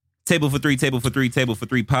Table for Three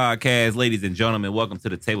podcast. Ladies and gentlemen, welcome to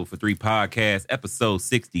the Table for Three podcast, episode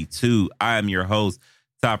 62. I am your host,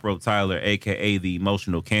 TopRopeTyler, a.k.a. the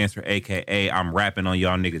emotional cancer, a.k.a. I'm rapping on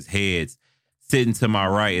y'all niggas' heads. Sitting to my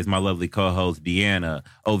right is my lovely co-host, Deanna,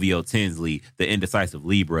 OVO Tinsley, the indecisive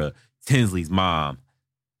Libra, Tinsley's mom,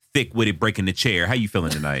 thick-witted breaking the chair. How you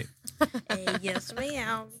feeling tonight? Hey, yes,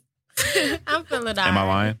 ma'am. I'm feeling all right. Am I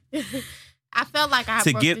lying? I felt like I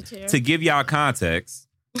broke the chair. To give y'all context,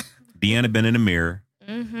 Deanna been in the mirror.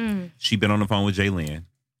 Mm-hmm. She been on the phone with Jalen,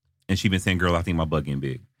 and she been saying, girl, I think my butt getting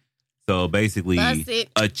big. So basically,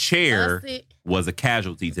 a chair was a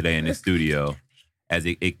casualty today in the studio as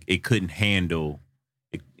it couldn't handle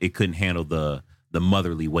the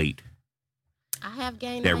motherly weight I have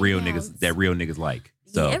gained that real niggas like.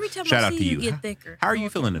 So every time shout I out see to you you. get thicker. How are you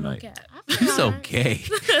feeling tonight? Okay. You so gay.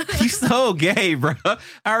 You so gay, bro. How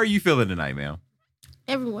are you feeling tonight, man?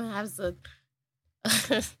 Everyone has a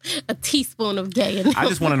teaspoon of gay in them. I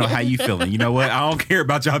just want to know how you feeling. You know what? I don't care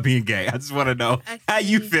about y'all being gay. I just want to know how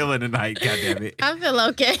you feeling tonight, goddammit. I feel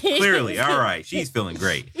okay. Clearly. All right. She's feeling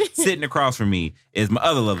great. Sitting across from me is my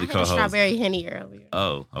other lovely I had co-host. strawberry Henny earlier.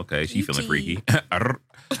 Oh, okay. She feeling freaky. I'm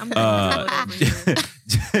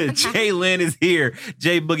Jay Lynn is here.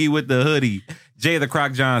 Jay Boogie with the hoodie. Jay the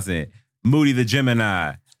Croc Johnson. Moody the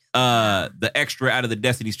Gemini. The extra out of the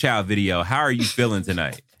Destiny's Child video. How are you feeling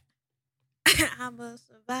tonight? I'm a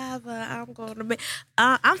survivor. I'm going to be.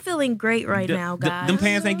 I'm feeling great right now, guys. Them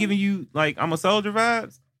pants ain't giving you like I'm a soldier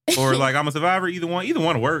vibes or like I'm a survivor. Either one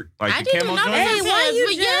will work. Like I the didn't camo know joint. that. Hey, why you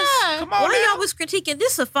Yeah. Come on, Why now. y'all was critiquing?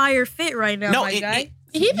 This is a fire fit right now, No, my guy.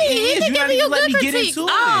 He be giving you let good me get critique. into it.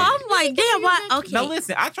 Oh, I'm like, damn, why? Okay. Now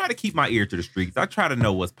listen, I try to keep my ear to the streets. I try to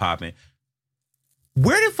know what's popping.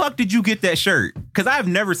 Where the fuck did you get that shirt? Because I've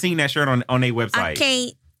never seen that shirt on their website. I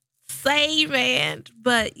can't say, man,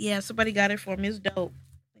 but yeah, somebody got it for me. It's dope.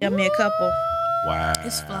 Got me a couple. Wow,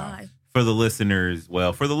 It's fly. For the listeners,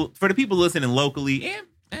 well, for the people listening locally,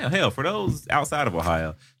 and hell, for those outside of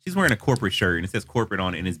Ohio, she's wearing a corporate shirt and it says corporate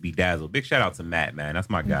on it and it's bedazzled. Big shout out to Matt, man. That's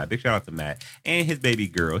my guy. Big shout out to Matt and his baby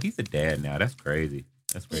girl. He's a dad now. That's crazy.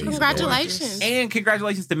 That's crazy. Congratulations. And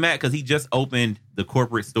congratulations to Matt because he just opened the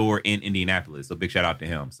corporate store in Indianapolis. So big shout out to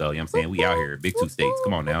him. So, you know what I'm saying? We out here, big two states.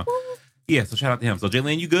 Come on now. Yeah, so shout out to him. So,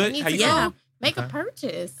 Jalen, you good? How you feeling? Make a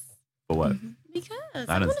purchase. For what? Because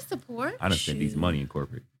I I done- want to support. I done spent these money in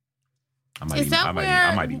corporate. I might Is be that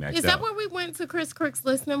maxed is that out. where we went to Chris Crook's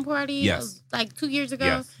listening party? Yes. Like 2 years ago?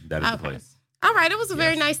 Yes, that is the Okay. place. All right. It was a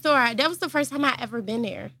very Yes. nice store. That was the first time I ever been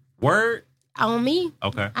there. Word? On me.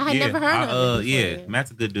 Okay. I had never heard of it Yeah, before.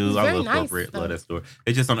 Matt's a good It dude. was I very love nice, corporate. Love though. that store.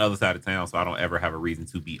 It's just on the other side of town, so I don't ever have a reason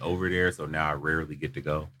to be over there. So now I rarely get to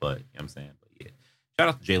go. But you know what I'm saying? But yeah. Shout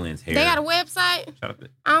out to Jalen's hair. They got a website? Shout out to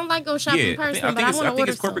I don't like go shopping in person, but I want to I think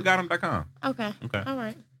order it's corporategodom.com. Okay. Okay. All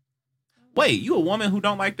right. Wait, you a woman who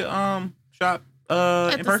don't like to shop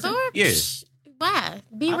At in the person? store? Yeah. Psh, why?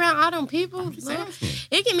 Be around all them people? I'm just No. asking.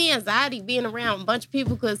 It give me anxiety being around a bunch of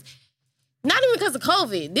people because, not even because of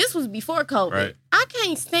COVID. This was before COVID. Right. I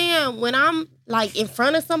can't stand when I'm like in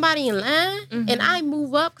front of somebody in line and I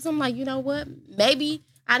move up because I'm like, you know what? Maybe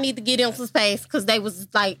I need to get in some space because they was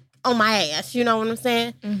like on my ass. You know what I'm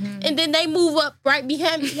saying? And then they move up right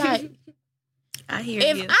behind me. Like, I hear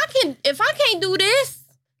if you. if I can't do this,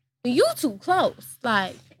 you too close.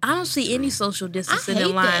 Like, I don't see any social distancing hate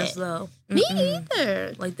in lines, that. though. me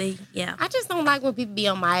either. Like yeah. I just don't like when people be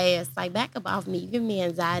on my ass. Like, back up off me. You give me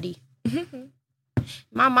anxiety.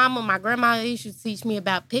 My mama, my grandma used to teach me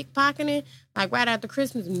about pickpocketing. Like, right after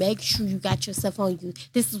Christmas, make sure you got your stuff on you.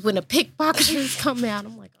 This is when the pickpocketers come out.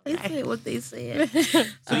 I'm like, They okay. said what they said.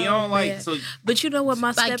 So you don't like man. so But you know what,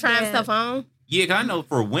 my Like, trying stepdad... stuff on. yeah, 'cause I know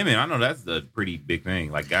for women, I know that's a pretty big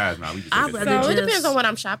thing. Like guys, now we just I'd look at rather So it just- depends on what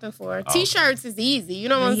I'm shopping for. Oh. T-shirts is easy. You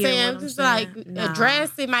know what I'm You hear saying? what I'm Just saying? like Nah. a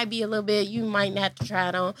dress, it might be a little bit, you might not have to try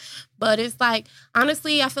it on. But it's like,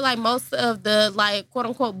 honestly, I feel like most of the like quote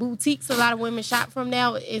unquote boutiques a lot of women shop from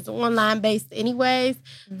now is online based anyways.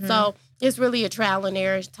 So it's really a trial and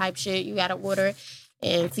error type shit. You gotta order it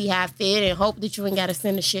and see how it fit and hope that you ain't gotta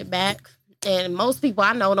send the shit back. And most people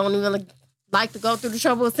I know don't even like to go through the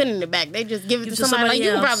trouble of sending it back. They just give it to somebody like,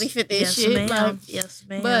 you can probably fit this yes, shit. Ma'am. Like, Yes,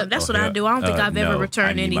 ma'am. but- That's what I do. I don't think I've ever returned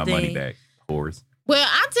I need anything. my money back. Whores. well,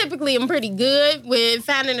 I typically am pretty good with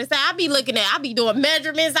finding this out. I be doing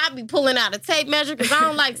measurements. I be pulling out a tape measure because I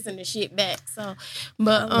don't like sending shit back. So,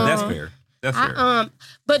 but That's fair. That's fair.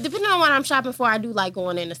 but depending on what I'm shopping for, I do like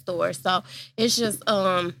going in the store. So it's just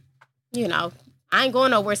you know, I ain't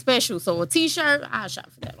going nowhere special. So a t-shirt, I'll shop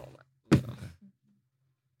for that online.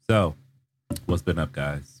 So, what's been up,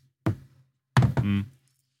 guys?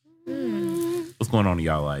 What's going on in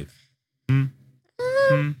y'all life?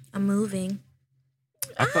 I'm moving.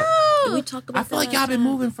 Did we talk about I feel like y'all been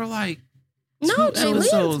moving for like No, 2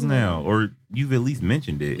 episodes now, or you've at least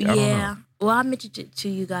mentioned it. I don't know. Well, I mentioned it to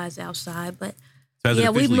you guys outside, but So has it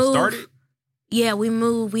officially started? Yeah, we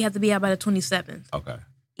moved. We have to be out by the 27th. Okay.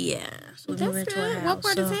 Yeah, so we That's moved into a good. house. What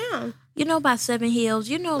part of town? You know, by Seven Hills.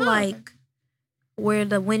 You know, like where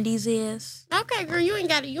the Wendy's is. Okay, girl, you ain't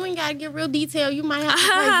got to get real detailed. You might have some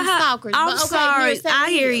crazy stalkers. I'm but okay, sorry. near 7 I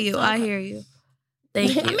hear Hills. you. Okay. I hear you.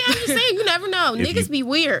 Thank you. I mean, I'm just saying, you never know. If Niggas you- be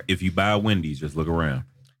weird. If you buy a Wendy's, just look around.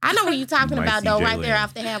 I know what you're talking might about, see though, Jay right there Lynn.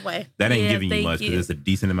 off the halfway. That ain't Yeah, giving you thank much because you. it's a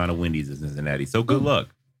decent amount of Wendy's in Cincinnati. So good luck.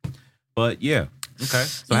 But yeah, okay.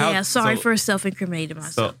 So sorry for self-incriminating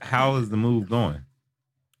myself. So how is the move going?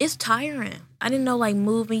 It's tiring. I didn't know, like,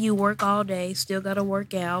 moving, you work all day, still got to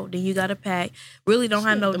work out, then you got to pack. Really don't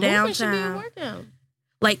have no The movement should be a downtime. workout.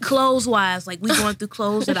 Like, clothes-wise, like, we going through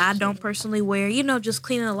clothes that I don't personally wear. You know, just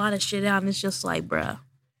cleaning a lot of shit out, and it's just like, bruh,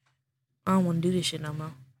 I don't want to do this shit no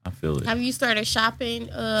more. I feel it. Have you started shopping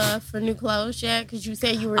for new clothes yet? Because you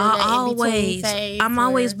said you were in that in-between phase. I'm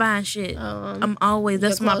always buying shit. That's your my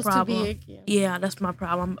clothes too problem. big, Yeah, that's my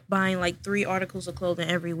problem. I'm buying like 3 articles of clothing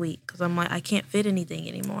every week because I'm like, I can't fit anything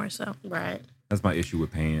anymore. So Right. That's my issue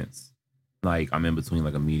with pants. Like I'm in between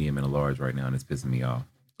like a medium and a large right now, and it's pissing me off.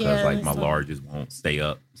 Because Yeah, like my so- larges won't stay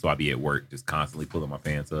up, so I be at work just constantly pulling my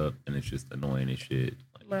pants up, and it's just annoying as shit.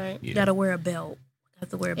 Like, Right. you gotta wear a belt. I have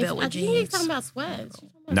to wear a belt with I think he's jeans. talking about sweats.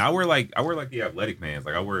 Now I wear like the athletic pants.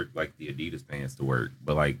 Like I wear like the Adidas pants to work,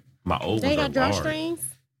 but like my old They ones are got large. drawstrings.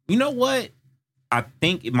 You know what? I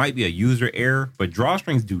think it might be a user error, but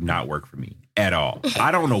drawstrings do not work for me at all. I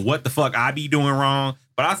don't know what the fuck I be doing wrong,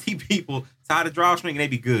 but I see people tie the drawstring and they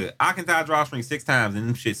be good. I can tie a drawstring 6 times and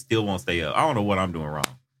them shit still won't stay up. I don't know what I'm doing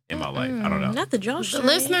wrong in my life. I don't know. Not the The drawstring.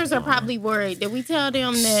 listeners are probably worried. Did we tell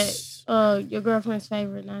them that your girlfriend's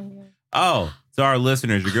favorite not here? Oh, so our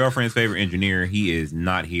listeners, your girlfriend's favorite engineer, he is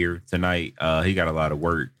not here tonight. He got a lot of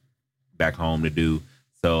work back home to do,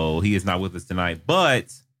 so he is not with us tonight.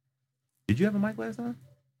 But did you have a mic last time?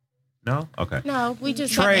 No? Okay. No, we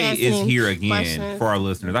just Trey is asking here again questions. for our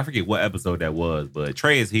listeners. I forget what episode that was, but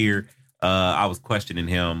Trey is here. I was questioning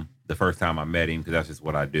him the first time I met him because that's just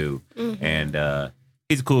what I do. Mhm. And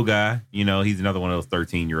he's a cool guy. You know, he's another one of those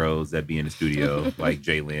 13-year-olds that be in the studio like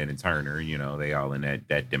Jay Lynn and Turner. You know, they all in that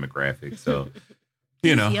demographic. So,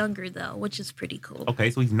 you know. He's younger though, which is pretty cool. Okay,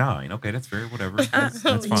 so he's 9. Okay, that's fair. Whatever. That's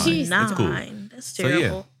fine. Jeez, It's cool. 9. That's So, yeah.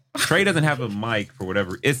 terrible. Trey doesn't have a mic for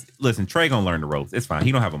whatever. Listen, Trey gonna learn the ropes. It's fine.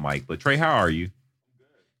 He don't have a mic. But Trey, how are you?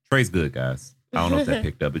 Trey's good, guys. I don't know if that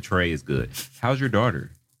picked up, but Trey is good. How's your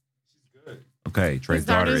daughter? She's good. Okay, Trey's His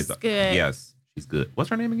daughter daughter's is good. Yes, she's good. What's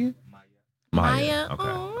her name again? Maya. Okay,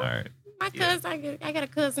 Aw. all right. My Yeah. cousin, I got a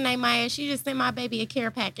cousin named Maya. She just sent my baby a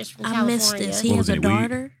care package from I California. missed this. He What has was a it, weed?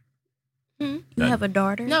 daughter. Hmm? You have a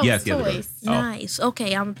daughter? No, Yes, it's he has a daughter. toys. Oh. Nice.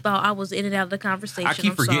 Okay, I thought I was in and out of the conversation. I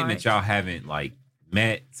keep I'm forgetting sorry. that y'all haven't like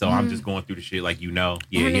met, so I'm just going through the shit like you know.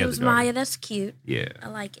 Yeah, Her he name has was a daughter. Maya. That's cute. Yeah, I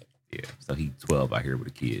like it. yeah. So he's 12 out here with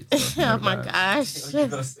a kid. So Oh my never mind. gosh. You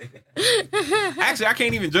gonna say that? Actually, I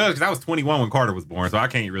can't even judge because I was 21 when Carter was born, so I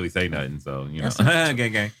can't really say nothing. So you know, That's not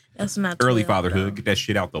gang, gang. That's not Early 12, fatherhood. though. Get that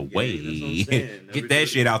shit out the way. that's what I'm saying. Never Get do that it.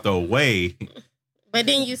 shit out the way. But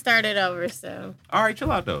then you started over, so. All right,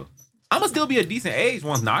 chill out though. I'm gonna still be a decent age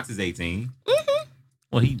once Knox is 18.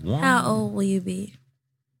 Well, he won. How old will you be?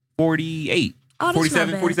 48. Oh, that's 47,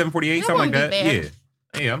 not bad. 47, 48, That something like won't that. be Yeah.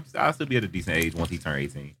 bad. Yeah, I'll still be at a decent age once he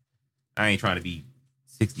turns 18. I ain't trying to be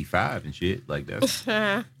 65 and shit. Like, that's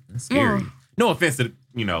scary. No offense to,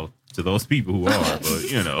 to those people who are,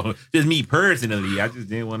 but, just me personally, I just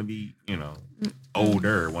didn't want to be,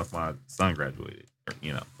 older once my son graduated,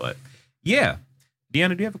 but yeah. Deanna,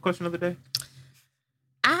 do you have a question of the day?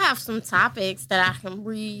 I have some topics that I can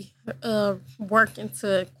work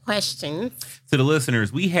into questions. To the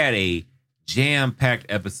listeners, we had a jam-packed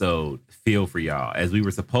episode feel for y'all, as we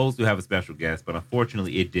were supposed to have a special guest, but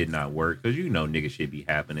unfortunately it did not work because nigga shit be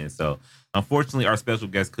happening. So unfortunately our special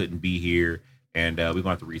guest couldn't be here, and we're going to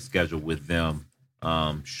have to reschedule with them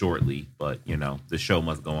shortly, but the show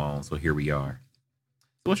must go on, so here we are.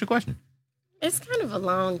 So what's your question? It's kind of a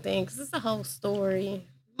long thing because it's a whole story.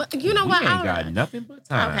 But you know We what? ain't got nothing but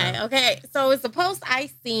time. Okay. So it's a post I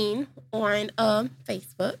seen on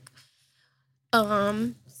Facebook.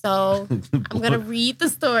 So I'm gonna read the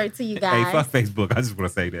story to you guys. Hey, fuck Facebook. I just want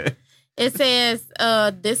to say that. It says,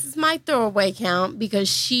 this is my throwaway account because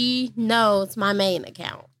she knows my main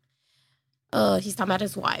account. He's talking about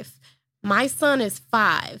his wife. My son is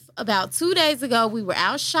 5. About 2 days ago, we were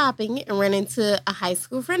out shopping and ran into a high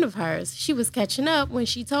school friend of hers. She was catching up when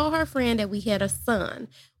she told her friend that we had a son.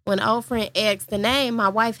 When an old friend asked the name, my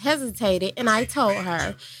wife hesitated, and I told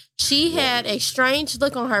her. She had a strange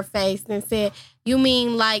look on her face and said, "You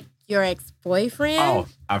mean like your ex-boyfriend?" Oh,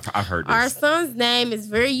 I've heard this. Our son's name is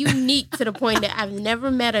very unique to the point that I've never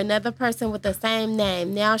met another person with the same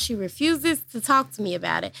name. Now she refuses to talk to me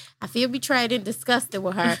about it. I feel betrayed and disgusted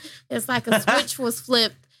with her. It's like a switch was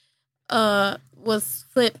flipped.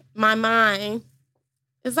 My mind.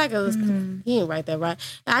 It's like a he didn't write that right.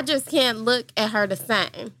 I just can't look at her the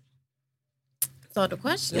same. So the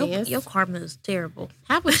question is, your karma is terrible.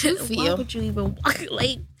 how would you feel? Why would you even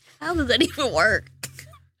like? How does that even work?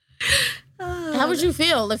 How would you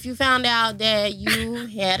feel if you found out that you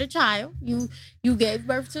had a child, you gave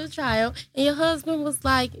birth to a child, and your husband was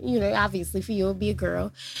like, obviously for you it would be a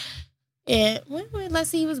girl, and well, let's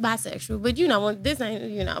say he was bisexual, but this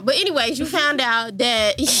ain't, But anyways, you found out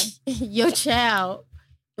that your child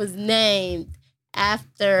was named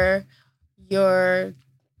after your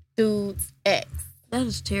dude's ex. That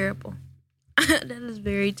is terrible. That is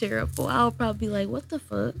very terrible. I'll probably be like, what the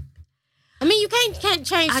fuck? I mean, you can't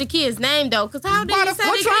change the kid's name though, because how did he say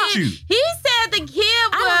what's the wrong with kid? you? He said the kid I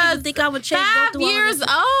don't even was think I would change 5 both of years them.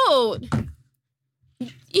 old.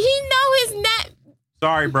 He know his name.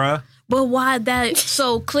 Sorry, bruh. But why that?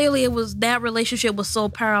 So clearly, it was that relationship was so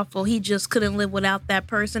powerful. He just couldn't live without that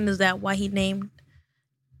person. Is that why he named?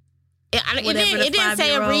 It didn't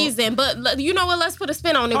say a reason, but you know what? Let's put a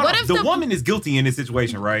spin on it. Hold What on. if the woman is guilty in this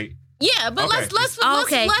situation, right? Yeah, but Okay. let's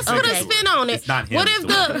put a spin on it. It's not him. What it's if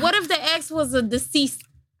the woman. what if the ex was deceased?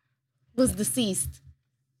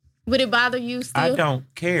 Would it bother you still? I don't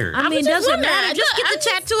care. I mean, was just doesn't wondering. matter. Just get the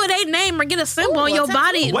tattoo of their name or get a symbol on your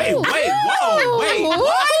body. Wait, what?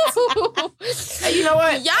 Hey, you know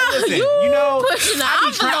what? Y'all, Listen, you pushing the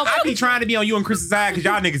I be trying to be on you and Chris's side because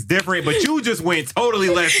y'all niggas different, but you just went totally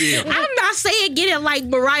left field. I'm not saying get it like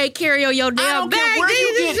Mariah Carey on your I damn don't care back. where This you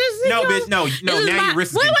is get. just, No, you know, bitch, no. this is Now my- your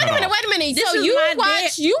wrist is Wait getting a cut minute, off. wait a minute. This So is you my watch dad.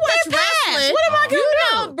 wrestling. What am I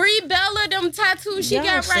gonna do? Brie Bella, them tattoos she Y'all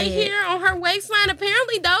got right say it. here on her waistline.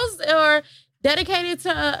 Apparently, those are dedicated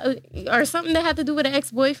to or something that had to do with an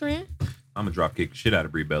ex-boyfriend. I'm gonna drop kick the shit out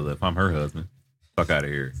of Brie Bella if I'm her husband. Fuck out of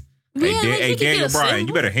here. Yeah, Hey, like, hey you can Daniel get a Bryan, you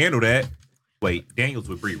symbol. better handle that. Wait, Daniel's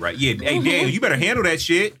with Brie, right? Yeah, hey Daniel, you better handle that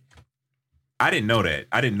shit. I didn't know that.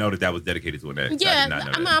 I didn't know that was dedicated to an ex. I Yeah, did not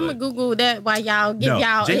know I'm that, gonna Google that while y'all give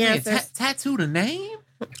y'all Jalen, answers. tattoo the name?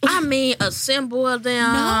 I mean, a symbol of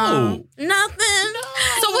them. No. Nothing.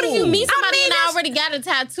 So what if you meet somebody I mean, and that's- already got a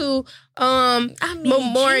tattoo, I mean,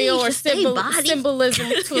 memorial geez, or just stay body. symbolism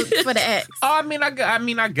for the ex? Oh, I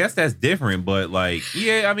mean, I guess that's different, but like,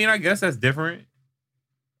 yeah, I mean, I guess that's different.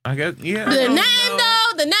 I guess, yeah. The name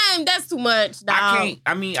though, the name that's too much, dog. I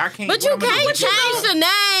can't. But you can't change the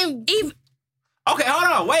name. Even Okay, hold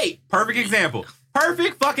on, wait. Perfect example.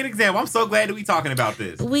 Perfect fucking example. I'm so glad that we talking about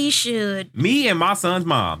this. we should. Me and my son's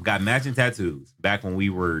mom got matching tattoos back when we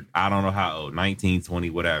were, I don't know how old, 19, 20,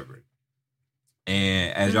 whatever.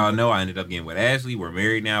 And as y'all know, I ended up getting with Ashley. We're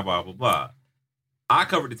married now, blah, blah, blah. I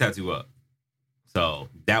covered the tattoo up. So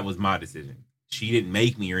that was my decision. She didn't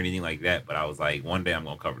make me or anything like that, but I was like, one day I'm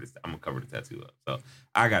gonna cover this. I'm gonna cover the tattoo up. So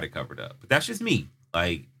I got it covered up. But that's just me.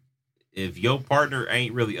 Like, if your partner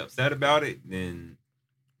ain't really upset about it, then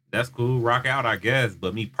that's cool. Rock out, I guess.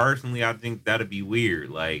 But me personally, I think that'd be weird.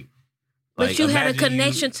 But you had a imagine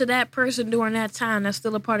connection to that person during that time. That's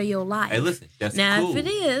still a part of your life. Hey, listen, that's now, cool. if it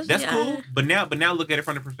is, That's yeah. cool. But now look at it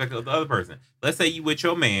from the perspective of the other person. Let's say you with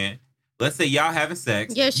your man. Let's say y'all having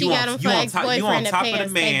sex. Yeah, she You got on- him for you on ex-boyfriend that top pay of us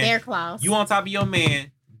the their man. clause. You on top of your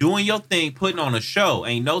man, doing your thing, putting on a show.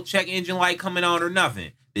 Ain't no check engine light coming on or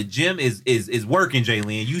nothing. The gym is working,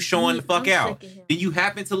 Jalen. You showing the fuck I'm out. sick of him. Then you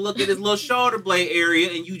happen to look at his little shoulder blade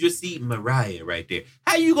area and you just see Mariah right there.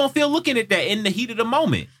 How you gonna feel looking at that in the heat of the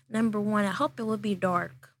moment? Number one, I hope it would be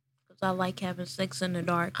dark because I like having sex in the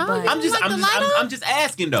dark. Oh, but yeah. I'm just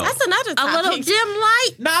asking though. That's another a topic. little dim light.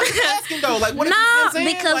 Nah, I'm just asking though. Like, what if you know No, what I'm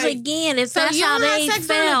saying? because Like, again, if So that's you how don't they have sex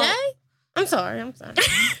during the felt. day? I'm sorry.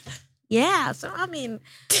 Yeah, so I mean,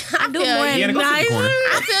 I do feel more you. Deanna, go sit in the nice. corner.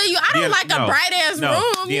 I feel you. I don't Deanna, like no. a bright ass No.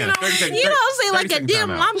 room. You Deanna, know, 30 seconds. You know what I'm saying? 30 Like a second dim.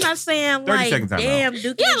 timeout. I'm not saying 30 like, second timeout. damn,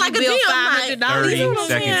 Duke, Yeah, like a dim $500. You know what I'm 30-second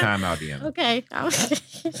saying? timeout, Deanna. Okay.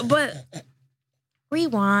 But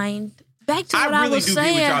rewind back to what I I really was do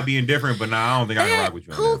saying. be with y'all being different, but nah, I don't think I can rock with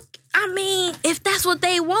you on Who? that. I mean, if that's what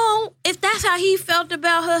they want, if that's how he felt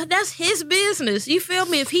about her, that's his business. You feel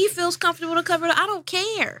me? If he feels comfortable to cover it, I don't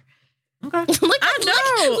care. Okay. Look at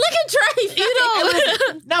Trey. You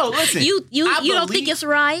know, No, listen. you I don't believe- think it's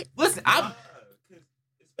right. Listen, I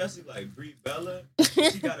Especially like Brie Bella,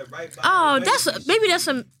 she got it right by Oh, her that's waist. maybe that's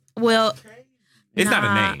some. Well, Crazy. It's not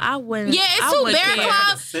a name. I wouldn't. Yeah, it's I two wouldn't bear care. claws.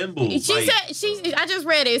 Like a symbol. She said I just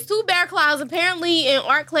read it. It's two bear claws. Apparently, in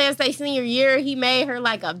art class, they senior year, he made her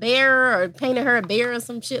like a bear or painted her a bear or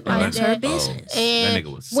some shit like that's her that. business. And that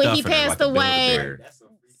nigga was when he stuffing her passed like a away- Build-A-Bear.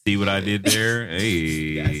 See what I did there?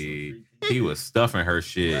 Hey, he was stuffing her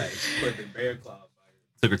shit. Put the bear claw.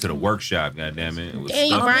 Took her to the workshop. Goddamn it! It was And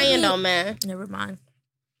stuffing Brian her. though, man. Never mind.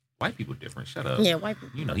 White people different. Shut up. Yeah, white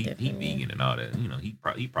people. You know he different, yeah. vegan and all that. You know he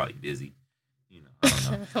probably busy. You know I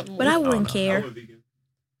don't know. But I wouldn't know. care.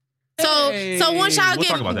 So once y'all We'll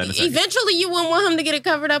talk about that in a second. eventually you wouldn't want him to get it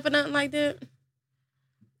covered up or nothing like that.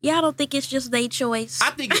 Yeah, I don't think it's just their choice. I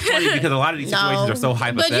think it's funny because a lot of these situations are so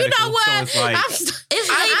hypothetical. But you know what? So it's like It's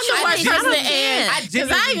I'm the worst I person don't to care. ask. I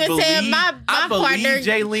Because I genuinely even said believe- my I believe partner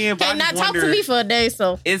Jalen, but I cannot just talk to wonder- me for a day.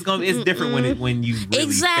 So It's different when you really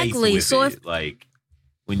Exactly. face with So it. if- Like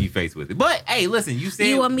when you face with it. But hey, listen, you said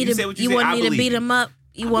you want me you to said what you said. want I me to believe beat you. him up?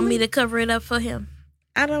 You want me to cover it up for him?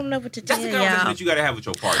 I don't know what to tell That's the conversation y'all. that you got to have with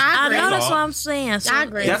your partner. I I agree. know that's all. what I'm saying. So I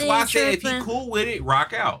agree. if That's they why I said if he tripping- cool with it,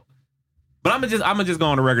 rock out. But I'm gonna just go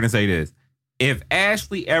on the record and say this: if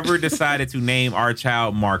Ashley ever decided to name our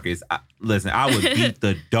child Marcus, I would beat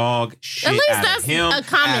the dog shit least out of that's him, a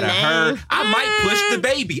common out of her. name. I might push the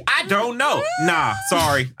baby. I don't know. Nah,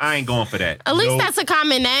 sorry, I ain't going for that. at least Nope. that's a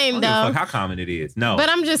common I name don't give a though. fuck how common it is. No, But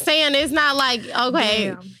I'm just saying it's not like okay.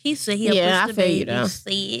 Damn. He said he'll Yeah, push I the feel you, baby. though.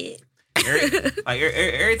 Said.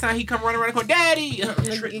 every time he come running around the corner, Daddy.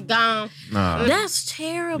 Gone. Nah, That's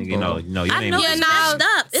terrible. nigga, no, your I name know is Yeah, it's no. messed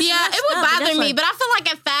up. It's Yeah, messed it would up, but bother that's me, like- but I feel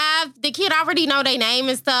like at 5, the kid already know their name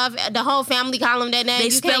and stuff. The whole family call them that name. They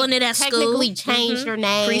You spelling can't it at school. technically change Mhm. your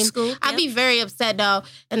name. Preschool. I'd be very upset though.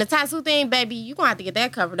 And the tattoo thing, baby, you gonna have to get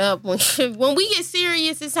that covered up. When we get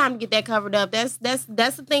serious, it's time to get that covered up. That's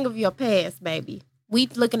the thing of your past, baby. We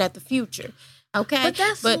looking at the future. Okay, But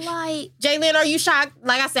that's like Jalen, are you shocked?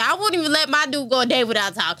 Like I said, I wouldn't even let my dude go a day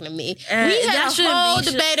without talking to me. We that had a shouldn't whole be-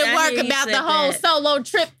 debate I at hear work you about said the whole that. solo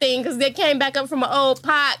trip thing because they came back up from an old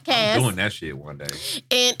podcast I'm doing that shit one day.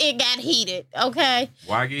 and it got heated. Okay,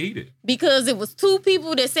 Why get heated? because it was 2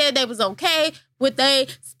 people that said they was okay with their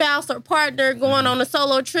spouse or partner going on a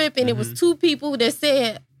solo trip, and it was 2 people that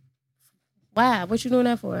said, "Wow, what you doing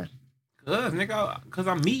that for?" Cause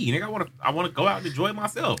I'm me, nigga. I wanna go out and enjoy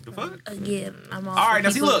myself. The fuck? again, I'm all, All right, for now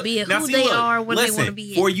see, people look. to be Now who see, they look. are when they want to Listen,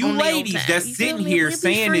 be. for you on their own ladies time. that's You sitting feel me? here Be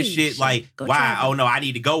saying this free. shit like, Go "Why? travel. Oh no, I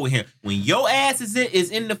need to go with him." When your ass is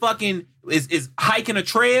in the fucking is hiking a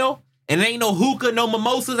trail and there ain't no hookah, no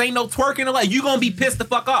mimosas, ain't no twerking, or like you gonna be pissed the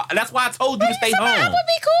fuck off. That's why I told you to stay I would home.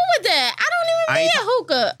 be cool with that. I I don't ain't- even need a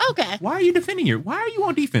hookah. Okay. Why are you defending your? Why are you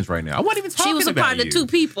on defense right now? I wasn't even talking She was a about part of you. 2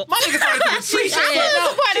 people. My nigga started to retreat. She said-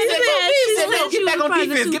 No, she said- she said no, she get back was on part of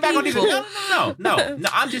defense. two Get back on defense. people. No.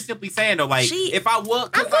 I'm just simply saying though, like if I was,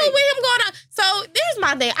 I'm cool with him going on. So there's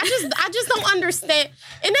my thing. I just don't understand,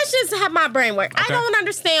 and that's just how my brain works. Okay. I don't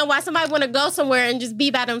understand why somebody want to go somewhere and just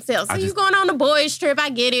be by themselves. So I you just- going on a boys trip, I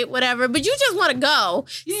get it, whatever. But you just want to go,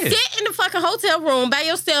 Yeah. sit in the fucking hotel room by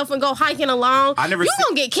yourself and go hiking along. I never You see-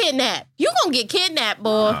 gonna get kidnapped. You gonna get kidnapped,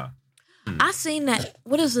 boy. I seen that.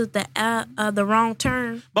 What is it? The wrong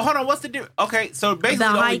turn. But hold on, what's the difference? Okay, so basically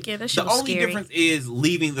About the only, hiking, that shit the was only scary. difference is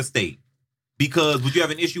leaving the state. Because would you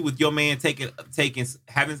have an issue with your man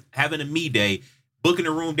having a me day, booking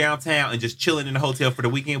a room downtown, and just chilling in the hotel for the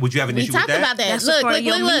weekend? Would you have an We issue with talked that? about that. That's a Look, part look, of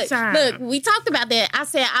your look, me look. time. Look, we talked about that. I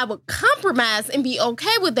said I would compromise and be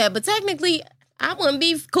okay with that, but technically I wouldn't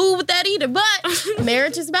be cool with that either. But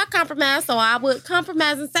marriage is about compromise, so I would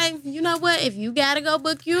compromise and say, you know what? If you gotta go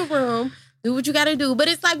book you a room, do what you gotta do. But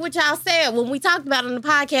it's like what y'all said when we talked about it on the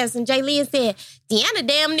podcast, and Jay Lynn said, Deanna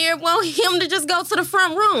damn near want him to just go to the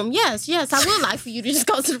front room. Yes, I would like for you to just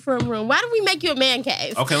go to the front room. Why do we make you a man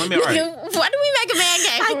cave? Okay, let me. All right. Why do we make a man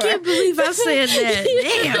cave? I for? can't believe I said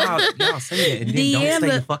that. Damn. Y'all say it and then don't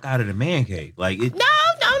stay the fuck out of the man cave. Like it. No.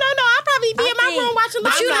 I'll probably be in my room watching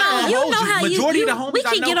But the you I'm not know, gonna you hold know you. how Majority you of the homies we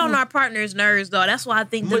I can know get on who- our partner's nerves though. That's why I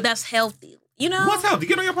think But- that's healthy. You know, What's healthy?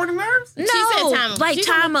 Get on your partner's nerves? No, said time. like She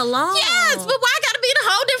time alone. Yes, but why I gotta be in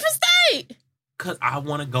a whole different state? Because I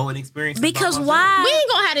want to go and experience it by Because myself. why? We ain't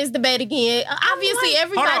gonna have this debate again. Obviously, Hold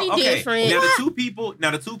everybody on, okay. different.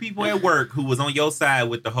 Now the two people at work who was on your side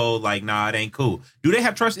with the whole like, nah, it ain't cool. Do they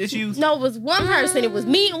have trust issues? No, it was one person. It was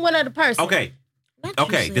me and one other person. Okay. What you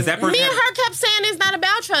Okay. said. Does that person Me and have- her kept saying it's not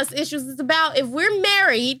about trust issues. It's about if we're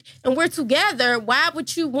married and we're together, why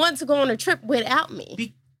would you want to go on a trip without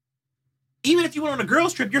me? even if you went on a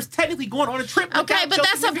girls trip, you're technically going on a trip. Okay, without but your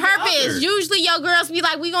that's a significant purpose. other. Usually your girls be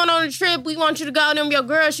like, we going on a trip, we want you to go, and them your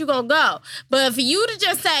girls, you gonna go. But for you to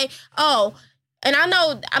just say, oh, and I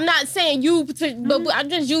know I'm not saying you, but I'm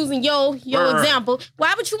just using your example.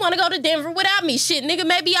 Why would you want to go to Denver without me? Shit, nigga,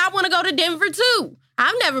 maybe I want to go to Denver too.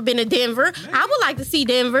 I've never been to Denver. Maybe. I would like to see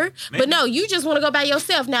Denver. Maybe. But no, you just want to go by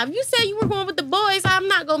yourself. Now, if you say you were going with the boys, I'm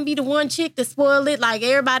not going to be the one chick to spoil it, like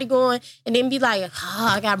everybody going, and then be like,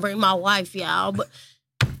 I got to bring my wife, y'all. But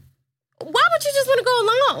why would you just want to go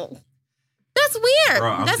alone? That's weird.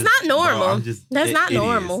 Bro, That's not normal. That's not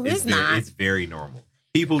normal. It's not. It's very normal.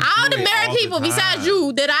 People all the married people besides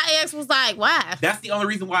you that I asked was like, why? That's the only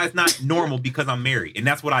reason why it's not normal, because I'm married. And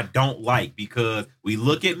that's what I don't like, because we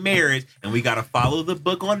look at marriage and we got to follow the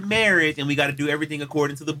book on marriage and we got to do everything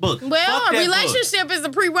according to the book. Well, a relationship is a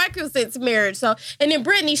prerequisite to marriage. So, and then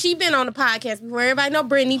Brittany, she been on the podcast before. Everybody know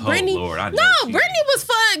Brittany. Oh, Brittany, Lord, I know Brittany was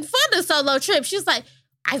for the solo trip. She was like,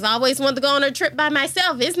 I've always wanted to go on a trip by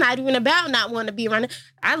myself. It's not even about not wanting to be around.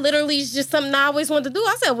 I literally, it's just something I always wanted to do.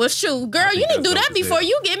 I said, well, shoot, girl, you need to do that before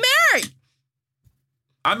you get married.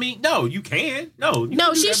 I mean, no, you can. No,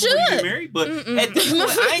 she should. You get married, but at this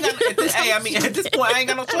point, I ain't got. At this point, I ain't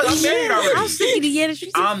got no choice. I'm married already. I'm sick to get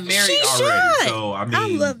it. I'm married already. So I mean, I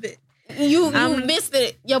love it. You missed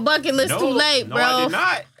it. Your bucket list too late, bro. I did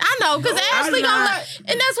not. I know, because Ashley gonna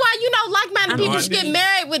and that's why like-minded people should get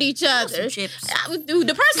married with each other. Dude,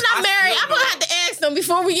 the person I'm married, I'm gonna have to ask them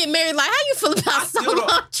before we get married, like, how you feel about solo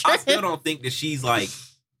trip? I still don't think that she's like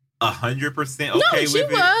 100% okay with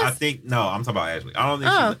it. I think I'm talking about Ashley. I don't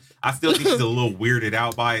think I still think she's a little weirded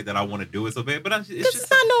out by it that I want to do it so bad, but it's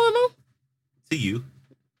just not normal to you.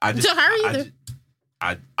 To her either.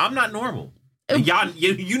 I'm not normal. And y'all,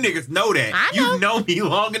 you niggas know that. I know. You know me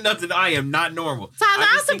long enough that I am not normal. Tyler,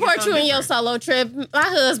 I support you in your solo trip. My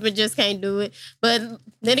husband just can't do it. But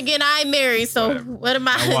then again, I ain't married, so what am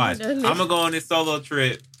I doing? I'm going to go on this solo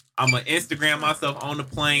trip. I'm going to Instagram myself on the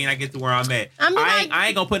plane. I get to where I'm at. I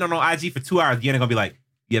ain't going to put it on IG for 2 hours. You're going to be like,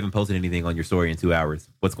 you haven't posted anything on your story in 2 hours.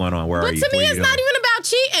 What's going on? Where are you? But to me, it's not even about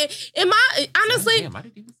cheating. Honestly... Damn, I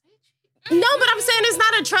didn't even say. No, but I'm saying it's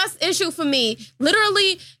not a trust issue for me.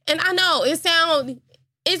 Literally, and I know it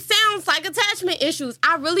sounds like attachment issues.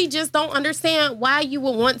 I really just don't understand why you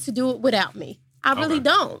would want to do it without me. I really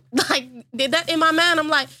don't. Like, that in my mind, I'm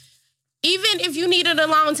like, even if you needed a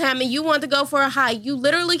long time and you want to go for a hike, you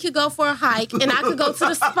literally could go for a hike and I could go to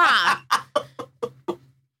the spa.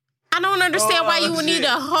 I don't understand why you would need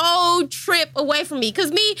a whole trip away from me.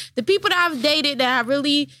 Because the people that I've dated that I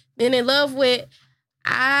really been in love with,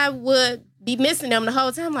 I would be missing them the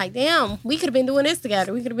whole time. Like, damn, we could have been doing this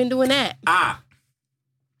together. We could have been doing that. I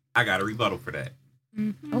got a rebuttal for that.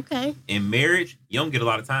 Mm-hmm. Okay. In marriage, you don't get a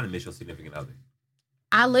lot of time to miss your significant other.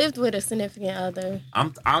 I lived with a significant other.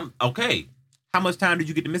 I'm okay. How much time did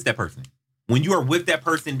you get to miss that person? When you are with that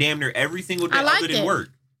person damn near every single day other than work.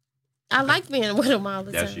 I like being with them all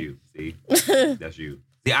the time. That's you. See? That's you.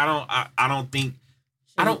 See, I don't think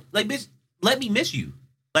like, bitch, let me miss you.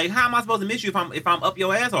 Like, how am I supposed to miss you if I'm up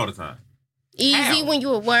your ass all the time? Easy when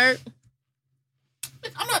you at work.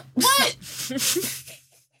 I'm not. What?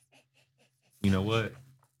 You know what?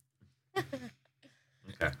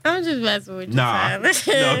 Okay. I'm just messing with you. Nah,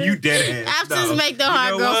 no, you dead ass. Absence make the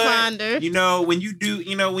heart grow fonder. You know, when you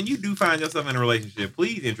do find yourself in a relationship,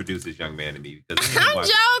 please introduce this young man to me. Because I'm joking.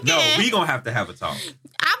 No, we gonna have to have a talk.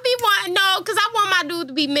 I be wanting because I want my dude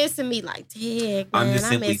to be missing me. Like, dang, man, I'm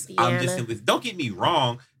just simply. Don't get me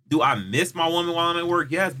wrong. Do I miss my woman while I'm at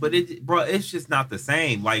work? Yes, but it's just not the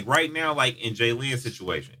same. Like right now, like in Jaylen's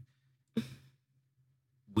situation,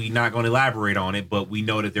 we not going to elaborate on it, but we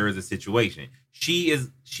know that there is a situation.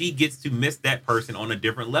 She gets to miss that person on a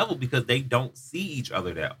different level because they don't see each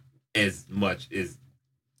other that as much as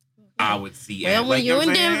I would see. Well, when you're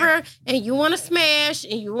in Denver and you want to smash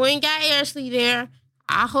and you ain't got Ashley there,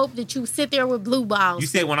 I hope that you sit there with blue balls. You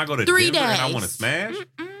said when I go to 3 Denver days. and I want to smash?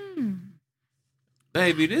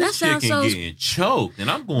 Baby, this chicken getting choked and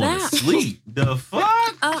I'm going to sleep. The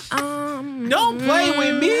fuck? Don't play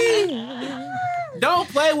with me. Don't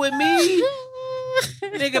play with me.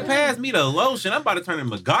 Nigga, pass me the lotion. I'm about to turn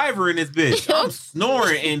into MacGyver in this bitch. I'm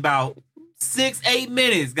snoring in about 6-8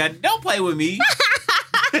 minutes. God, don't play with me.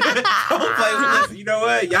 Don't play with me. You know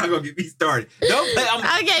what? Y'all gonna get me started. Don't play.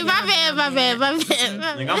 Okay, my bad.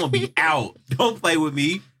 I'm gonna be out. Don't play with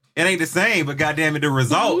me. It ain't the same, but goddamn it, the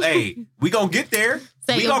result, hey, we gonna get there.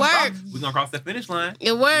 We gonna cross that finish line.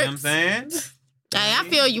 It works. You know what I'm saying? Hey, I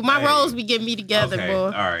feel you. My roles be getting me together, okay. boy.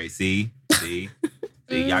 All right, see,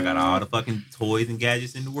 y'all got all the fucking toys and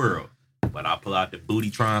gadgets in the world. But I'll pull out the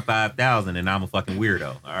Bootytron 5000 and I'm a fucking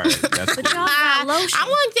weirdo. All right. That's cool. I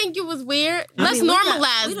wouldn't think you was weird. Let's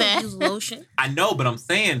normalize we that. Don't use lotion. I know, but I'm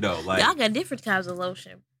saying though, like y'all got different types of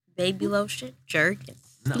lotion. Baby lotion,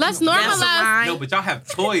 jerkins. Let's That's a normalize. lie. No, but y'all have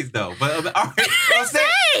toys though. But all right, I'm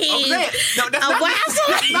saying, no, that's A not,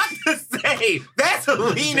 Vaseline? not the same.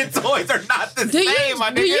 Vaseline and toys are not the Do you same,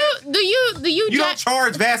 my do nigga. you You don't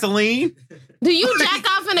charge Vaseline. do you jack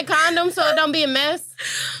off in a condom so it don't be a mess?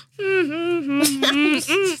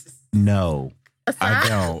 No, A I sign?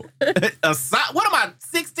 don't. What am I,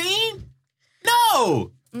 16?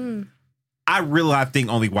 No. I think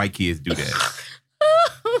only white kids do that.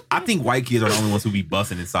 I think white kids are the only ones who be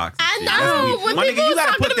busting in socks. And I shit. That's know. weird. When My people nigga, you was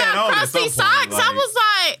gotta talking put that about on at crusty some socks, point. I was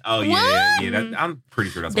like, Oh yeah. I'm pretty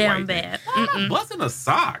sure that's a Damn white bad. thing. Why am I busting a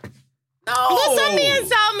sock? No. But some men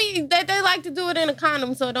tell me that they like to do it in a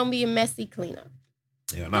condom so it don't be a messy cleanup.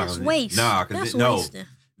 Yeah, That's waste. Nah, That's because wasting.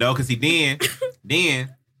 no, because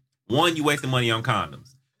then one, you wasting money on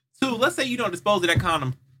condoms. Two, let's say you don't dispose of that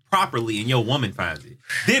condom properly and your woman finds it.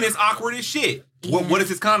 Then it's awkward as shit. What is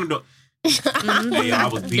this condom doing? Yeah, I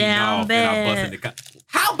was beating Down off bad. and I busted the condom.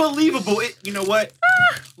 How believable it? You know what?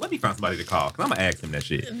 Let me find somebody to call because I'm gonna ask him that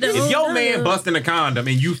shit. If your man busting a condom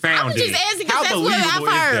and you found was just it, asking 'cause how that's what believable I've is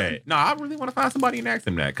heard. that? No, I really want to find somebody and ask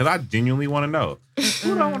him that because I genuinely want to know.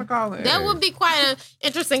 Who do I want to call? That would be quite an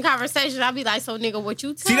interesting conversation. I'd be like, so nigga, what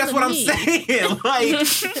you See, telling that's what I'm me? saying.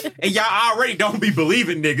 Like, and y'all already don't be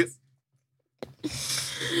believing niggas.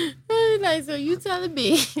 Like, so you telling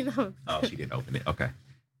me? Oh, she didn't open it. Okay.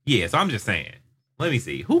 Yeah, so I'm just saying. Let me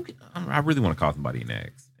see. I really want to call somebody and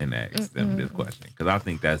ask them this question because I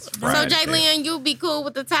think that's So fried. Jalen, you be cool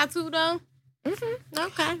with the tattoo though?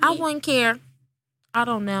 Okay. I wouldn't care. I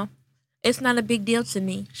don't know. It's not a big deal to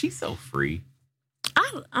me. She's so free.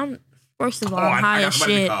 I'm first of all, I high got as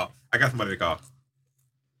somebody to shit. call. I got somebody to call.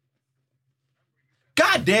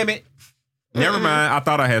 God damn it. Never mind. I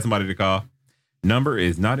thought I had somebody to call. Number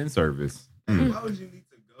is not in service. Why would you need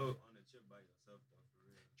to go on a trip by yourself, though, for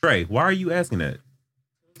real? Trey, why are you asking that?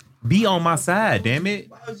 Be on my side, damn it.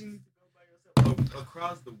 Why would you need to go by yourself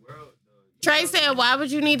across the world, though? Trey said, "Why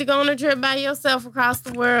would you need to go on a trip by yourself across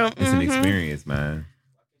the world?" It's an experience, man.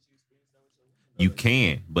 You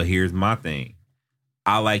can, but here's my thing.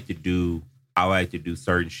 I like to do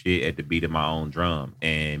certain shit at the beat of my own drum.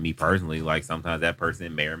 And me personally, like sometimes that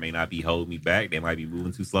person may or may not be holding me back. They might be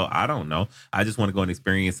moving too slow. I don't know. I just want to go and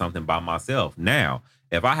experience something by myself. Now,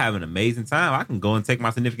 if I have an amazing time, I can go and take my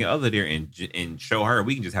significant other there and show her.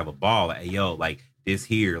 We can just have a ball. Like, hey, yo, like this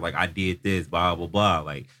here, like I did this, blah, blah, blah.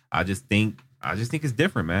 Like I just think it's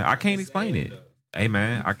different, man. I can't explain it. Hey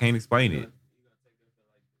man, I can't explain it.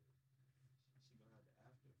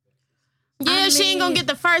 Yeah, she ain't gonna get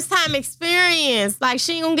the first time experience. Like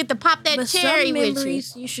she ain't gonna get to pop that But cherry some with you.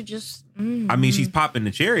 memories, you should just. I mean, she's popping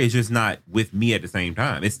the cherry. It's just not with me at the same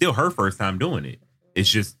time. It's still her first time doing it. It's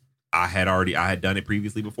just I had done it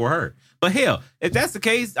previously before her. But hell, if that's the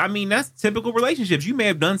case, I mean, that's typical relationships. You may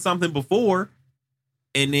have done something before,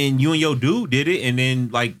 and then you and your dude did it, and then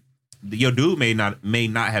like your dude may not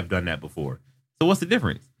have done that before. So what's the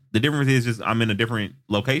difference? The difference is just I'm in a different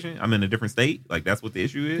location. I'm in a different state. Like that's what the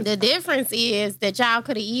issue is. The difference is that y'all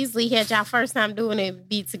could have easily had y'all first time doing it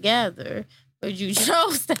be together, but you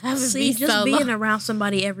chose to have it See, be just solo. being around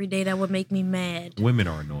somebody every day, that would make me mad. Women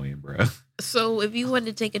are annoying, bro. So if you wanted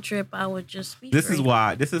to take a trip, I would just be This free. is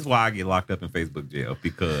why I get locked up in Facebook jail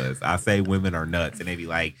because I say women are nuts and they be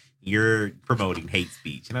like, you're promoting hate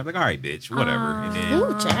speech. And I'm like, all right, bitch, whatever. And then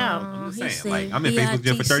Ooh, child. I'm He just saying, like, said I'm in Facebook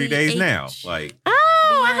jail for 30 days now. BITCH. Like,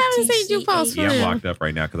 Oh, I haven't seen you post for yeah, I'm real. locked up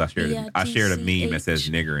right now because I shared a meme that says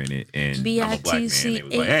nigger in it, and I'm a black man. They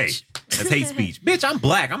was like, hey, that's hate speech. Bitch, I'm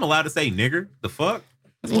black. I'm allowed to say nigger. The fuck?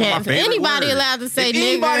 That's one of Yeah, my if favorite anybody words. allowed to say if nigger.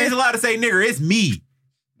 anybody's allowed to say nigger, it's me.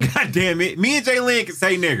 God damn it. Me and Jay Lynn can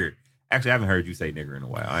say nigger. Actually, I haven't heard you say nigger in a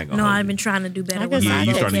while. I ain't gonna No, hold I've you. been trying to do better I with guess my I you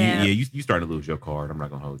can. starting vocab. you starting to lose your card. I'm not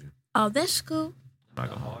gonna hold you. Oh, that's cool. I'm not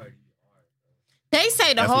gonna hold you. They say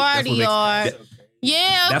the That's what hard makes- yard. that-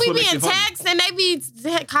 Yeah, That's we what be makes in it funny. text and they be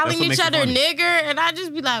calling what each makes it other funny. nigger, and I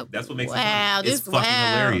just be like, That's what makes wow, it funny. this It's fucking wow.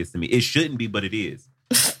 hilarious to me. It shouldn't be, but it is.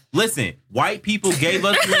 Listen, white people gave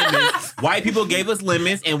us limits. White people gave us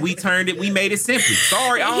limits, and we turned it. We made it simple.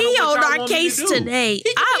 Sorry, I don't know He what on y'all our want me case to do. today. He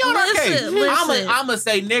can be on our case. Listen. I'm gonna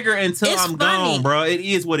say nigger until It's I'm funny. gone, bro. It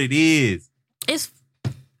is what it is. It's.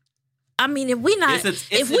 I mean, if we not,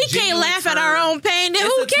 It's a if we can't genuine laugh at term. our own pain, then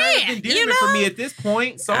It's who a term of can? endearment You know? for me at this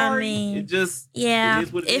point. Sorry, mean, it just Yeah, it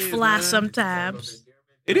is what it is, flies man. sometimes.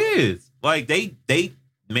 It is like they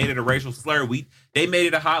made it a racial slur. They made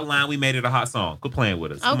it a hotline. We made it a hot song. Quit playing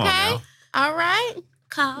with us. Come on Okay. now. All right.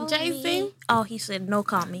 Call JC? me. Oh, he said no.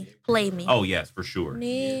 Call me. Play me. Oh yes, for sure.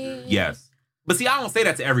 Yeah. Yes, but see, I don't say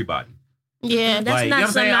that to everybody. Yeah. That's Like, you know not what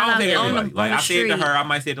I'm saying? something I don't out say there to on everybody. the, Like on I the say it to street. her, I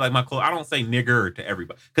might say it to like my clothes. I don't say nigger to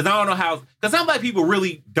everybody because I don't know how. Because some black people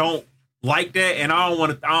really don't like that, and I don't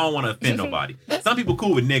want to offend nobody. Some people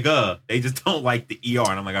cool with nigga, they just don't like the ER,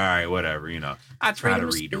 and I'm like, all right, whatever, you know. I try Freedom to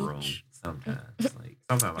of read the room speech. sometimes. Like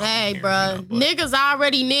sometimes. I Hey, don't bro, care, you know, niggas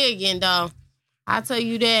already nigging though. I tell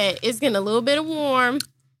you that it's getting a little bit warm.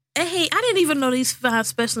 Hey, I didn't even know these 5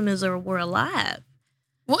 specimens were alive.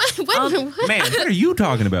 What? Wait a minute, what? Man, what are you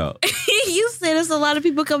talking about? You said there's a lot of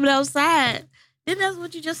people coming outside. Then that's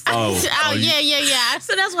what you just said. Oh, yeah.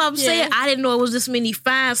 So that's what I'm saying. I didn't know it was this many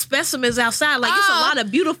fine specimens outside. Like, it's a lot of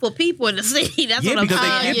beautiful people in the city. That's what I'm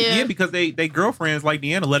saying. Because they girlfriends like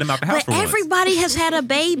Deanna let him out the house But for everybody has had a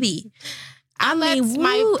baby. I mean,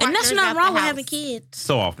 woo. And that's not wrong with having kids.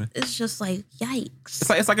 so often. It's just like, yikes.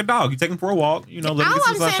 It's like a dog. You take him for a walk. You know, let him All get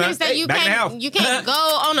I'm some saying sunshine. is that Hey, back in the house. you can't go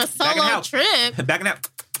on a Back in the solo house. trip. Back in the house.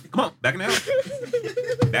 Come on, back in the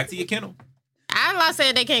house. Back to your kennel. I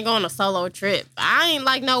said they can't go on a solo trip. I ain't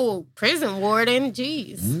like no prison warden.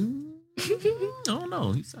 Jeez. I don't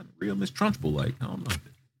know. He sounded real Miss Trunchbull like. I don't know.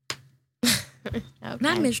 Okay.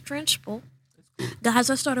 Not Miss Trenchbull. Guys,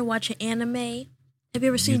 I started watching anime. Have you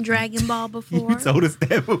ever seen Dragon Ball before? You told us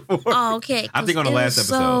that before. Oh, okay. I think on the last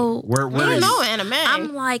episode. So, Where I don't is know anime.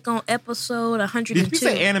 I'm like on episode 102. Did you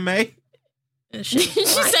say anime? And Did shit. you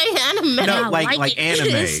say anime? No, I like it.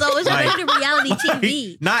 anime. So it's Like- like reality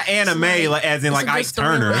TV. Not anime, like, as in It's like a good Ike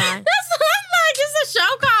Turner. storyline. It's a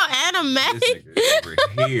show called anime. This nigga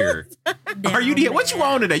over here. Are you what you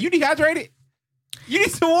on today? You dehydrated? You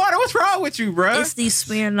need some water. What's wrong with you, bro? It's these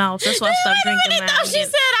Smirnoffs. That's why I stopped drinking No, mine. she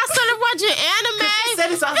said I started watching anime.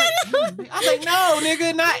 I was like, no,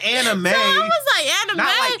 nigga, not anime. I was like anime.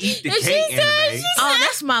 Not like Eat the And Cake she said, anime. She Oh, said,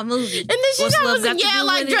 that's my movie. and then she What's said, love got to yeah, do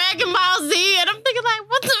like with it? Dragon Ball Z. And I'm thinking like,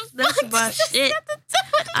 what the That's fuck? my does this shit. got to do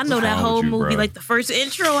with it? I know What's that wrong whole with you, movie, bro? like the first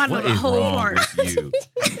intro. I know What the is whole wrong part. with you?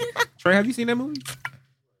 Trey, have you seen that movie?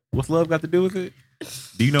 What's love got to do with it?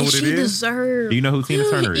 Do you know what it She is? deserved. Do you know who Tina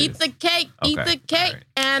Turner Eat is? the cake. Eat Okay, the cake. all right.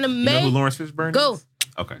 Anime. You know who Lawrence Fishburne Go. is?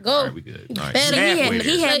 Okay. Go. All right, we good. All right. Better. Halfway there.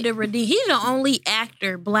 He had to redeem. He's the only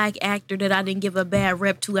black actor that I didn't give a bad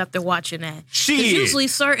rep to after watching that. 'Cause Shit. usually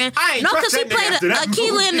certain. I ain't No, trust because he that nigga after played that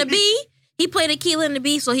Aquila and the movie. Bee. He played Aquila and the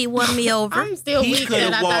Bee, so he won me over. I'm still He weak could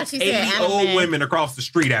that I have thought walked she 80 said old anime. women across the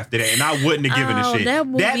street after that, and I wouldn't have given a Oh, shit. that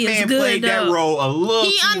movie is man good, played that though. role a little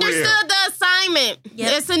He too understood well. the assignment.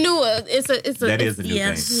 Yep. It's a new. It's That is a new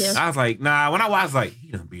yes. thing. Yes. I was like, nah. When I was like, he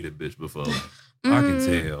done beat a bitch before. I can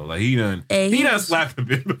tell. Like he done. Hey, he he done was- slapped a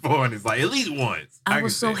bitch before, and it's like at least once. I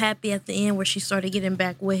was can so tell. happy at the end where she started getting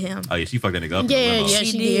back with him. Oh yeah, she fucked that nigga up. Yeah, in the limo. yeah.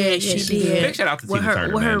 she did. She She did. Big shout out to With Tina her,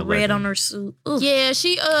 Turner, with man, her the red legend. on her suit. Ooh. Yeah,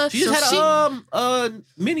 She just she- had a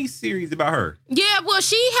mini series about her. Yeah, well,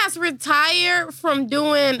 she has retired from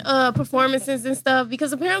doing performances and stuff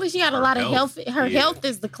because apparently she got a Her lot of health, health. Her yeah. health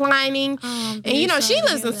is declining, and you know she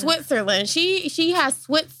lives in Switzerland. She has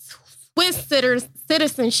Swiss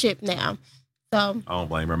citizenship now. So I don't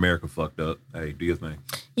blame her. America fucked up. Hey, do your thing.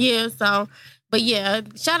 yeah, but yeah,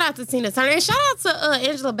 shout out to Tina Turner and shout out to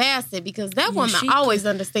Angela Bassett because that Yeah, woman she- always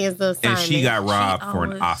understands the assignment. And she got robbed for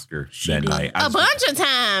an always- Oscar she that did. night. a bunch of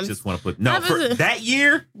times. Just want to put That for was a- that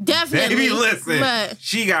year. Definitely. Baby, listen, But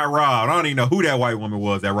she got robbed. I don't even know who that white woman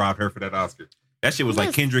was that robbed her for that Oscar. That shit was like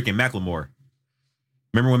Yes. Kendrick and Macklemore.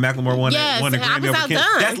 Remember when Macklemore won Yes, won the I Grammy was over outdone.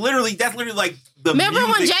 Kendrick? That's literally like the remember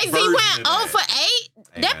when music Jay-Z version went of 0 that. for 8?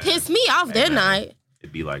 Hey, That man. pissed me off Hey, that man. night.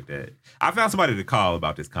 It'd be like that. I found somebody to call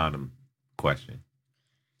about this condom question.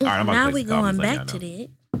 All right, I'm about Now to play we some comments, going let back to y'all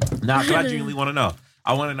that. know. Nah, because I genuinely want to know.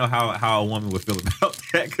 I want to know how a woman would feel about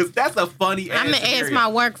that because that's a funny. I'm gonna ask my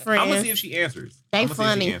work friends. I'm gonna see if she answers. They I'm gonna see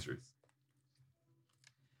funny. if she answers.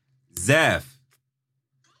 Zeph,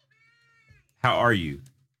 how are you?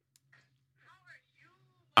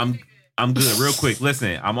 I'm good. Real quick,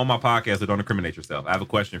 listen. I'm on my podcast, so don't incriminate yourself. I have a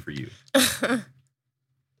question for you.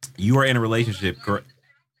 You are in a relationship, correct?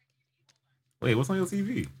 Wait, what's on your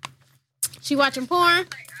TV? She watching porn?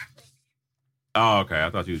 Oh, okay. I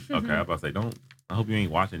thought you. Okay, I was about to say, don't. I hope you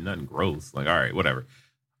ain't watching nothing gross. Like, all right, whatever.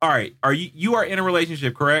 All right, are you are in a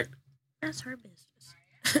relationship, correct? That's her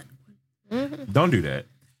business. Mm-hmm. Don't do that.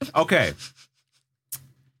 Okay.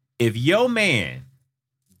 If your man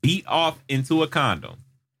beat off into a condom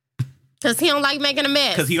Because he don't like making a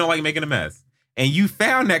mess. because he don't like making a mess, and you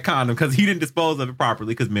found that condom because he didn't dispose of it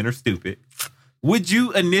properly because men are stupid, would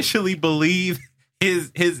you initially believe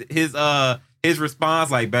his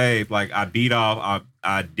response like, babe, like I beat off,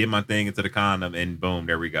 I did my thing into the condom, and boom,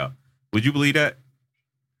 there we go. Would you believe that?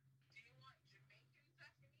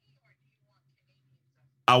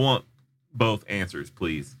 I want both answers,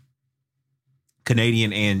 please.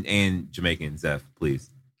 Canadian and Jamaican, Zeph, please.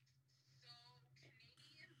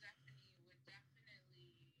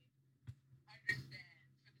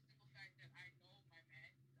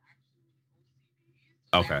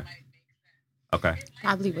 Okay. Okay.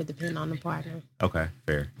 Probably would depend on the partner. Okay.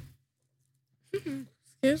 Fair.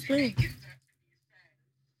 Excuse me.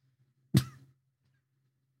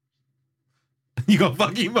 You gonna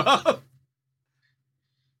fuck him up?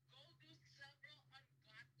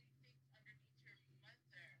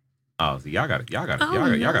 Oh, see, y'all gotta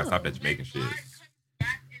stop that Jamaican shit.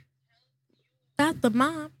 Not the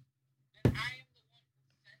mom.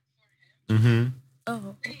 Mm-hmm.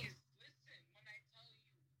 Oh.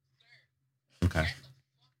 Okay.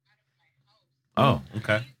 Oh,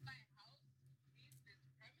 okay.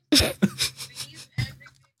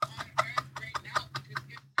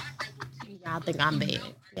 Y'all think I'm bad.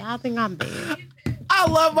 Y'all think I'm bad. I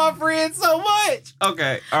love my friend so much.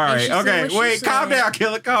 Okay. All right. she said Okay. what she Wait. Calm said. down,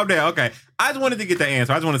 killer. Calm down. Okay. I just wanted to get the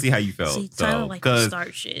answer. I just want to see how you felt. See, Tyler like to because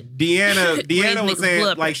start shit. Deanna was niggas' saying,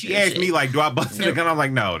 blood like, she pressure asked and me, shit. like, do I bust it? Nope. And I'm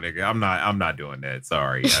like, no, nigga, I'm not doing that.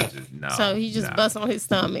 Sorry. I just, no. So he just no. busts on his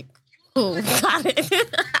stomach. Cool. Got it.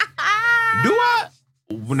 Do I?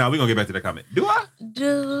 No, we're going to get back to that comment. Do I?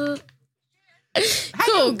 Duh.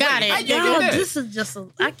 Cool. Got How it. you Yo, do that? this is just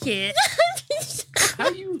I can't. How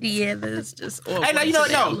you? Yeah, this is just awkward. Hey, now you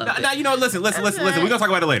know, listen. We're gonna talk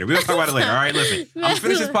about it later. All right, listen. I'm gonna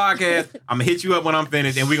finish this podcast. I'm gonna hit you up when I'm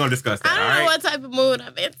finished, and we're gonna discuss that. I don't all know right. what type of mood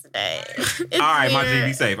I'm in today. It's All right, my G, weird.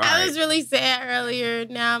 be safe. All I right. was really sad earlier.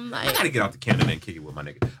 Now I'm I like, gotta get off the Canada and kick it with my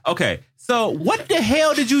nigga. Okay, so what the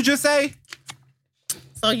hell did you just say?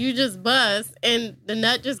 so you just bust and the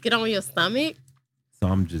nut just get on your stomach? So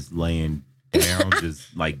I'm just laying down,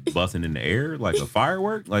 just like busting in the air like a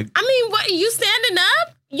firework. Like, I mean, what? You standing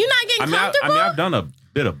up? You're not getting comfortable? I've done a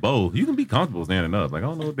bit of both. You can be comfortable standing up. Like, I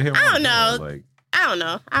don't know what the hell. I don't know. Like, I don't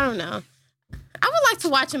know. I would like to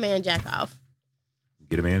watch a man jack off.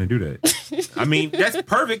 get a man to do that. I mean, that's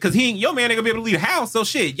perfect because your man ain't gonna be able to leave the house. So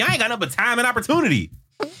shit, y'all ain't got nothing but time and opportunity.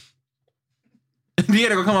 Deanna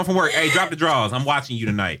gonna come home from work. Hey, drop the drawers. I'm watching you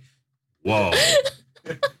tonight. Whoa.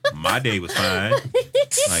 My day was fine.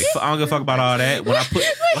 Like, I don't give a fuck about all that. When I put,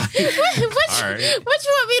 what you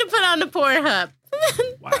want me to put on the Pornhub?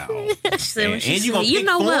 wow. And you gonna pick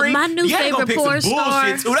know what? foreign? My new Deanna gonna favorite pick porn some star.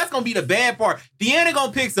 bullshit too. That's gonna be the bad part. Deanna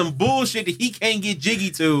gonna pick some bullshit that he can't get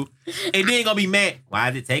jiggy to, and then gonna be mad.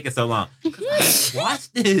 Why did it take us so long?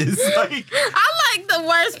 Watch this. Like, I like the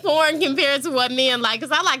worst porn compared to what men like,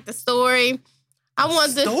 because I like the story. I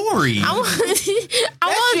want the story. That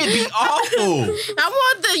should be awful. I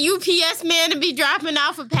want the UPS man to be dropping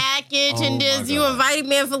off a package Oh and my just you God. invite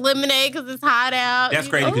men for lemonade because it's hot out. That's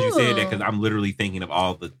crazy because you said that Ooh. because I'm literally thinking of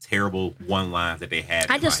all the terrible one lines that they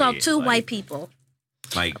had. I in just my saw head. two Like- white people.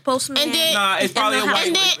 Like, Postman. And then- nah, it's probably a white.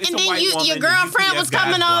 And it's a then white woman, your the girlfriend UPS was guy's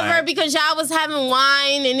coming over black. because y'all was having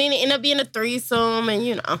wine, and then it ended up being a threesome, and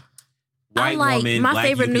you know. White I like woman, my black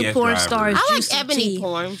favorite new UPS porn driver. star is I like Juicy ebony Tea.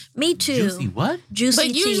 porn. Me too. Juicy what? Juicy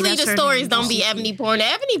But Tea, usually that's the her stories name. don't be ebony porn. The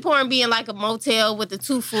ebony porn be in like a motel with the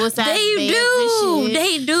two full-size They beds do. and shit.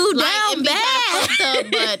 They do. Like, Down and be kinda bad. fucked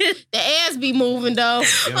up, but the ass be moving though.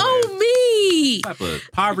 Oh me. What type of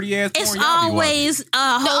poverty ass porn It's y'all be always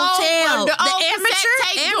a hotel. The old amateur.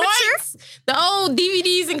 cassette tape joints, the old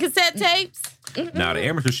DVDs and cassette tapes. watching? Nah, the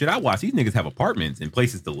amateur shit I watch, these niggas have apartments and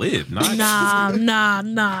places to live. Not Nah.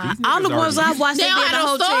 These All the niggas ones are- I watched, They they be don't in the have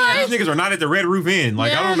no hotel. These niggas are not at the Red Roof Inn.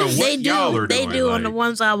 Like, I don't know what They y'all do. are They doing. do like, on the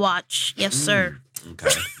ones I watch. Yes, sir. Okay,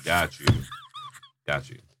 got you.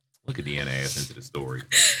 Look at Deanna ass into the story.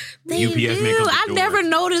 They UPS do. man comes to I the never door.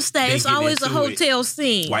 noticed that. They It's get always a into it. hotel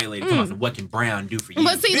scene. White lady talking, what can Brown do for you?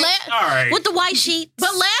 But see, Bitch, all right. With the white sheets. But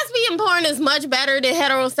lesbian porn is much better than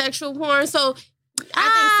heterosexual porn, so I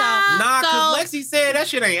think so. Nah, So- because Lexi said that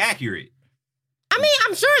shit ain't accurate. I mean,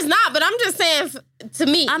 I'm sure it's not, but I'm just saying to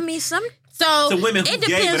me. I mean, some. So To women who it gay but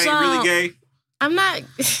depends ain't really on- gay, I'm not.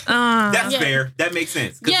 that's Yeah. fair. That makes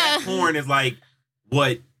sense. Because Yeah. that porn is like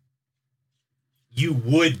what you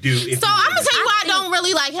would do if So you I'm were gonna tell you why I think- don't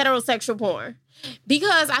really like heterosexual porn.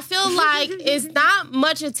 Because I feel like it's not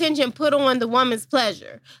much attention put on the woman's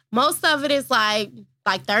pleasure. Most of it is like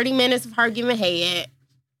 30 minutes of her giving head.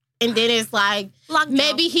 And then it's like Lockdown.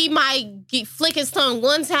 maybe he might flick his tongue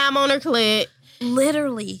one time on her clit.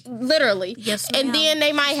 Literally. Literally. Yes, And ma'am. then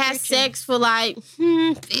they might have Restriction. sex for like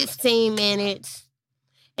 15 minutes.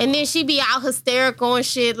 And then she be out hysterical and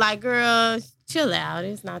shit like, girl, chill out.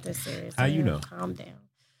 It's not that serious. How you know? Calm down.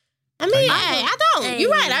 I mean, hey, I don't. Hey. You're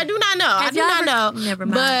right. I do not know. I Have do y'all not know. ever- Never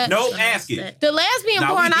mind. But Nope, ask it. the lesbian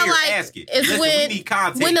Now, porn we I here, like ask it. is Listen, we need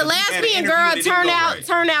content, when the 'cause we had an lesbian interview girl that didn't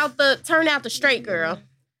go right. turn out the straight girl.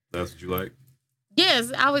 That's what you like?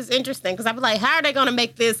 Yes, I was interesting because I was like, how are they gonna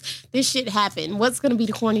make this shit happen? What's gonna be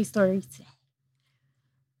the corny story today?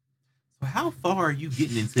 How far are you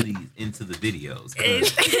getting into the videos?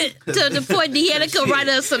 To the point Deanna could write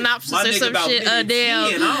a synopsis or some shit,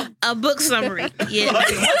 a book summary. Yeah. Like,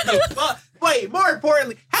 what the fuck? Wait, more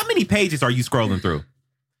importantly, how many pages are you scrolling through?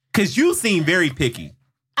 Because you seem very picky.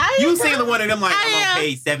 You seen the one of them like, I'm on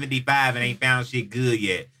page 75 and ain't found shit good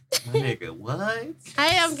yet. My nigga, what? I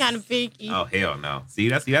am kind of picky. Oh, hell no. See,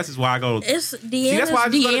 that's just why I go. It's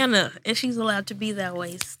Deanna, and she's allowed to be that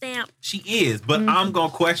way. Stamp. She is, but I'm going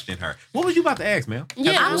to question her. What was you about to ask, man?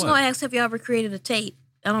 Yeah, I was going to ask, have you ever created a tape?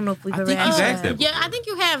 I don't know if we've ever think asked you've asked that. Yeah, I think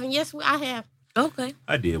you have, and yes, I have. Okay.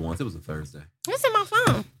 I did once. It was a Thursday. It's in my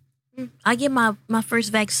phone. I get my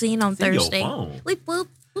first vaccine on Thursday. Your phone. Whoop, whoop,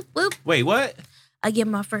 whoop, whoop. Wait, what? I get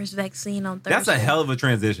my first vaccine on Thursday. That's a hell of a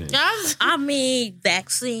transition. I mean,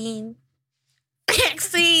 vaccine.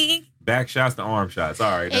 Back shots to arm shots.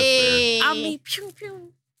 All right, that's fair. I mean, pew,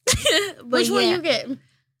 pew. Which one you get?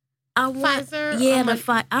 I want, Pfizer? Yeah, the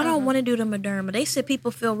Pfizer. I don't want to do the Moderna. They said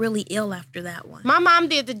people feel really ill after that one. My mom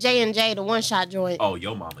did the J&J, the one-shot joint. Oh,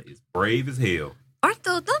 your mama is brave as hell.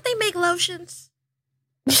 Don't they make lotions?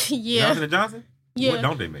 Yeah. Johnson & Johnson? Yeah. What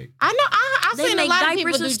don't they make? I know. I've seen a lot of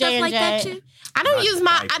people do and stuff J&J. like that too. I don't use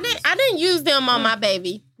I didn't use them on my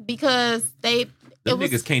baby because Them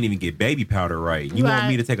niggas can't even get baby powder right. You want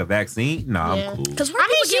me to take a vaccine? Nah, Yeah. I'm cool. Because we're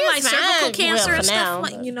people get like cervical cancer and now,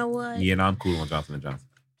 stuff. Like, you know what? Yeah, no, I'm cool on Johnson & Johnson.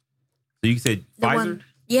 So you said The Pfizer? one,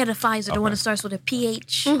 yeah, the Pfizer, Okay. the one that starts with a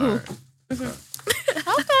PH. All right. Okay. All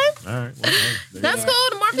right. Well, That's cool.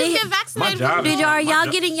 The more people get vaccinated. My job is- Are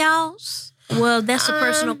y'all getting y'all's? Well, that's a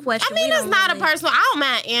personal question. I mean, it's not a personal. I don't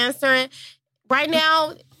mind answering. Right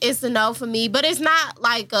now, it's a no for me, but it's not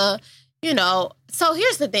like a, So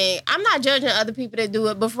here's the thing. I'm not judging other people that do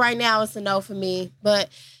it, but for right now, it's a no for me. But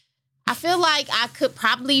I feel like I could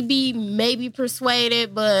probably be maybe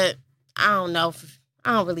persuaded, but I don't know.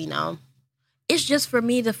 I don't really know. It's just for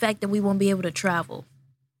me the fact that we won't be able to travel.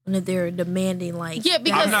 And that they're demanding Yeah,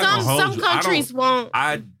 because some countries won't.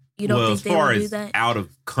 You don't think they will do that? Out of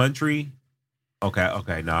country.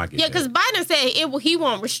 Okay, no, I get that. Yeah, because Biden said he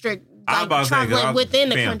won't restrict traveling within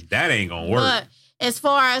the country. That ain't gonna work. But as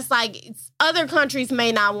far as other countries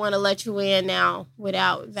may not want to let you in now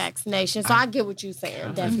without vaccination. So I get what you're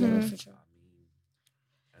saying, definitely for sure.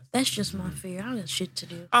 That's just my fear. I got shit to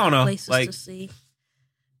do. I don't know. Places to see.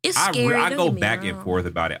 It's scary. I go back and forth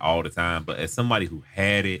about it all the time, but as somebody who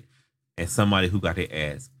had it and somebody who got their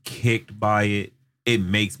ass kicked by it, it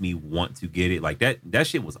makes me want to get it. Like that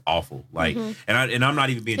shit was awful. Like, and I'm not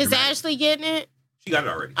even being. Is dramatic. Ashley getting it? She got it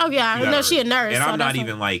already. Oh yeah, I know she a nurse. And so I'm not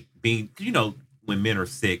even like being. When men are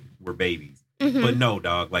sick, we're babies. But no,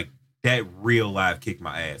 dog. Like that real life kicked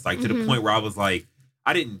my ass. Like to the point where I was like,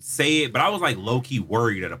 I didn't say it, but I was like low key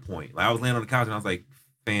worried at a point. Like I was laying on the couch and I was like,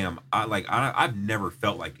 fam, I've never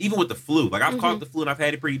felt like, even with the flu. Like I've caught the flu and I've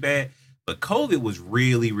had it pretty bad, but COVID was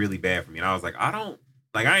really, really bad for me. And I was like,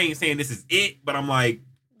 I ain't saying this is it, but I'm like,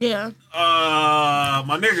 yeah,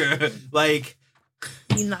 my nigga, like,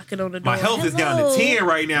 you knocking on the door. My health is down to 10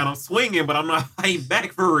 right now, and I'm swinging, but I'm not fighting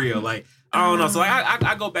back for real. Like, I don't know. So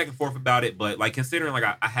I go back and forth about it, but like considering like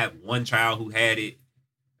I have one child who had it,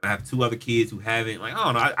 and I have 2 other kids who haven't. Like, I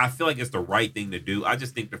don't know. I feel like it's the right thing to do. I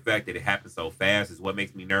just think the fact that it happened so fast is what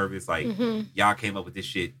makes me nervous. Like, y'all came up with this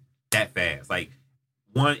shit that fast. Like,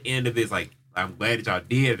 one end of it is like, I'm glad that y'all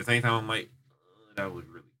did. At the same time, I'm like, that was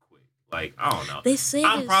really quick. Like, I don't know. They say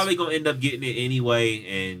I'm probably gonna end up getting it anyway,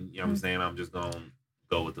 and you know what I'm saying? I'm just gonna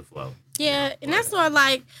go with the flow. Yeah, and that's why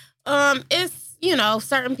like it's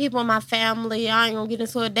certain people in my family, I ain't gonna get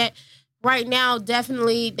into it, that right now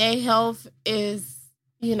definitely their health is,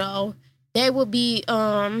 they will be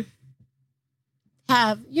have,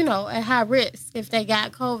 at high risk if they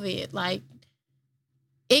got COVID. Like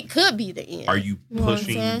it could be the end. Are you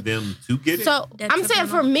pushing them to get it? So I'm saying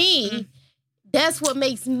for me, that's what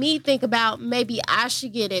makes me think about maybe I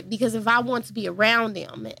should get it, because if I want to be around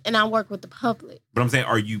them and I work with the public. But I'm saying,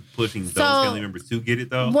 are you pushing those family members to get it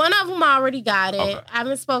though? One of them already got it. Okay. I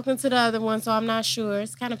haven't spoken to the other one, so I'm not sure.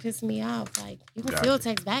 It's kind of pissing me off. Like, you can still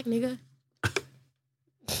text back, nigga.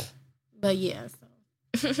 But yeah.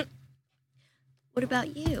 So. What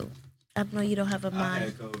about you? I know you don't have a mind. I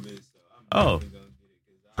had COVID, so I'm definitely gonna get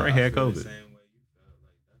it. Trey had COVID. The same way you felt.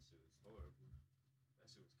 Like that shit was horrible. That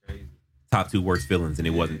shit was crazy. Top 2 worst feelings, and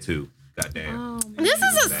it wasn't 2. Goddamn. This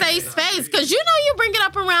is a safe space, because you bring it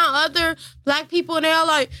up around other black people and they're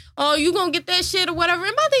like, oh, you gonna get that shit or whatever.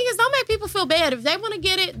 And my thing is, don't make people feel bad. If they want to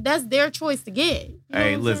get it, that's their choice to get. You know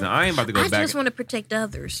Hey, listen, I ain't about to go back. I just want to protect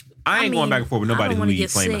others. I ain't going back and forth with nobody who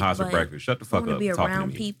eats flaming sick, hot for breakfast. Shut the fuck I want up. to be Talking to around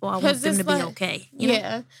me. people. I want them to be okay. You know?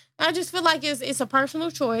 Yeah. I just feel like it's a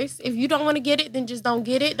personal choice. If you don't want to get it, then just don't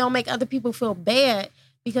get it. Don't make other people feel bad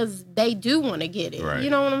because they do want to get it. Right. You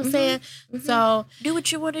know what I'm saying? So do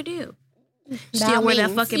what you want to do. That Still wear that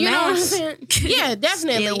means, fucking you know what I'm mask. saying? Yeah,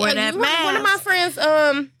 definitely. Still wear that One of my mask. friends,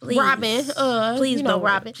 Please. Robin, Please you know don't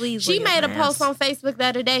wear- Robin. please She wear made a your post mask. on Facebook the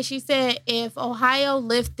other day. She said, if Ohio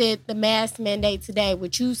lifted the mask mandate today,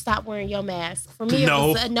 would you stop wearing your mask? For me, No.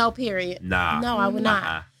 it was a no, period. Nah. No, I would not.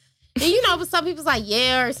 Nah. And you know, but some people's like,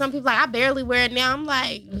 yeah, or some people like, I barely wear it now. I'm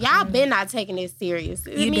like, y'all been not taking it serious.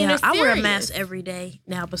 I mean, it's I wear a serious. mask every day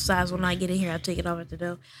now. Besides when I get in here, I take it off at the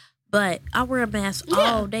door. But I wear a mask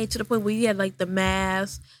all day to the point where you had like the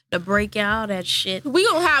mask, the breakout, that shit. We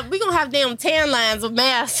gonna have damn tan lines of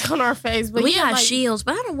masks on our face. But We yeah, got like, shields,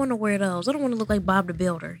 but I don't want to wear those. I don't want to look like Bob the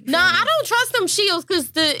Builder. You No, feel me? I don't trust them shields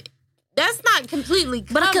because that's not completely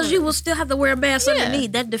covered. But because you will still have to wear a mask Yeah.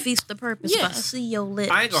 underneath, that defeats the purpose. Yeah. If I see your lips,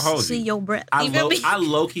 I ain't gonna hold see you. your breath. I You feel me?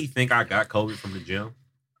 low-key think I got COVID from the gym.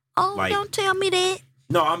 Oh, like- don't tell me that.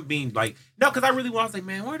 No, I'm being like, no, because I really was like,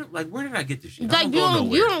 man, where did I get this shit? I like don't you go don't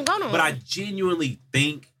nowhere. go nowhere. But I genuinely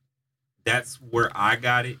think that's where I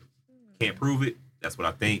got it. Can't prove it. That's what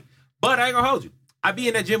I think. But I ain't gonna hold you. I be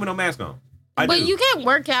in that gym with no mask on. I But do. you can't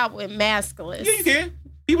work out with maskless. Yeah, you can.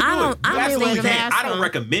 People I do don't- it. I You don't absolutely wear the can. mask I don't on.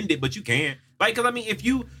 recommend it, but you can. Like, because I mean, if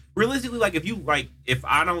you realistically, like, if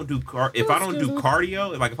I don't do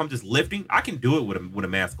cardio, like if I'm just lifting, I can do it with a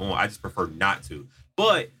mask on. I just prefer not to.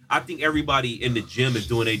 But I think everybody in the gym is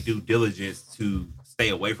doing their due diligence to stay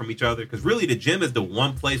away from each other, because really the gym is the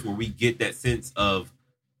one place where we get that sense of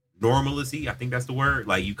normalcy. I think that's the word.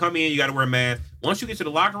 Like, you come in, you got to wear a mask. Once you get to the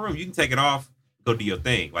locker room, you can take it off, go do your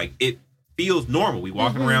thing. Like, it feels normal. We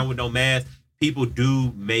walking around with no mask. People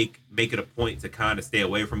do make it a point to kind of stay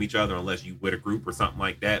away from each other unless you with a group or something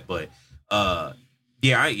like that. But I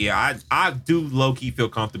do low key feel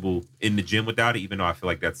comfortable in the gym without it, even though I feel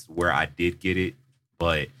like that's where I did get it.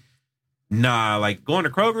 But nah, like going to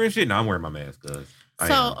Kroger and shit, nah, I'm wearing my mask, cuz. So, if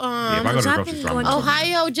I go to the I've grocery been store, I'm going wearing to- my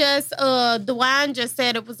Ohio just DeWine just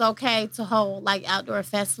said it was okay to hold like outdoor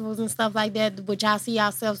festivals and stuff like that. Would y'all see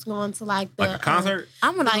yourselves going to like the like a concert.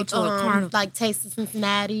 I'm gonna like go to a carnival. like Taste of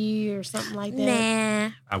Cincinnati or something like that?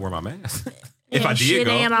 Nah. I wear my mask. If I did Shit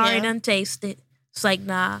go, ain't already Yeah. done tasted. It's like,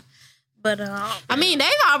 nah. But I mean, they've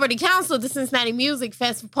already canceled the Cincinnati Music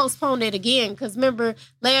Fest, postponed it again. Because remember,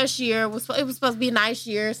 last year it was supposed to be a nice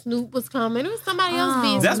year. Snoop was coming. It was somebody else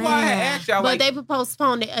being. that's why I man. asked y'all. But Like, they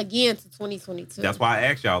postponed it again to 2022. that's why I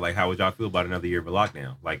asked y'all. Like, how would y'all feel about another year of a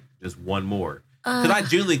lockdown? Like, just one more. Because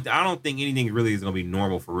I don't think anything really is gonna be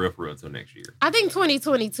normal for real until next year. I think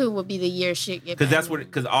 2022 would be the year shit get. Because back.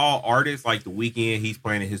 because all artists, like The Weeknd, he's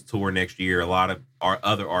planning his tour next year. A lot of our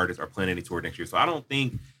other artists are planning a tour next year. So I don't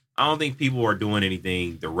think people are doing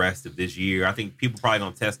anything the rest of this year. I think people probably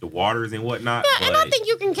gonna test the waters and whatnot. Yeah, and I think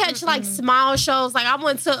you can catch like small shows. Like I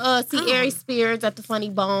went to see Ari Spears at the Funny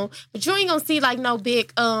Bone, but you ain't gonna see like no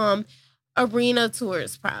big arena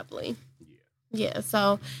tours probably. Yeah.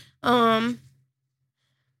 So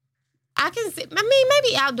I can see. I mean,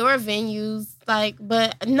 maybe outdoor venues, like,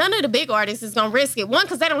 but none of the big artists is gonna risk it. One,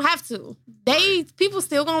 because they don't have to. People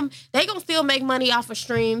still gonna still make money off of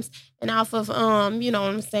streams and off of you know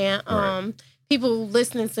what I'm saying. People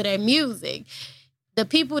listening to their music. The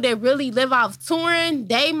people that really live off touring,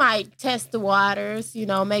 they might test the waters. You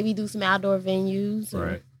know, maybe do some outdoor venues,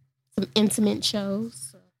 or some intimate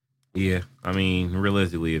shows. Yeah, I mean,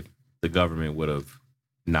 realistically, if the government would have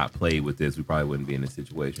not played with this, we probably wouldn't be in this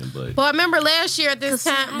situation. But I remember last year at this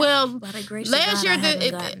time, last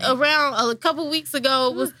year around a couple weeks ago,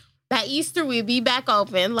 it was that Easter we'd be back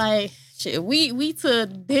open. Like shit, we to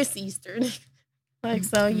this Easter, like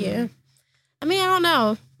so. Yeah, I mean, I don't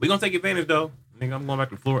know. we gonna take advantage though. I think I'm going back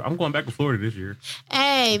to Florida. I'm going back to Florida this year.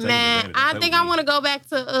 Hey taking man, advantage. I Play think with I me. want to go back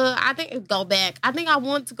to. I think I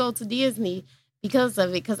want to go to Disney because of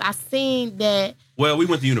it. Because I seen that. Well, we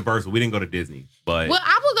went to Universal. We didn't go to Disney, but Well,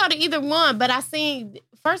 I would go to either one, but I seen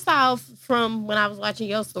first off from when I was watching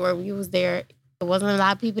your story when you was there, there wasn't a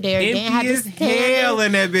lot of people there. They didn't have empty as to stand hell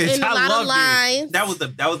in that bitch. in a I lot of loved it. lines. That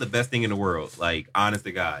was the best thing in the world. Like, honest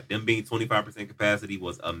to God, them being 25% capacity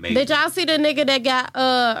was amazing. Did y'all see the nigga that got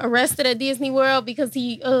arrested at Disney World because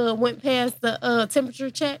he went past the temperature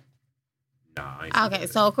check? Nah. I ain't seen Okay, that.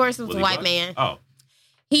 so of course it was a he white black? man. Oh,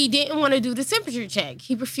 He didn't want to do the temperature check.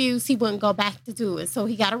 He refused. He wouldn't go back to do it. So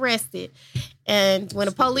he got arrested. And when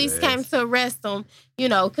the police Stupid came ass. to arrest him, you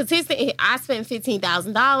know, because I spent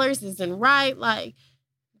 $15,000. Isn't right. Like,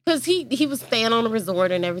 because he was staying on a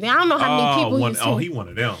resort and everything. I don't know how many people he one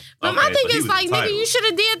of them. But Okay, my thing so he is was like, nigga, entitled. you should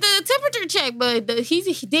have did the temperature check. But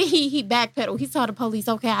he backpedaled. He told the police,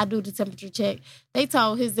 okay, I'll do the temperature check. They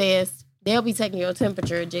told his ass, they'll be taking your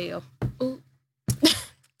temperature in jail.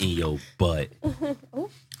 in your butt.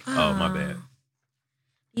 Oh, my bad.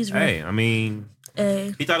 He's right. Hey, I mean,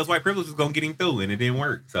 he thought his white privilege was gonna get him through, and it didn't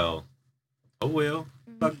work. So, oh well,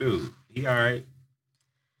 fuck, dude. He all right.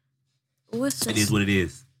 It is what it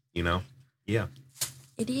is. You know. Yeah.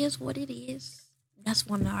 It is what it is. That's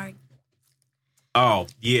one art. Oh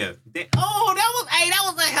yeah. That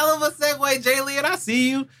was a hell of a segue, Jalen. I see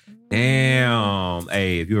you. Damn.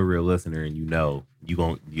 Hey, if you're a real listener and you know,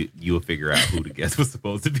 you'll figure out who the guest was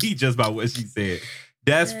supposed to be just by what she said.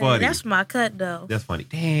 That's funny. That's my cut though. That's funny.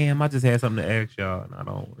 Damn, I just had something to ask y'all and I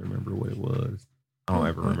don't remember what it was. I don't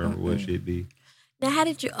ever remember what it should be. Now, how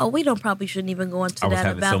did you? Oh, we probably shouldn't even go into that. I was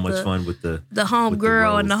having so much fun with the home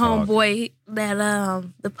girl and the talk. homeboy that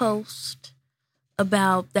the post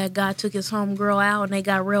about that guy took his home girl out and they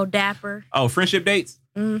got real dapper. Oh, friendship dates?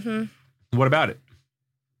 Mm-hmm. What about it?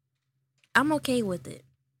 I'm okay with it.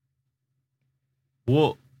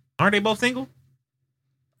 Well, aren't they both single?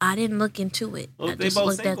 I didn't look into it. Well, if they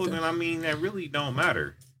both single, then I mean that really don't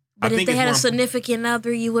matter. But if they had a significant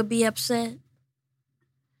other, you would be upset?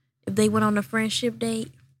 If they went on a friendship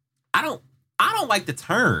date? I don't like the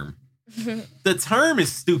term. The term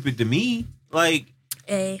is stupid to me. Like,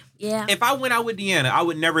 yeah. If I went out with Deanna, I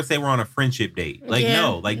would never say we're on a friendship date. Like,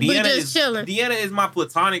 no. Like, Deanna is my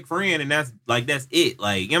platonic friend, and that's it.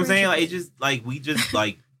 Like, you know what I'm saying? Like, it's just, like, we just,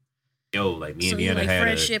 like, yo, like, me and Deanna had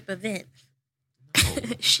friendship event. No.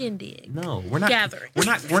 Shindig. No, we're not. Gathering.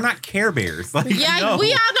 We're not Care Bears. Like, we all know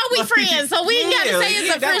we friends, so we ain't got to say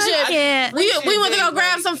it's a friendship. We want to go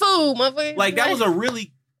grab some food, motherfucker. Like, that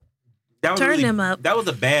was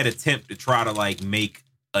a bad attempt to try to, like, make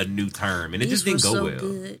a new term, and it just didn't go well.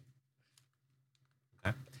 Good.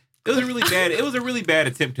 Okay. It was a really bad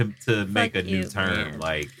attempt to make a new term. Man.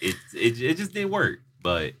 Like, it just didn't work.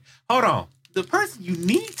 But hold on, the person you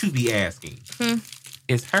need to be asking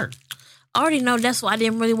is her. I already know. That's why I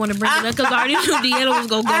didn't really want to bring it up, because I already knew Deanna was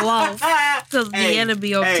going to go off. Because Deanna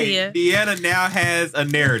be on 10. Deanna now has a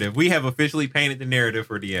narrative. We have officially painted the narrative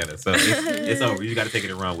for Deanna. So it's over. You got to take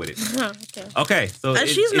it and run with it. Okay. So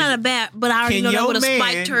she's not a bad, but I already know that would have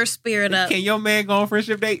spiked her spirit up. Can your man go on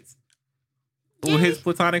friendship dates with his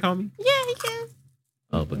platonic homie? Yeah, he can.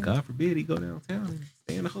 Oh, but God forbid he go downtown and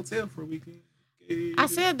stay in a hotel for a weekend. I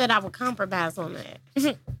said that I would compromise on that.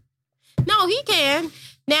 No, he can.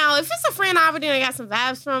 Now, if it's a friend I already got some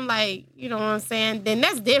vibes from, like, you know what I'm saying, then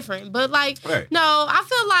that's different. But, like, no, I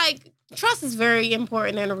feel like trust is very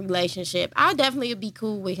important in a relationship. I definitely would be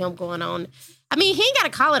cool with him going on. I mean, he ain't got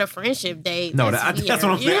to call it a friendship date. No, that's what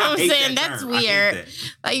I'm saying. You know what I'm saying? That's weird.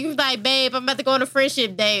 Like, you like, babe, I'm about to go on a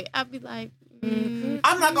friendship date. I'd be like, I'm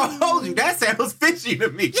not going to hold you. That sounds fishy to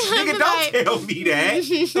me. Nigga, don't tell me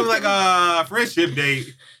that. I'm like, friendship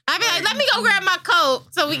date. I'd be like, let me go grab my coat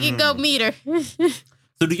so we can go meet her.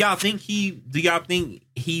 So do y'all think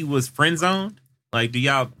he was friend zoned? Like, do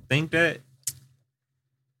y'all think that?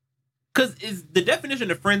 Because is the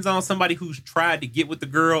definition of friend zone somebody who's tried to get with the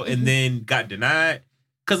girl and then got denied?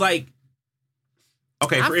 Because, like,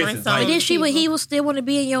 okay, for instance, like, did she, but he will still want to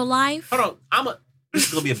be in your life? Hold on, this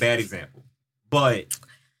is gonna be a bad example, but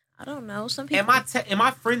I don't know. Some people. Am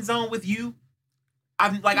I friend zone with you?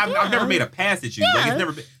 I've never made a pass at you. Yeah. Like, it's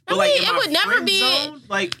never been. But it would never be. Zone?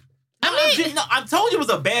 Like, I told you it was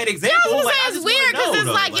a bad example. Yeah, it's weird because it's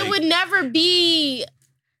like it would never be.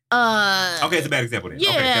 Okay, it's a bad example then. Yeah.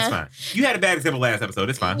 Okay, that's fine. You had a bad example last episode.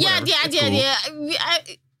 It's fine. Yeah, Whatever. Yeah.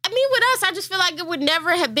 I mean, with us, I just feel like it would never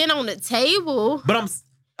have been on the table. But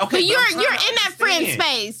you're in that friend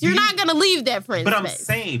space. You're not gonna leave that friend space. But I'm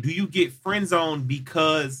saying, do you get friend zoned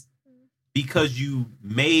because you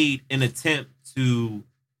made an attempt to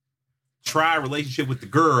try a relationship with the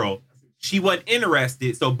girl? She wasn't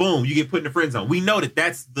interested, so boom, you get put in the friend zone. We know that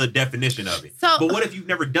that's the definition of it. But what if you've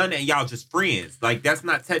never done that and y'all just friends? Like, that's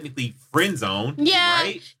not technically friend zone,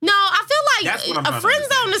 right? No, I feel like a friend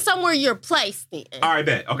zone is somewhere you're placed in. All right,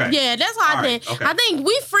 bet. Okay. Yeah, that's what I think. Okay. I think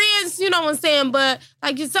we friends, you know what I'm saying? But,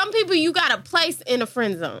 like, some people you got to place in a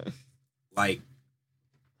friend zone. Like.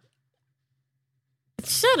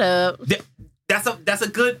 Shut up. That's a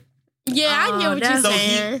good... Yeah, I get what you're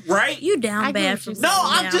saying. Right? You down bad for No,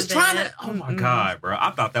 I'm just trying to... Oh, my God, bro. I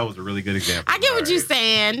thought that was a really good example. I get what you're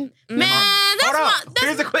saying. Man,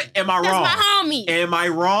 Here's a quick... Am I wrong? That's my homie. Am I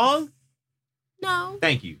wrong? No.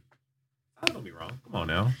 Thank you. I don't be wrong. Come on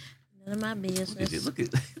now. None of my business. Look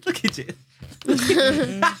at you.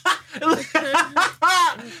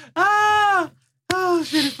 Oh,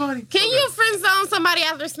 shit, it's funny. Can you friend zone somebody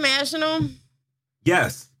after smashing them?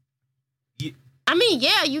 Yes. I mean,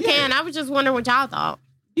 yeah, you can. I was just wondering what y'all thought.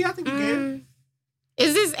 Yeah, I think you can.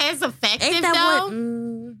 Is this as effective,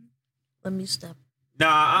 though? Let me step.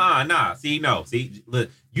 Nah. See, look,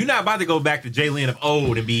 you're not about to go back to Jalen of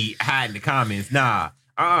old and be hiding the comments. Nah.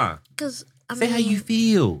 Because Say how you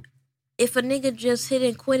feel. If a nigga just hit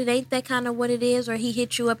and quit it, ain't that kind of what it is? Or he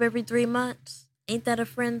hit you up every 3 months? Ain't that a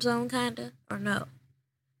friend zone kind of? Or no?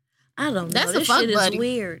 I don't know. That's this a fuck shit buddy. is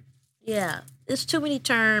weird. Yeah. It's too many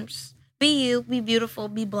terms. Be you, be beautiful,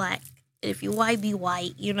 be black. If you white, be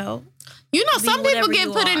white, you know? You know, Be some people whatever get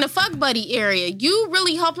you put in are. the fuck buddy area. You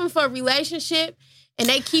really hoping for a relationship, and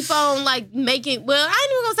they keep on like making. Well, I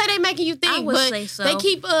ain't even gonna say they making you think, I would but say so. they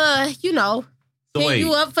keep you know, So hitting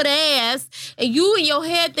you wait. up for the ass, and you in your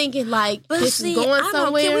head thinking like But this see, is going I don't,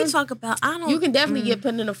 somewhere. can we talk about, I don't. You can definitely get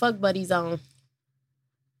put in the fuck buddy zone.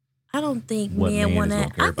 I don't think What man men is want gonna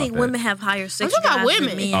that. care I about think that? women have higher sex talking about drive than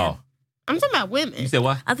women. men. Oh, I'm talking about women. you said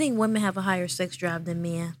what? I think women have a higher sex drive than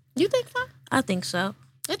men. You think so? I think so.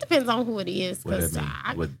 It depends on who it is. What Cause that mean?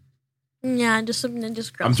 I, What- Yeah, just something that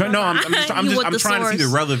just I'm trying. No, I'm You just want I'm the trying to see the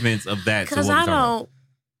source. relevance of that. to Because what we're I talking about.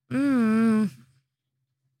 don't.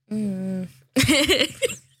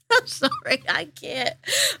 I'm sorry, I can't.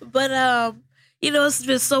 But you know, it's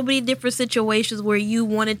just so many different situations where you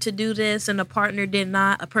wanted to do this and a partner did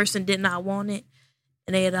not, a person did not want it,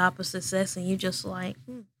 and they had the opposite sex, and you just like,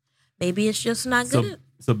 maybe it's just not good.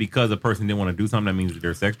 So because a person didn't want to do something, that means that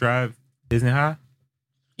their sex drive isn't high.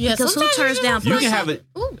 yeah, Because who sometimes turns you down just You pussy. can have it,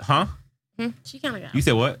 Ooh, huh? she kind of got. You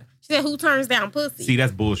said what? She said, "Who turns down pussy?" See,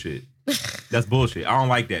 that's bullshit. That's bullshit. I don't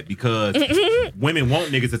like that because women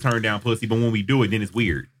want niggas to turn down pussy, but when we do it, then it's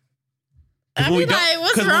weird. 'Cause I when be we don't- like,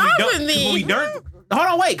 what's 'cause when we wrong don't- with 'cause when we me? don't, hold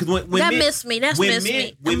on, wait. Because when That men, missed me. That's when missed men,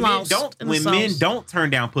 me. when I'm men lost don't, in the when men sauce. don't turn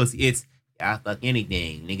down pussy, it's I fuck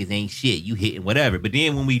anything. Niggas ain't shit. You hitting whatever. But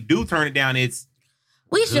then when we do turn it down, it's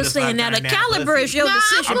We Good just if I saying now the turn down caliber pussy. is your Nah,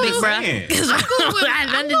 decision, I'm big just bro. saying. Because I'm good with, I had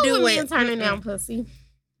I'm nothing to good do with with men turning down pussy.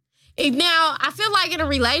 Now, I feel like in a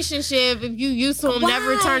relationship, if you used to them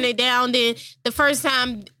never Why? turn it down, then the first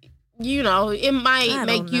time, you know, it I might don't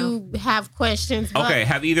make you have questions. But okay.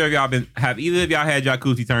 Have either of y'all had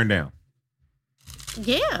jacuzzi turned down?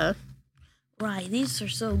 Yeah. Right, these are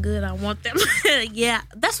so good. I want them. Yeah,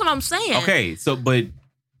 that's what I'm saying. Okay, so but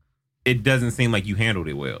it doesn't seem like you handled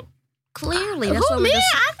it well. Clearly, Who, that's what me? we're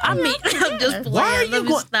just. I I mean, don't I'm just care. playing. Why are you Let me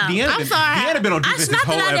going? stop. I'm sorry. Deanna been on defense It's this not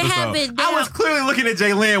whole that I didn't have episode. it I was down. clearly looking at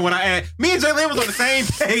Jalen when I asked. Me and Jalen was on the same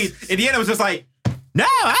page, and Deanna was just like, "No,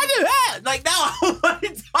 I do that." Like, no, I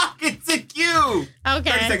wasn't talking to you.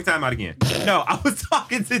 30-second time out again. No, I was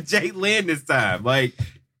talking to Jalen this time. Like,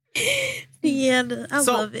 Yeah, I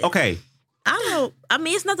so love it. okay. I don't. I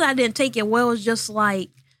mean, it's not that I didn't take it well. It's just like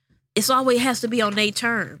it's always has to be on their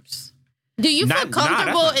terms. Do you Not- feel nah,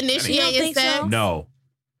 comfortable that's not- You don't initiating think so? sex? No,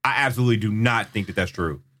 I absolutely do not think that that's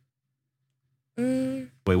true. Wait,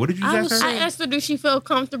 what did you I say? would sir? I asked her, do she feel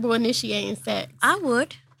comfortable initiating sex? I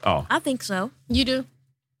would. Oh, I think so. You do?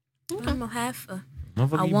 I'm gonna have to.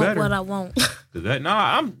 motherfucker, I you want better. what I want. Cause that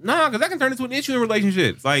because that can turn into an issue in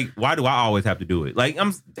relationships. Like, why do I always have to do it? Like,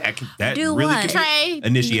 that Do really what? can be- Trey,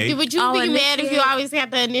 Initiate. would you Oh, be mad if you initiate. always have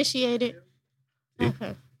to initiate it?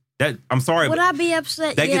 Okay. that. I'm sorry, Would but I be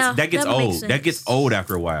upset? that Yeah, gets makes old. sense. That gets old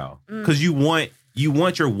after a while Mm. because you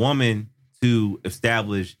want your woman to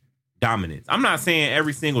establish dominance. I'm not saying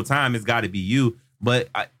every single time it's got to be you, but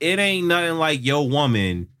it ain't nothing like your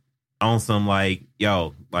woman on some like,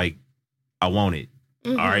 yo, like I want it.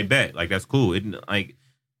 Mhm. All right, bet. Like that's cool. It like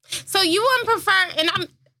So you wouldn't prefer, and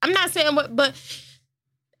I'm not saying what, but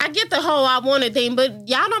I get the whole I want it thing, but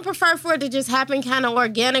y'all don't prefer for it to just happen kind of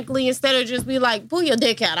organically instead of just be like, pull your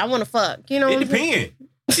dick out, I want to fuck. You know it what I'm saying?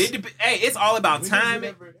 depends. Hey, it's all about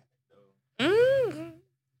timing. Mm.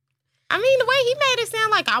 I mean, the way he made it sound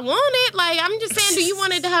like I want it. Like I'm just saying, do you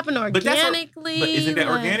want it to happen But that's organically? But isn't that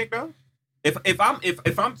Like- organic though? If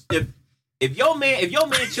your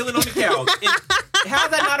man chilling on the couch, how's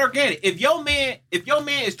that not organic? If your man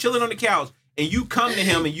is chilling on the couch and you come to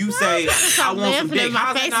him and you say, I want some dick,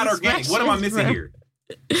 how's that not organic? What am I missing here?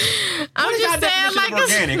 I'm What is just that saying, definition like of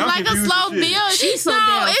organic? I'm like a confused slow as shit. build. She's so no,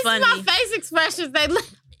 damn it's funny. my face expressions.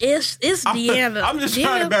 It's Deanna. I'm just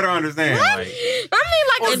trying to better understand. What? Like, I mean,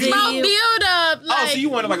 like Or a do slow you- build up. Like, so you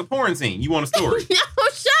wanted like a porn scene. You want a story. no,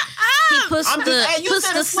 shut He up. puts I'm just- hey, you puts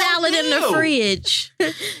said the a slow salad in the build. fridge.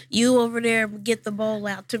 You over there get the bowl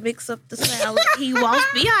out to mix up the salad. He walks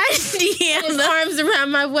behind His Deanna. arms around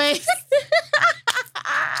my waist.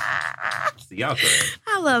 See, y'all crazy.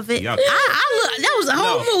 I love it. Y'all- I look. That was a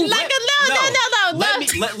whole No. movie. Like no. Let me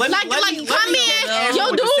come in. ask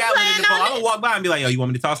Your with the dude salad in playing the bowl. on I'm gonna walk by and be like, yo, you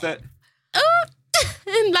want me to toss that?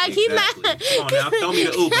 it. Like he Exactly. not. Come on now, throw me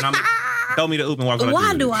the oop and throw me the oop and walk by.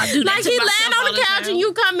 Why do I do that? Like to he myself laying on all the couch time? and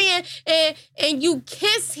you come in and you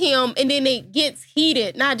kiss him and then it gets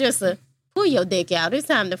heated. Not just a pull your dick out. It's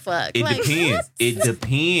time to fuck. It Like, depends. what? It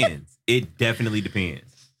depends. It definitely depends.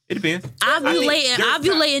 It depends.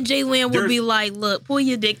 Ovulating Jalen would be like, look, pull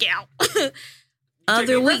your dick out.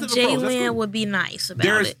 Other week, Jalen would be nice about it.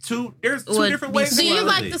 There's two different ways. Do you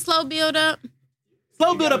like the slow build up?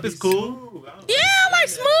 Slow build up is cool. Yeah, I like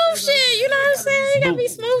smooth shit. You know what I'm saying? You gotta be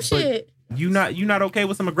smooth shit. You not okay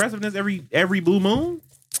with some aggressiveness every blue moon?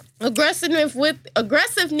 Aggressiveness with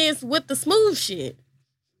the smooth shit.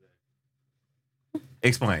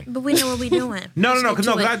 Explain. But we know what we doing. No. I want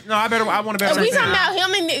to better. We talking about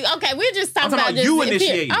him and okay. We're just talking about this. You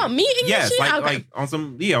initiating. Oh, me initiating. Yes, like on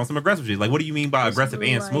some aggressive shit. Like, what do you mean by aggressive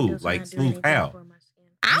and smooth? Like smooth how?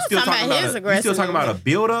 I was talking about his aggressive. You still talking about a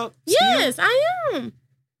build up? Yes, I am.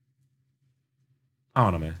 I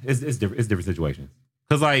don't know, man. It's different situations.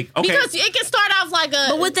 Because because it can start off like a.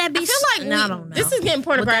 But would that be? I feel like I don't know. This is getting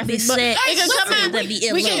pornographic. Would that be sex? It can come out.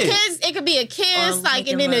 We can kiss. It could be a kiss,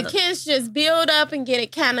 and then the kiss just build up and get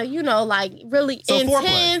it kind of, really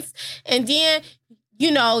intense, and then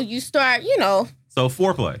you start, So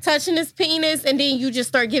foreplay. touching his penis, and then you just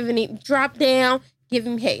start giving it drop down, give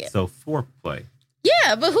him head. So foreplay.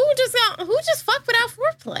 Yeah, but who just fuck without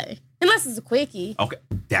foreplay? Unless it's a quickie. Okay,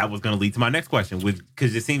 that was going to lead to my next question.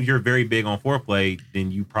 Because it seems you're very big on foreplay,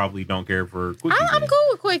 then you probably don't care for quickies. I'm cool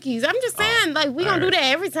with quickies. I'm just saying, we gonna do that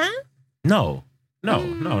every time. No, not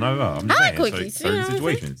at all. I'm just I like saying, quickies. certain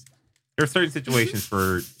situations. There are certain situations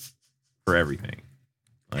for everything.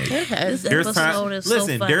 Like, there's times.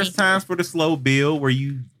 Listen, there's times for the slow build where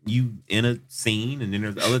you in a scene, and then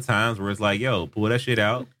there's other times where it's like, yo, pull that shit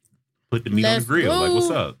out, put the meat on the grill. Like, what's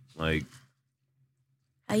up? Like.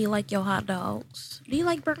 How you like your hot dogs? Do you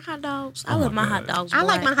like burnt hot dogs? I love my hot dogs. I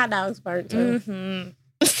like my hot dogs burnt too. Mm-hmm.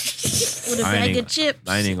 With a bag of chips.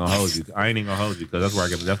 I ain't gonna hold you because that's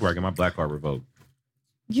where I get my black card revoked.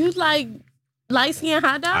 You like light skinned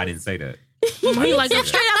hot dogs? I didn't say that. You like them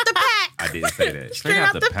straight out the pack. I didn't say that. Straight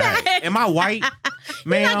out the pack. Am I white,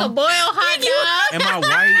 ma'am? You like a boiled hot dog? Am I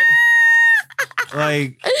white?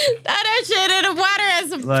 Like, throw that shit in the water as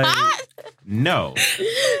some pot? No.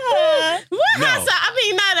 What hot sauce? I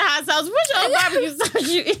mean, not a hot sauce. Which other barbecue sauce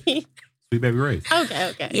you eat? Sweet Baby Ray's.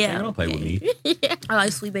 Okay. Yeah. Don't play with me. Yeah. I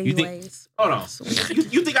like Sweet Baby Ray's. Hold on.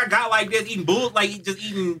 You think I got like this eating bull? Like just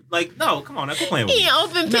eating like no? Come on, that's playing with me. Eating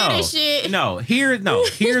open pit and shit.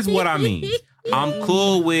 Here's what I mean. I'm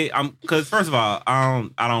cool with because first of all, I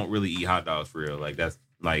don't really eat hot dogs for real. Like that's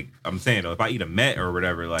like I'm saying though, if I eat a Met or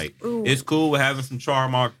whatever, like it's cool with having some char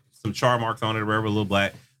marks on it or whatever, a little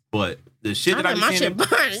black. But the shit that I be seeing,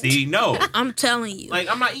 see, no, I'm telling you, like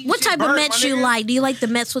I'm not eating. What type of Mets you like? Do you like the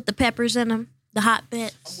Mets with the peppers in them? The hot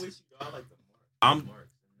Mets? I'm with you. I like the mark.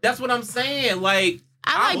 That's what I'm saying. Like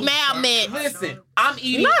I like Mad Mets. Listen, I'm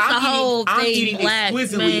eating black,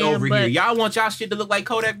 exquisitely man, over here. Y'all want y'all shit to look like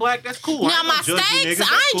Kodak Black? That's cool. Now my steaks,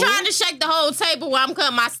 I ain't trying to shake the whole table while I'm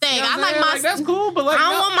cutting my steak. You know I like my. Like, that's cool, but like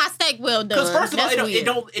I don't want my steak well done. Because first of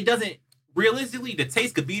all, it doesn't realistically the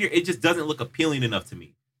taste could be there. It just doesn't look appealing enough to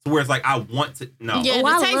me. So where it's like I want to no. Yeah,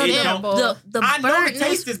 the taste is terrible. I know the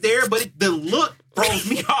taste is there, but the look throws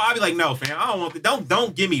me off. I be like, no, fam, I don't want that.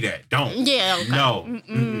 Don't give me that. Don't. Yeah. Okay. No.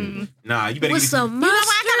 Nah, you better with give some mustard.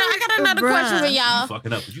 I got another question for y'all. You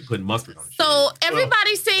fucking up because you putting mustard on. So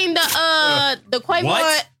everybody's seen the Quavo.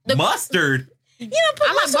 What? The mustard. You don't put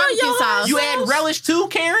mustard on your sauce. You add relish too,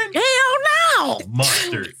 Karen? Hell no.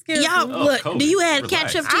 Mustard. Y'all, look. Do you add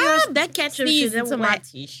ketchup to yours? That ketchup is to my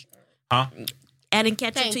t-shirt. Huh? Adding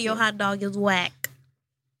ketchup to your hot dog is whack.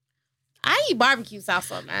 I eat barbecue sauce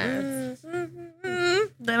sometimes.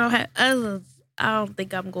 They don't have. I don't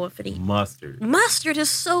think I'm going for the mustard. Mustard is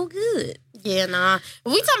so good. Yeah, nah.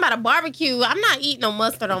 If we talking about a barbecue, I'm not eating no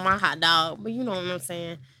mustard on my hot dog. But you know what I'm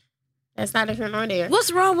saying. That's not here nor there.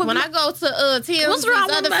 What's wrong with when I go to Tim's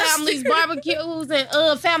and other families' barbecues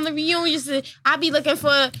and family reunions? I be looking for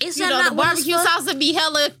the barbecue sauce to be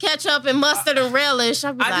hella ketchup and mustard and relish.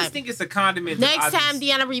 I just think it's a condiment. Next time,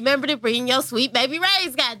 Deanna, remember to bring your Sweet Baby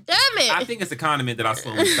Ray's. God damn it! I think it's a condiment that I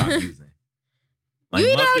slowly stopped using. Like, you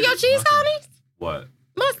eat it on your cheese conies? What?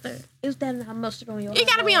 Mustard. Is that not mustard on your? It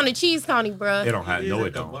gotta be on the cheese coney, bro. It don't have. No,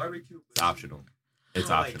 it don't. It's optional.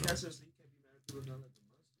 It's optional.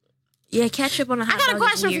 Yeah, ketchup on a hot dog. I got a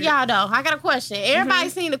question for y'all, though. I got a question. Everybody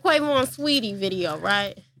seen the Quavo and Sweetie video,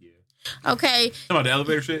 right? Yeah. Okay. Talking about the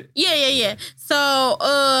elevator shit? Yeah. So,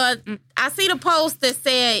 I see the post that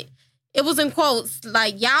said, it was in quotes,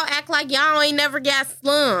 like, y'all act like y'all ain't never got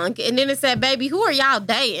slung. And then it said, baby, who are y'all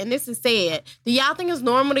dating? This is said. Do y'all think it's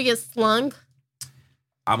normal to get slung?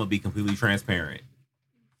 I'm going to be completely transparent.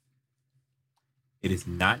 It is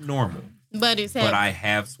not normal. But it's happening. But I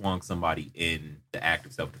have swung somebody in the act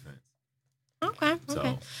of self-defense. Okay. Okay.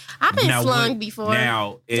 So I've been now slung when- before.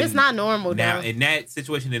 Now It's not normal now though. in that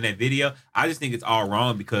situation, in that video, I just think it's all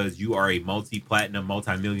wrong because you are a multi-platinum,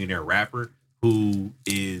 multi-millionaire rapper who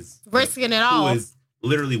is Risking it all. Who is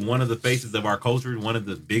literally one of the faces of our culture, one of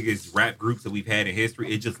the biggest rap groups that we've had in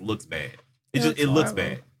history. It just looks bad. It looks horrible.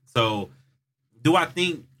 bad. So do I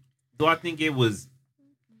think it wasn't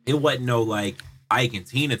no like Ike and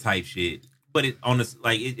Tina type shit, but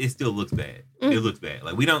it still looks bad. It looks bad.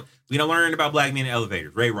 Like we don't learn about black men in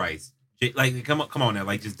elevators. Ray Rice. Like come on now.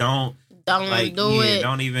 Like just don't like, do it.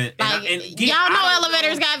 Don't even. Like, And y'all know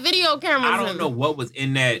elevators got video cameras. I don't know what was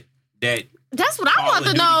in that. That's what I Call want of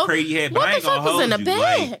to Duty know. crate he had, but What I the ain't gonna fuck was hold in the you.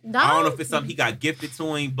 bag? Like, No. I don't know if it's something he got gifted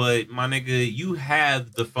to him, but my nigga, you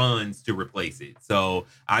have the funds to replace it. So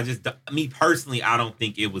me personally, I don't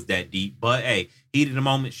think it was that deep. But hey, heat of the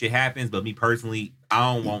moment, shit happens. But me personally,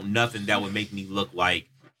 I don't want nothing that would make me look like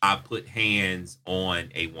I put hands on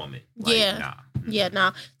a woman. Like, Yeah. Nah. Yeah, no.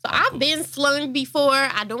 So I've been slung before.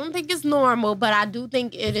 I don't think it's normal, but I do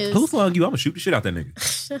think it is. Who slung you? I'm gonna shoot the shit out that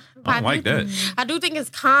nigga. I don't like that. I do think it's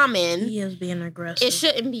common. He is being aggressive. It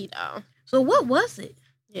shouldn't be though. So what was it?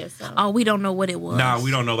 Yeah. So. Oh, we don't know what it was. Nah, we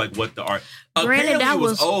don't know like what the art. Granted, Apparently that it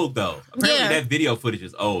was was old though. Apparently Yeah. that video footage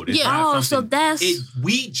is old. It's Yeah. not Oh, so something- that's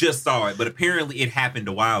we just saw it, but apparently it happened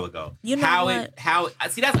a while ago. You know what?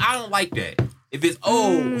 I don't like that. If it's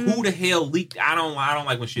who the hell leaked? I don't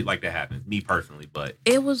like when shit like that happens. Me personally, but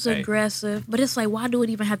it was Hey. aggressive. But it's like, why do it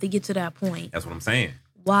even have to get to that point? that's what I'm saying.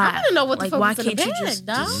 Why? I want to know what the like, fuck why was in the can't you bag, just?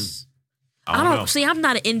 dog. I don't know. See. I'm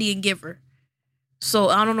not an Indian giver, so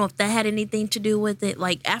I don't know if that had anything to do with it.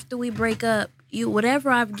 Like after we break up, whatever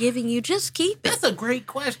I've given you, just keep it. That's a great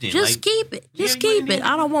question. Just Like, keep it. Just yeah, you keep ain't it.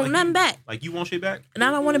 I don't want like nothing you- back, Like you want shit back? and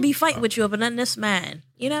I don't want to be fighting with you over nothing that's mine.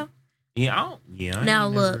 You know. Yeah, I don't. Yeah. I Now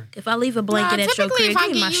ain't look, never- if I leave a blanket Nah, at your typically, crib, if I give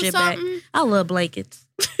me give my you shit back. something- I love blankets.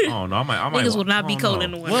 I don't know. I might. Niggas will not be I don't cold know.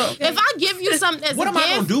 in the winter. Well, okay? If I give you something as What a am I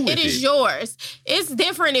gonna gift, do with it is it? yours. It's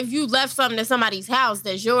different if you left something at somebody's house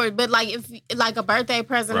that's yours. But like if like a birthday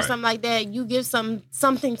present or Right. something like that, you give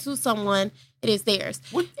something to someone, it is theirs.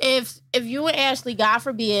 What? If you and Ashley, God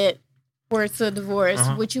forbid, were to divorce,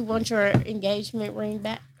 Uh-huh. would you want your engagement ring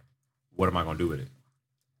back? what am I gonna do with it?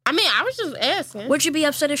 I mean, I was just asking. Would you be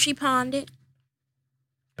upset if she pawned it?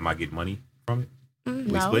 Am I getting money from it?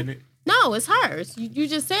 We No. splitting it? No, it's hers. You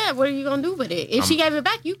just said, what are you gonna do with it? If she gave it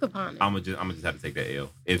back, you could pawn it. I'm gonna just have to take that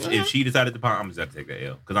L. If she decided to pawn, I'm just have to take that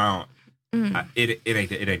L because I don't. It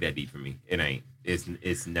ain't that deep for me. It ain't.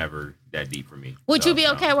 It's never that deep for me. Would So, you be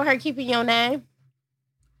no. okay with her keeping your name?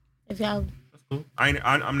 If y'all That's cool.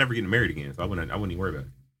 I'm never getting married again, so I wouldn't even worry about it.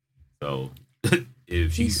 So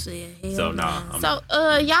if She she said, hell so nah. no. I'm-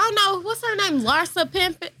 So, y'all know what's her name? Larsa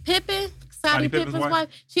Pippen, Scottie Pippen's wife.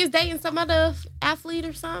 She's dating some other athlete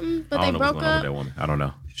or something, but I they don't know what's broke going on with up. that woman. I don't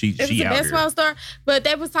know. She It was a out here. basketball star, but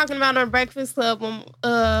they was talking about on Breakfast Club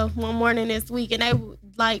one morning this week, and they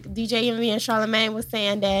like DJ Envy and Charlamagne was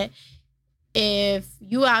saying that if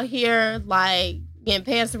you out here like getting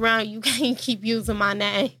passed around, you can't keep using my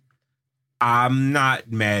name. I'm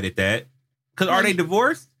not mad at that. Cause are they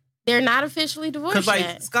divorced? They're not officially divorced Cause like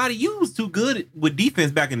yet. Scotty, you was too good with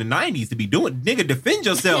defense back in the '90s to be doing. Nigga, defend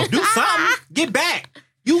yourself. Do something. Get back.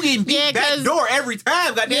 You getting beat Yeah, back 'cause- door every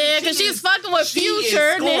time. Goddamn, Yeah, because she's fucking with she Future.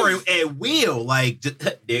 is and then- scoring at will. Like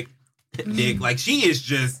dick. Like she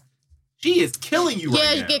is killing you right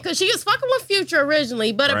Yeah, now. because she was fucking with Future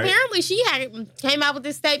originally, but Right. apparently she came out with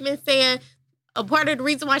this statement saying a part of the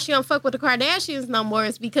reason why she don't fuck with the Kardashians no more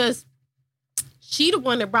is because she the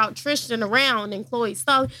one that brought Tristan around and Khloe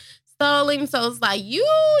stole him. So it's like you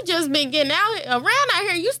just been getting around out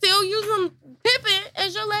here. You still using Pippen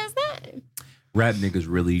as your last name. Rap niggas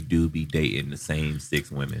really do be dating the same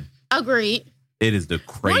 6 women. Agreed. It is the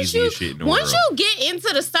craziest shit in the world. Once you get into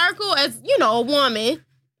the circle as a woman,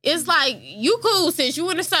 it's like you cool since you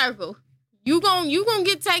in the circle. You gonna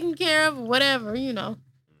get taken care of or whatever,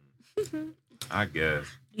 I guess.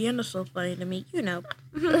 The end is so funny to me,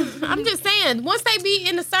 I'm just saying, once they be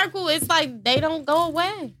in the circle, it's like they don't go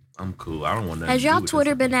away. I'm cool. I don't want nothing Has to do y'all with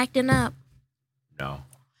Twitter this. been acting up? No.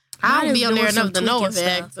 I Mine don't is be on there doing some enough to know tweaking of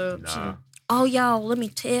that. stuff. So, Nah. Oh, y'all, let me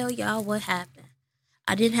tell y'all what happened.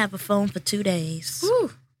 I didn't have a phone for 2 days. whew.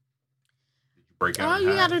 Did you break out? Oh, in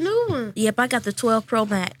you got hives? a new one. Yep, I got the 12 Pro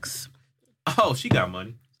Max. Oh, she got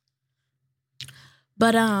money.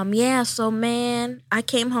 But yeah, so man, I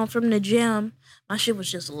came home from the gym. My shit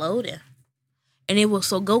was just loading. And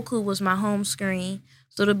Goku was my home screen.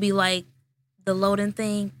 So it'll be like the loading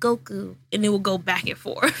thing, Goku, and it will go back and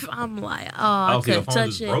forth. I'm like, I So your couldn't phone touch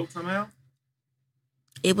just it. broke somehow?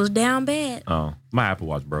 It was down bad. Oh, my Apple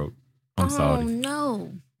Watch broke. I'm Oh sorry.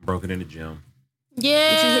 no. Broke it in the gym. Yeah,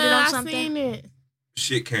 Did you hit it on I something? seen it.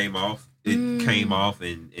 shit came off. It came off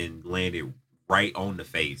and landed right on the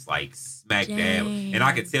face, like smack dab. And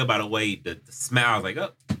I could tell by the way the smell. I was like,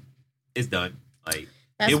 oh, it's done. Like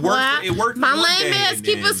That's it worked. It worked. My for one lame day, ass and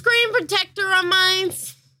keep a then screen protector on mine.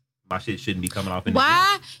 my shit shouldn't be coming off. In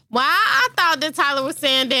Why? Why? I thought that Tyler was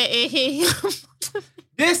saying that it hit him.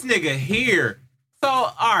 This nigga here. So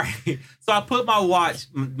all right. So I put my watch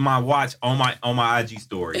on my IG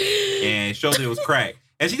story and showed that it was cracked.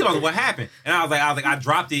 And she was like, "What happened?" And I was like, I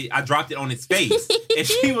dropped it on its face.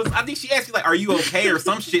 And I think she asked me like, "Are you okay?" or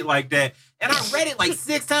some shit like that. And I read it like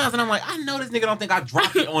 6 times, and I'm like, I know this nigga don't think I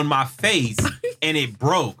dropped it on my face and it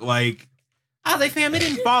broke. Like, I was like, fam, it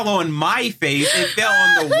didn't fall on my face. It fell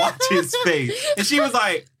on the watch's face. And she was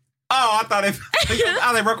like, oh, I thought it. I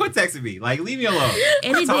was like, bro, quit texting me. Like, leave me alone.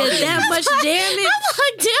 And it did that much damage. I'm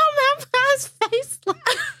like, damn, that guy's face.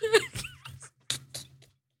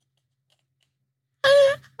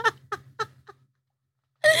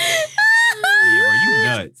 Yeah, bro, you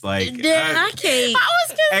nuts. Like, I can't. I was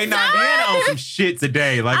concerned. hey, nah, Deanna on some shit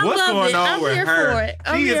today. Like, I what's love going it. on I'm with here her? for it.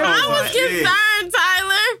 She is on I some was shit. concerned,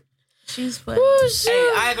 Tyler. She's funny. Ooh, shoot.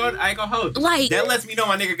 Hey, I ain't gonna hold you. Like- that lets me know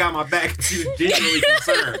my nigga got my back because he was genuinely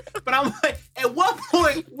concerned. But I'm like, at what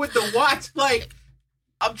point with the watch, like,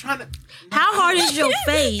 I'm trying to. How hard is your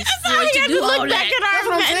face That's how for it you to got do to all look back that? at our That's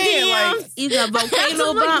what I'm saying, DMs. like- You got volcano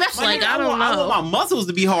look bumps? back. Like, I don't I know. want my muscles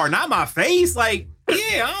to be hard, not my face. Like,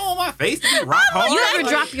 yeah, I don't want my face to be rock hard. You ever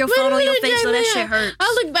Like, drop your phone on your face so that shit hurts?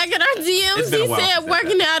 I look back at our It's DMs. been a He while said since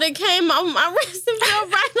working out. It came on my wrist and fell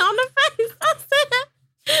right on the face. I said,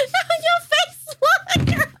 your face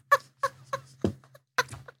look.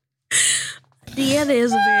 Deanna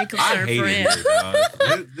is a very I concerned hate friend. it.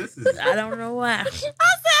 Dog. This is. I don't know why. I said,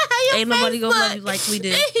 how your Ain't nobody face gonna look? love you like we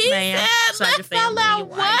do, He man. said, Besides your let's fell family, out your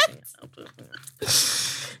what?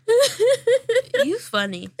 wife. You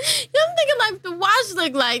funny. I'm thinking like the watch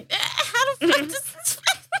look like that. How the fuck does this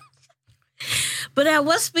But at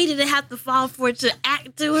what speed did it have to fall for it to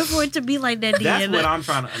act to it for it to be like that, That's Deanna? what I'm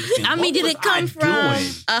trying to understand. I mean, What did was it come I from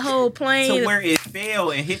doing a whole plane? to where it fell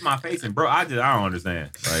and hit my face? And bro, I don't understand.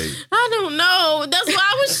 Like, I don't know. That's why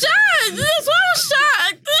I was shocked. That's why I was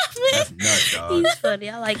shocked. that's nuts, dog. He's funny.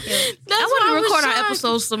 I like him. That's I want why to was record our shocked.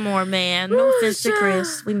 episodes some more, man. No Ooh, offense to sure.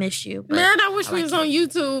 Chris. We miss you. But Man, I wish I we like was on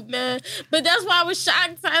YouTube, man. But that's why I was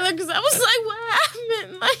shocked, Tyler, because I was like, what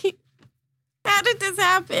happened? Like, how did this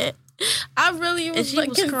happen? I really And was she like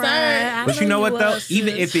was concerned. crying. I But you know what though? was,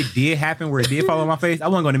 Even sis. if it did happen where it did fall on my face, I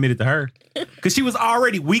wasn't gonna admit it to her. Cause she was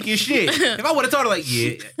already weak as shit. If I would have told her like,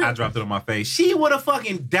 yeah, I dropped it on my face, she would have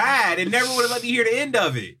fucking died and never would have let me hear the end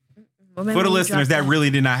of it. Well, maybe For the you listeners, dropped that really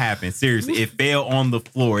did not happen. Seriously, it fell on the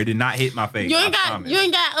floor. It did not hit my face. You ain't I got promise.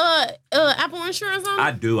 Apple insurance on?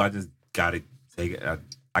 I do. I just gotta take it.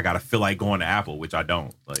 I gotta feel like going to Apple, which I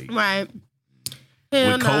don't. Like Right.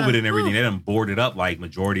 Hell with nah. COVID and everything, Ooh. they done boarded up like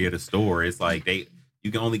majority of the store. It's like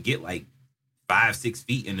you can only get like 5-6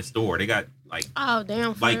 feet in the store. They got like Oh,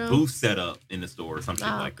 damn. For real? booths set up in the store or some shit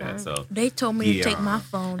Oh, like that. okay. So They told me Yeah. to take my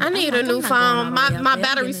phone. I I'm need like, a new I'm not going phone. all the way out My there.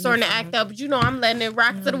 battery's I'm starting to getting a act new up, but you know I'm letting it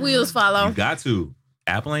rock till the wheels fall you off. got to.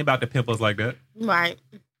 Apple ain't about to pimp us like that. Right.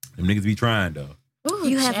 Them niggas be trying though. Ooh,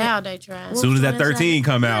 You haven't- child, they try. Well, As soon as that phone is 13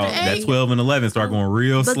 come out, Yeah, the that eight. 12 and 11 start going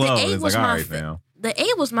real But the slow. 8 It's was like, all my right, fa- fam. The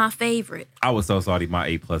 8 was my favorite. I was so sorry my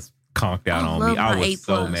 8 Plus conked out I on love me. I my was 8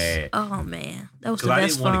 so Plus. mad. Oh man, that was Because the I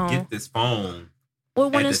best didn't want phone. to get this phone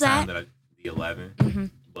What one at is the time that? the 11.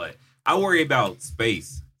 Mhm. But I worry about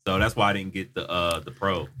space. So that's why I didn't get the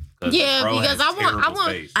Pro. Yeah, the Pro because has I terrible want-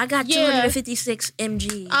 space. I got Yeah. 256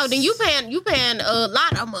 mgs. Oh, then you paying a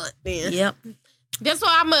lot a month then. Yep. That's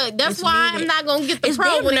why It's I'm needed. not gonna get the It's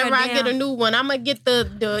pro been whenever there I get a now. new one. I'm gonna get the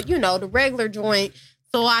the regular joint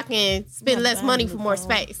so I can spend Yeah, less money for more phone.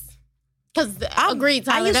 space. Cause I- agreed,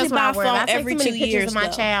 I Tyler. usually That's what I buy a worry about. phone I take every too many 2 pictures years, of my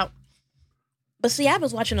though. child. But see, I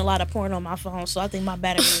was watching a lot of porn on my phone, so I think my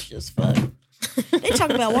battery was just fucked. They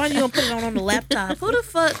talk about why you gonna put it on the laptop? Who the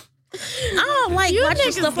fuck? I don't like You watching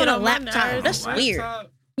niggas stuff on get a on my laptop. nerves. That's weird.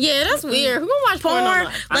 Yeah, that's weird. Who gonna watch porn? Porn, on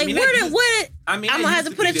like I mean, where that the used- what? I mean, I'm that gonna have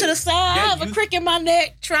used to put be it to the- the side. I that have a used- crick in my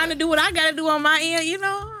neck, trying to do what I gotta do on my end. You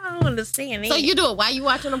know, I don't understand it. So you do it while you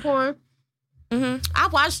watching the porn? hmm I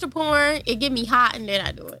watch the porn. It get me hot, and then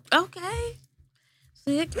I do it. Okay.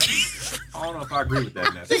 Sick. I don't know if I agree with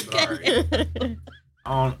that method, but all right.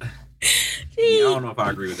 I don't know if I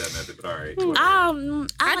agree with that method, but all right. whatever.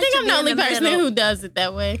 I like think to I'm be the in only person middle. who does it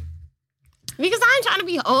that way. Because I ain't trying to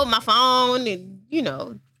be hold my phone and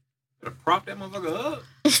Better prop that motherfucker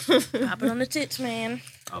up. Pop it on the tits, man.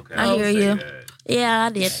 Okay, I I'll hear say you. that. Yeah, I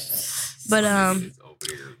did. But It's over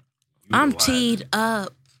there. I'm Utilizing. teed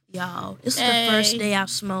up. Y'all, this is the first day I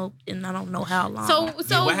smoked, and I don't know how long. So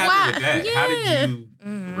what happened with that? Yeah. How did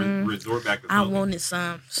you resort back to smoking? I wanted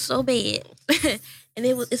some so bad, and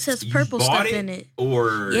it says You purple bought stuff it? in it.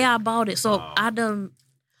 Or Yeah, I bought it. So I done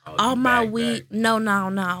all you my bagged weed. back.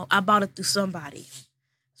 No. I bought it through somebody.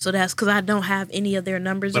 So that's because I don't have any of their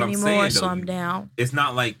numbers But I'm anymore. saying, So though, I'm down. It's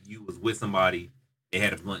not like you was with somebody, they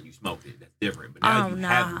had a blunt, you smoked it. That's different. But now Oh, you nah.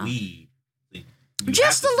 have weed. you have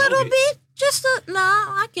Just to a smoke little it. bit.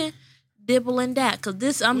 I can dibble in that because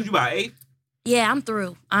this. Would you buy 8? Yeah, I'm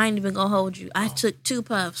through. I ain't even gonna hold you. I took 2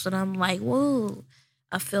 puffs and I'm like, whoa.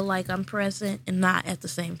 I feel like I'm present and not at the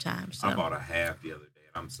same time. So I bought a half the other day,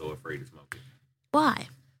 and I'm so afraid to smoke it. why?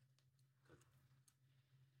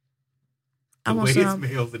 The I way want it some.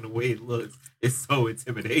 smells and the way it looks, it's so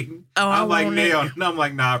intimidating. Oh, I I'm like, want it. man, I'm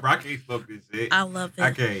like, nah, bro, I can't smoke this shit. I love it.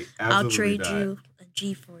 I can't. I'll Absolutely trade not. you a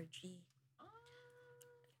G for a G.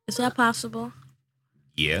 Is that possible?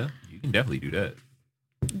 Yeah, you can definitely do that.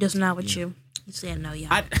 Just not with you. He said no,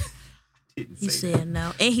 y'all. I didn't He say said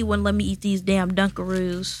no. And he wouldn't let me eat these damn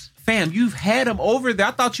Dunkaroos. Fam, you've had them over there.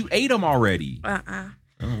 I thought you ate them already. Uh-uh.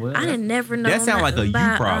 Oh, well, I didn't never know that sound like a you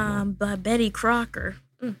by, problem. by Betty Crocker.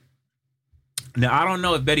 Now I don't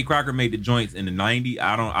know if Betty Crocker made the joints in the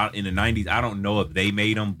 '90s. In the '90s, I don't know if they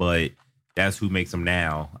made them, but that's who makes them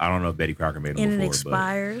now. I don't know if Betty Crocker made them And before. it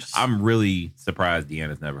expires. But I'm really surprised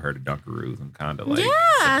Deanna's never heard of Dunkaroos. I'm kind of like,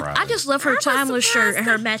 yeah, surprised. I just love her I was timeless shirt and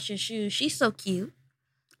her surprised. matching shoes. She's so cute.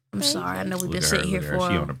 I'm Thank sorry. I know we've Look been at sitting her, here look at her.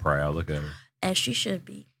 for She on the prowl. Look at her. as she should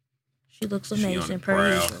be. She looks She on the amazing per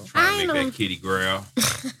prowl, usual. trying I to ain't make on- that kitty growl.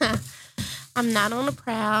 I'm not on the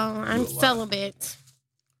prowl. I'm You a lot. celibate.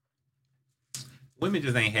 Women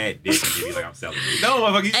just ain't had dick and they be like, I'm celibate. No,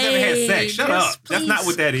 motherfucker, you just never had sex. Shut just up. That's not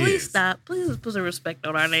what that is. Please stop. Please put some respect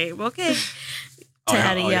on our name, okay? Oh, y'all,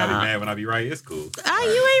 Tired of y'all be y'all. mad when I be right? It's cool. You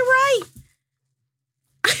ain't right.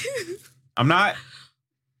 I'm not.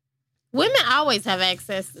 Women always have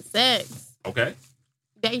access to sex. Okay.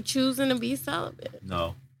 They choosing to be celibate.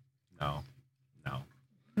 No. No.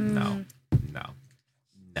 Mm. No.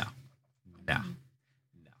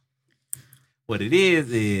 What it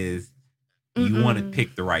is you want to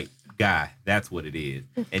pick the right guy. That's what it is.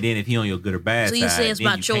 And then if he on your good or bad So side, you say it's then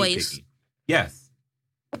by you can't pick choice. him. Yes.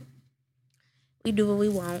 We do what we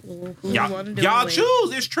want. Who we want to do Y'all it.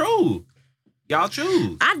 choose. It's true. Y'all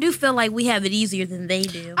choose. I do feel like we have it easier than they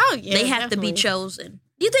do. Oh yeah, They have to be definitely. chosen.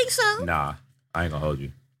 You think so? Nah, I ain't gonna hold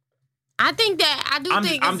you. I think that I do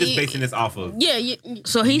think I'm it's just basing this off of Yeah,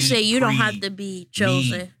 So he Me said you don't pre- have to be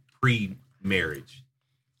chosen. pre-marriage.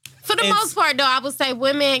 for the it's- most part though, I would say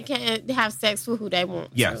women can have sex with who they want.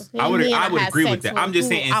 Yes, to. I would. Men I would have agree with sex that. I'm just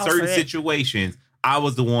who saying, in offer certain it. situations, I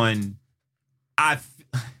was the one. I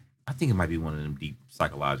think it might be one of them deep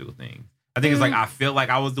psychological things. I think it's like I feel like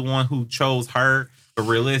I was the one who chose her, but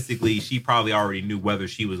realistically, she probably already knew whether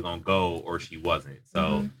she was gonna go or she wasn't.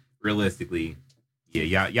 So realistically,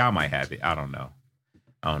 yeah, y'all might have it. I don't know,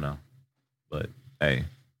 but hey,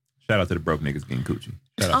 shout out to the broke niggas getting coochie.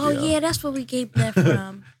 Shout out Oh to y'all. yeah, that's where we get that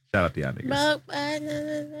from. Shout out to y'all niggas. But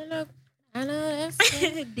I know that's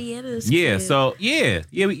Deanna's Yeah, cute. so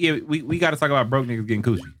we got to talk about broke niggas getting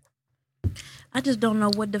coochie. I just don't know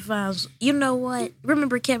what defines. You know what?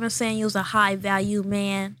 Remember Kevin saying he was a high value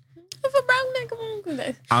man. if a broke nigga won't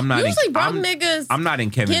that. I'm not. Usually in, broke I'm, niggas I'm not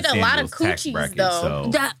in Kevin get a lot of Samuels' tax coochies, bracket, though.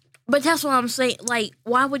 so But that's what I'm saying. Like,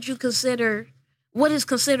 why would you consider what is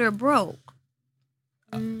considered broke?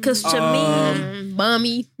 Because to me,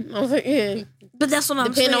 bummy. Yeah. but that's what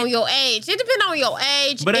I'm Depend saying. on your age. It depends on your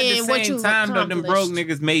age but at and the what same you've time, though, them broke accomplished.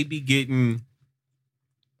 niggas may be getting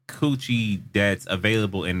coochie that's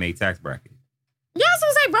available in their tax bracket. Yeah, I was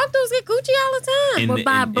gonna say broke dudes get coochie all the time. In But the-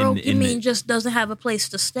 by in- broke, in you the- mean just doesn't have a place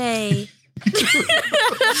to stay.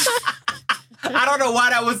 I don't know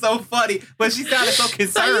why that was so funny, but she sounded so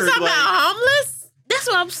concerned. So you talking like, about homeless? That's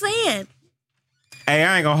what I'm saying. hey,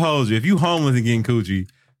 I ain't gonna hold you. If you homeless and getting coochie,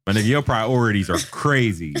 my nigga, your priorities are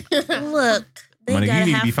crazy. Look, they My nigga, gotta you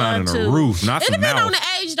need to have be fun finding a too. roof, not It some depends on mouth. the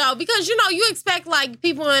age though, because you expect like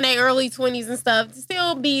people in their early 20s and stuff to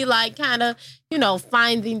still be like kind of,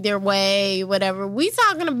 finding their way, whatever. We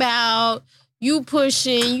talking about you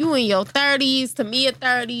pushing, you in your 30s to mid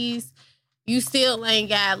 30s. You still ain't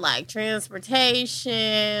got like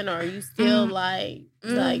transportation, or you still like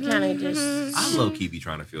kind of just. I low key be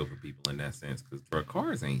trying to feel for people in that sense because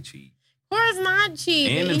cars ain't cheap. Cars not cheap,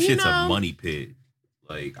 And them you shit's know. a money pit.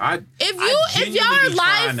 Like If genuinely your be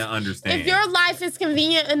life, trying to understand. if your life is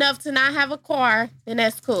convenient enough to not have a car, then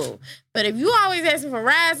that's cool. But if you always asking for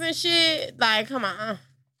rides and shit, like, come on.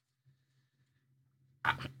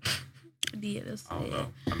 Yeah, that's I don't it. know.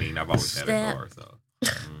 I mean, I've always had a Step. car, so.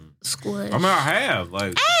 Squish. I mean, I have.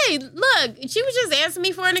 Like, Hey, look, she was just asking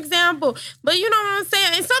me for an example. But you know what I'm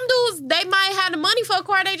saying? And some dudes, they might have the money for a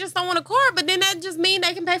car, they just don't want a car, but then that just means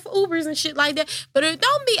they can pay for Ubers and shit like that. But it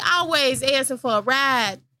don't be always asking for a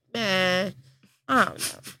ride, man. I don't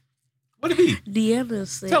know. what it be? Deanna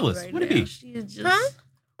said Tell us, right what it now, be? She is just, Huh?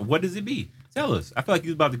 What does it be? Tell us. I feel like you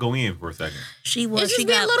was about to go in for a second. She was. It's She just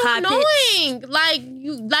be a got little high annoying. Like,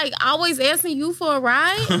 you, like, always asking you for a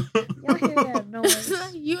ride. Y'all hear that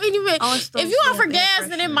noise? You ain't even, Always if you throws offer me a bad gas,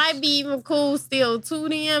 then it pressure. might be even cool still too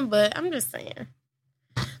then, but I'm just saying.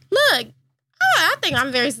 Look, I think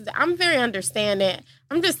I'm very understanding.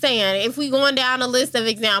 I'm just saying, if we going down a list of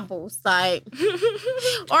examples, like, or some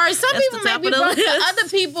That's people the may top be of the broke to list. other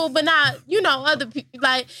people, but not, other people.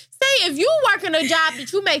 Like, say if you working a job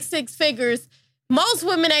that you make 6 figures, most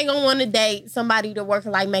women ain't gonna want to date somebody that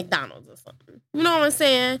working like McDonald's or something. You know what I'm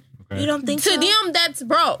saying? Okay. You don't think To so? them, that's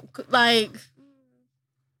broke. Like,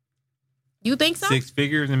 you think so? 6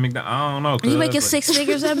 figures in McDonald's? I don't know. You cuz, making like- 6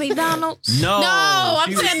 figures at McDonald's? No. No, I'm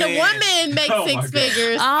she was saying the women make Oh my 6 God.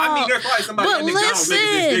 figures. I mean, Oh, there's probably somebody but at McDonald's making 6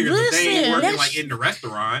 listen, figures, but they ain't listen, working that's- like in the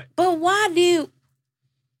restaurant. but why do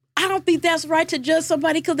I don't think that's right to judge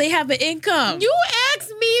somebody because they have an income. You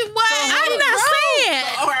asked me what I'm not saying.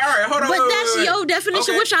 All right, hold on. But wait, that's wait. your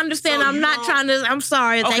definition, Okay, which I understand. so I'm you not don't- trying to. I'm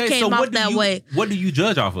sorry if that came off that way. What do you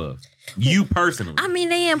judge off of? You personally. I mean,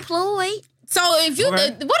 they employed. So if you,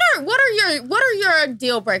 Okay. what are your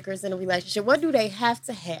deal breakers in a relationship? What do they have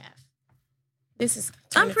to have? This is.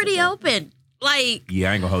 I'm pretty open. Like,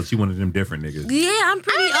 yeah, I ain't gonna hold. She one of them different niggas. yeah, I'm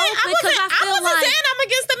pretty open because I feel wasn't like saying I'm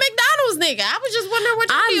against the McDonald's nigga. I was just wondering what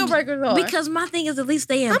your I'm- deal breakers are. because my thing is at least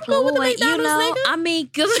they I'm cool with the employed. You McDonald's know, nigga. I mean,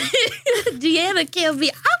 because Deanna can't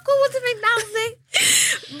be. I'm cool with the McDonald's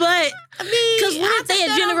nigga, but. I mean, Because what if they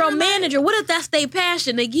a general manager? What if that's their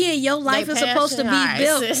passion? Again, your life is supposed to be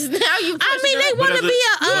built. Now you. I mean, they pushing want as to a- be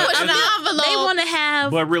but pushing the envelope. They want to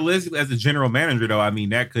have. But realistically, as a general manager, though, I mean,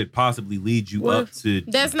 that could possibly lead you Well, up to.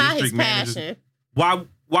 That's not his district managers. passion.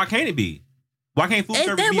 Why can't it be? Why can't food If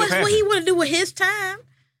service that be your was passion? what he want to do with his time.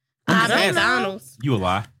 I just don't asking. McDonald's. You a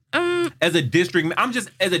lie. As a district,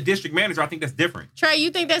 as a district manager, I think that's different. Trey,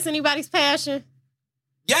 you think that's anybody's passion?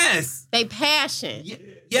 Yes. They passion.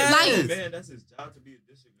 Yes. Like- Man, that's his job to be a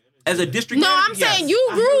district manager. As a district No, manager, I'm yes. saying you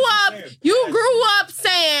I grew hear what up. you're saying. You grew up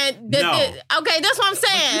saying that. No. Okay, that's what I'm But you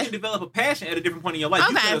saying. can develop a passion at a different point in your life.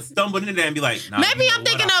 You Okay. could have stumbled into that and be like, nah, Maybe you know I'm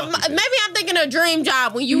thinking what? I of fuck with maybe I'm thinking of dream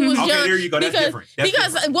job when you was that. Okay, young. there you go. That's because different. That's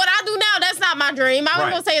because different. what I do now, that's not my dream. I was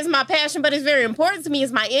Right. gonna say it's my passion, but it's very important to me.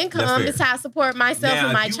 It's my That's income. fair. It's how I support myself Now,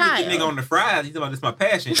 and my if you with the nigga child. on the fries, he's about this my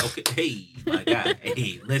passion. Okay, hey, my God,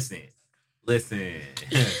 hey, listen. Okay,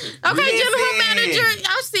 general manager,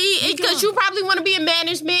 I see. Because you probably want to be in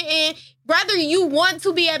management, and whether you want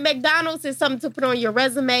to be at McDonald's is something to put on your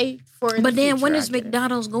resume for. But then when is is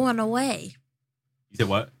McDonald's going away? You said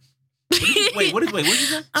what? Wait, what did you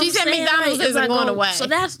say? She I'm said saying, McDonald's like, isn't if I going go- away. So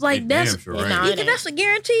that's like Hey, that's damn sure, No, right? it ain't. that's a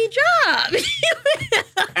guaranteed job.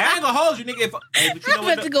 I ain't gonna hold you, nigga. Hey, but you know I'm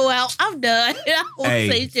what? about to go out. I'm done. I won't say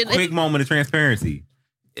Hey, shit. quick moment of transparency.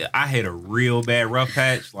 I had a real bad rough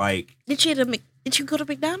patch. Like, Did you go to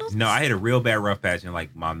McDonald's? no, I had a real bad rough patch in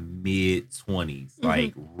like my mid 20s,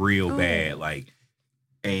 like real Oh. bad. Like,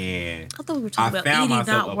 and I thought we were I talking about found eating,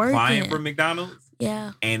 myself not applying working. for McDonald's,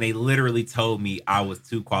 Yeah. and they literally told me I was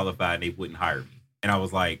too qualified and they wouldn't hire me. And I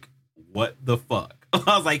was like, what the fuck?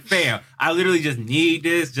 I was like, fam, I literally just need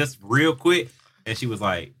this just real quick. And she was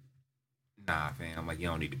like, nah, fam. I'm like, you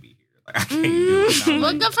don't need to be here. Like, I can't do it. And I'm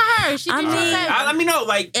Well, like, good for her. She I did mean- her thing. I mean, no,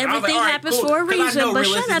 like I was Everything like, all right, happens cool. for a 'Cause I reason, know but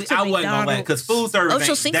shout out realistically, to I wasn't gonna let because food service. Oh, so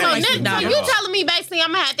ain't- since that so ain't then- shit so at You all. telling me basically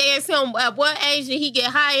I'm gonna have to ask him at what age did he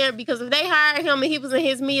get hired? Because if they hired him and he was in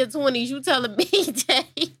his mid-20s, you telling me that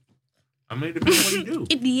I mean, it depends on what you do.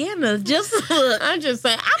 Indiana, just look. I'm just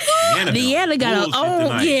saying I'm good. Indiana got a Bullshit oh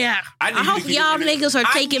tonight. yeah. I, need I you to hope keep y'all this energy- niggas are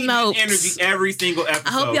I taking need notes. this energy every single episode.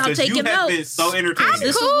 hope y'all 'cause taking you have been notes. so I'm entertaining.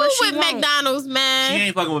 This is cool what she with want. McDonald's, She man.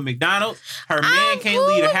 ain't fucking with McDonald's. Her man I'm can't cool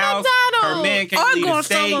leave the with house. Her McDonald's. man Or can't leave going the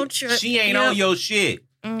solo state. trip. She ain't Yep. on your shit.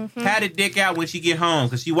 Mhm. Had a dick out when she get home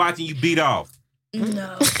because she watching you beat off.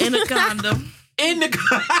 No, in a condom. In the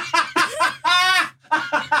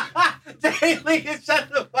Daily, shut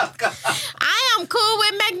the fuck up. I am cool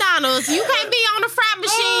with McDonald's. You can't be on the frat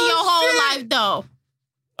machine your whole shit. life, though.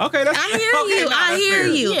 Okay, that's I hear okay, you. nah, I that's hear fair.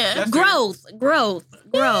 you. Yeah. That's fair. Growth.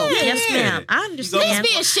 Yeah. Yes, ma'am. I You understand.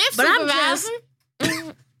 Please be a shift But I'm supervisor.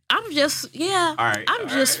 just, I'm just, yeah. All right. I'm all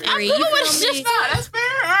just right. free. I'm cool You with a feel me? shift. That's fair.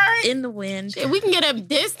 All right. In the wind. Shit, we can get a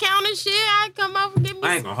discount and shit. I come over and get me.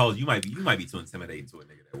 I ain't gonna hold you. You might be too intimidating to a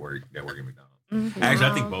nigga that work at McDonald's. Mhm. Actually,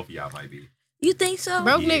 I think both of y'all might be. You think so?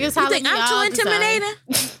 Broke Yeah. niggas You holler think at me I'm all too the time.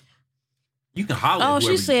 intimidating? You can holler. Oh, at she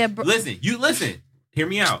whoever said. you listen. Hear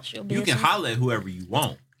me out. She'll be You can listening. holler at whoever you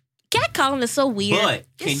want, Catcalling is so weird. but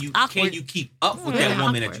It's can awkward. you keep up with Yeah, that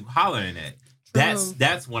woman awkward. that you hollering at?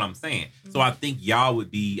 That's what I'm saying. So I think y'all would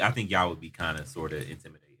be kind of sort of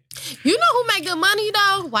intimidated. You know who make good money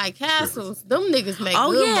though? White Castles. Them niggas make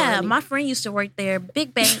Oh good yeah, money. my friend used to work there.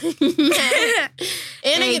 Big bank. And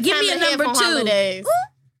Hey, they give me a number 2. Holidays.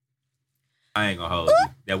 I ain't gonna hold you.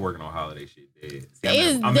 That working on holiday shit dead. See,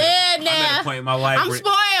 It's I'm dead I'm at now. a point in my life I'm where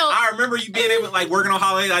spoiled. I remember you being able like working on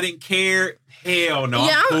holidays. I didn't care. Hell no.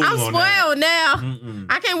 Yeah, cool I'm on that. spoiled now. Mm-mm.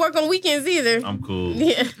 I can't work on weekends either. I'm cool.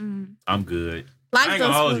 Yeah, I'm good. like I ain't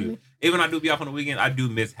gonna hold you. Even when I do be off on the weekend, I do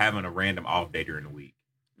miss having a random off day during the week.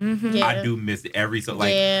 Mm-hmm. Yeah. I do miss it every so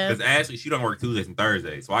like Yeah. because Ashley she don't work Tuesdays and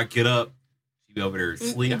Thursdays, so I get up, she be over there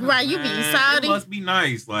asleep. Right, you be Man, salty. It must be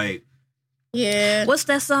nice, like Yeah, What's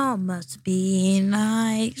that song? Must be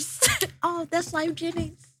nice. Oh, that's Life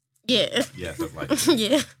Jennings. yeah, yes, that's like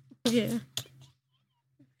yeah, yeah.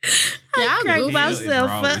 Yeah, I'm crack goofy. myself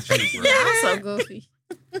wrong up. with you, bro. Yeah, I'm so goofy.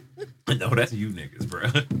 No, that's you niggas, bro.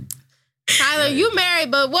 Tyler, you married,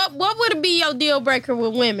 but what would be your deal breaker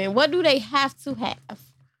with women? What do they have to have?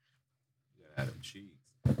 Adam cheeks.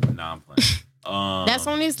 Nah, I'm playing. That's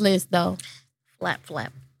on this list, though. Flap,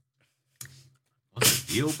 flap. What's a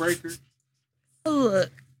deal breaker?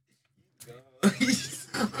 Look.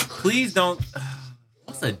 Please don't.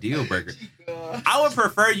 What's a deal breaker? I would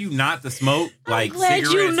prefer you not to smoke like Glad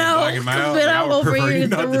cigarettes you and know, black and mild. but Like, I I'm would over prefer here you in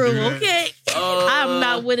the not to do room, that. okay? I'm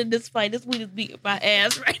not winning this fight. This weed is beating my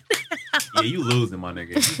ass right now. Yeah, you losing, my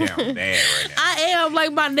nigga. You down bad right now. I am.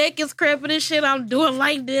 Like, my neck is cramping and shit. I'm doing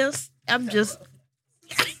like this. I'm just,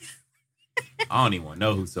 I don't even want to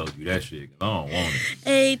know who sold you that shit. 'Cause I don't want it.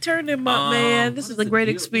 hey, turn them up, man. This what is is a the great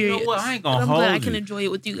deal? experience. You know what? I ain't And gonna I'm hold glad you. I can enjoy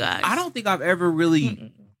it with you guys. I don't think I've ever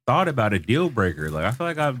really thought about a deal breaker. Like I feel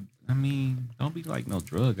like I mean, don't be like no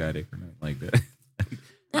drug addict or nothing like that.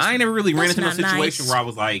 I ain't never really ran that's into no not situation nice. where I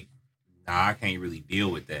was like, nah, I can't really deal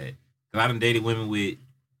with that. Cause I done dated women with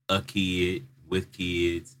a kid, with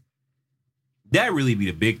kids. That really be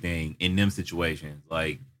the big thing in them situations.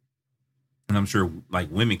 Like, and I'm sure like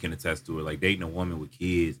women can attest to it. Like dating a woman with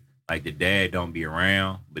kids, like the dad don't be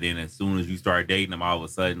around, but then as soon as you start dating him, all of a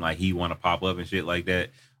sudden like he want to pop up and shit like that.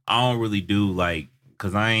 I don't really do like,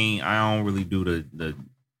 cause I don't really do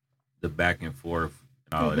the back and forth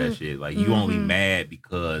and all of that shit. Like you only mad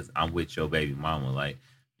because I'm with your baby mama. Like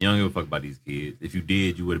you don't give a fuck about these kids. If you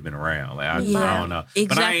did, you would have been around. Like I don't know. Exactly.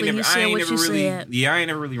 But I ain't never, You said I ain't what never you really, said. yeah, I ain't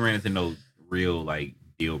never really ran into no real like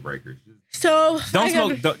deal breakers. So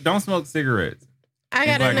Don't smoke cigarettes. I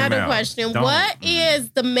got Black and another mild. question. Don't. What is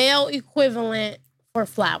the male equivalent for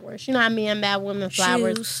flowers? You know how men buy women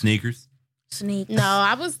flowers? Shoes, Sneakers. sneakers. No,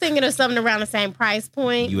 I was thinking of something around the same price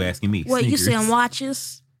point. You asking me? What, you Sneakers. saying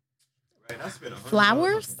watches? Right, I spent $100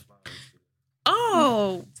 Flowers? on flowers.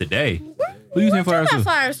 Oh. Today? Who you saying Where'd flowers you to?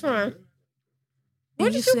 buy flowers from? Where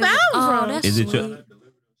did said- you buy them Oh, from? that's Is it your- sweet.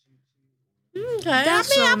 Okay.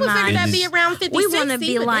 That's I mean, I so would figure nice. that'd be around 50, We 60. want to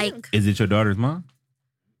be but like, Is it your daughter's mom?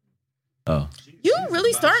 Oh. You She's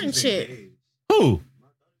really about- starting she's shit. engaged. Who?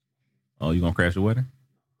 Oh, you gonna crash the wedding?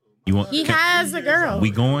 You want? He can- has a girl.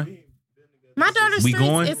 We going? My daughter's We streets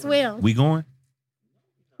going? as well. We going?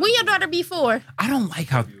 When your daughter be 4? I don't like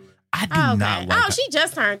how. I do Oh, okay. not like. Oh, she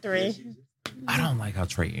just turned 3. I don't like how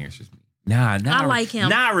Trey answers me. Nah. I like him.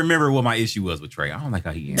 Now I remember what my issue was with Trey. I don't like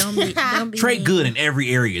how he answers. don't be Trey mean. good in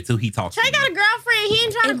every area till he talks. Trey to got me. a girlfriend. He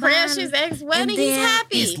ain't trying And to crash then- his ex-wedding. and He's then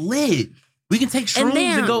happy. It's lit. We can take shrooms And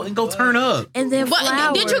then- and go turn up. And then What,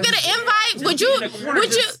 flowers. did you get an invite? Would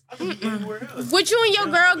you and your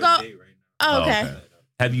girl go? Oh, okay.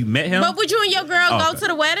 Have you met him? But would you and your girl go Okay. to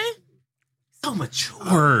the wedding? So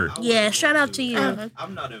mature. Yeah, shout out to you.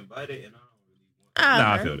 I'm not invited, and I don't really want. Oh,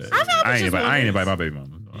 Nah, I okay. feel that. I've had I ain't pictures with invite him. my baby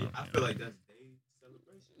mama. I feel like that's their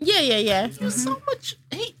celebration. Yeah. He's so much.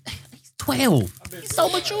 He's 12. He's so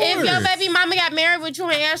mature. If your baby mama got married, would you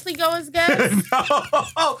and Ashley go as guests? No,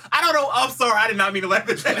 I don't know. I'm sorry. I did not mean to laugh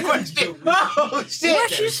at that question. Oh shit!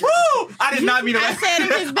 What you said? Woo! I did not mean to I laugh. said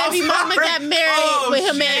if his baby I'm mama sorry. got married Oh, with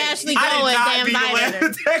him shit. and Ashley I going, did not they mean to invited laugh her.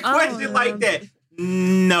 at that question like that.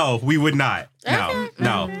 No, we would not. No, Okay,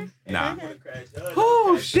 no, okay, no. okay.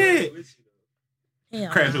 Oh, shit.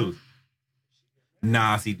 Hell Crash no. who?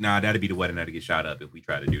 Nah, that'd be the wedding that'd get shot up if we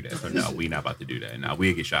try to do that. So no, we not about to do that. No,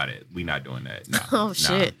 we'll get shot at. We not doing that. No, Oh,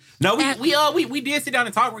 shit. No, we did sit down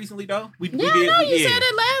and talk recently though. We Yeah, did. I know you yeah. said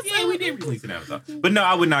it last Yeah, time. we did recently sit down and talk. But no,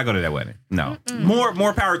 I would not go to that wedding. No,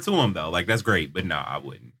 more power to him though. Like that's great, but no, I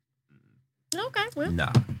wouldn't. Okay, well.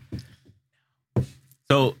 Nah.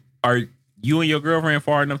 So are you and your girlfriend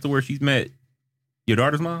far enough to where she's met your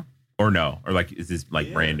daughter's mom, or no, or like is this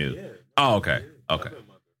like brand new? Yeah. Oh, okay. Okay.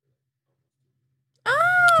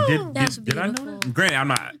 Oh, That's did I know beautiful. that? Granted, I'm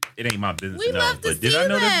not. It ain't my business we to know. love to But see did I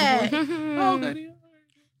know that. that before? Oh, okay.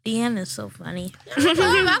 Deanna's so funny.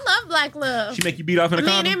 I love Black Love. She make you beat off in a I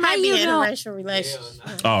mean, condom? it might be you an know? interracial relationship.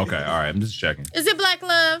 Oh, okay. All right. I'm just checking. Is it Black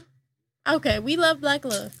Love? Okay, we love Black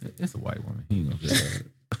Love. It's a white woman. He ain't gonna say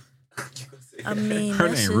that. I mean, Her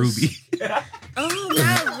that's name Ruby. Oh,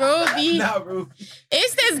 not Ruby. Not Ruby.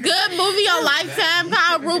 It's this good movie on Lifetime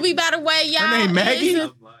called Ruby by the way, y'all. Her name Maggie?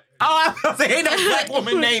 It's Oh, I was gonna say, ain't no black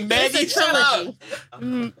woman named Maggie. It's a Shut up.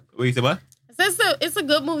 trilogy. Wait, you said what? It's a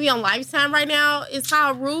good movie on Lifetime right now. It's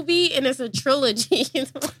called Ruby, and it's a trilogy.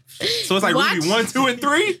 So it's like Watch- Ruby 1, 2, and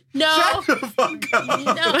 3? No. Shut the fuck up.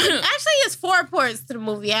 No, actually, it's 4 parts to the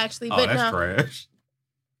movie, actually. Oh, But that's no. trash.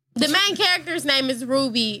 The main character's name is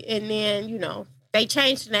Ruby, and then, they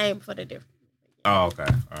changed the name for the different. Oh, okay.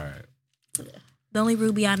 All right. the only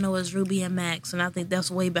Ruby I know is Ruby and Max, and I think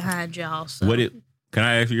that's way behind y'all. So. Can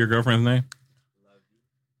I ask you your girlfriend's name?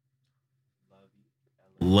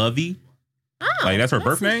 Lovey? Oh, Like, that's her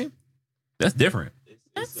birth name? That's different.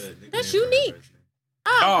 That's unique.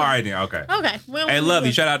 Oh, all right then. Okay. Okay. Well, Hey,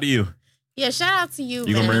 Lovey, shout out to you. Yeah, shout out to you.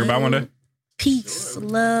 You gonna bring her by one day? Peace,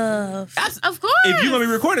 love. Of course. If you're gonna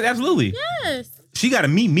be recorded, absolutely. Yes. She gotta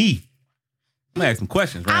meet me. I'm gonna ask some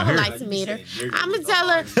questions I right would here. like to meet her. I'm gonna tell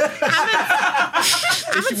her. Is she,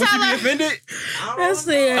 would she be offended? That's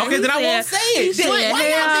it. Okay, then I won't say it. said, Why hell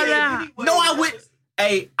y'all say it? No, I would.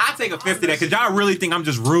 Hey, I take offense to that because y'all really think I'm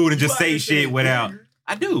just rude and just say shit without.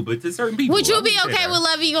 I do, but to certain people. Would you I be wouldn't say okay that. with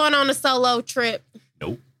Lovey going on a solo trip?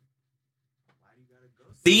 Nope.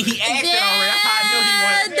 See, he asked it already. That's how I knew he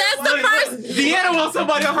wanted. That's the first. Deanna wants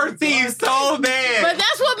somebody on her team so bad. But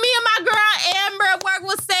that's what me and my girl Amber at work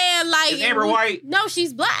was saying. Like, Is Amber white? No,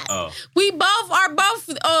 she's black. Oh. We both of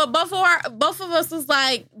us was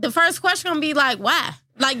like, the first question gonna be like, why?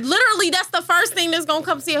 Like, literally, that's the first thing that's gonna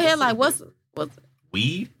come to your head. Like, what's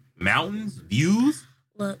Weed, mountains, views.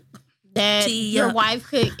 Look, that Tee your up wife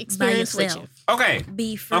could experience with you? yourself. Okay.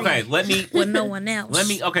 Be free. Okay. Let me. with no one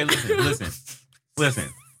else. Okay. Listen.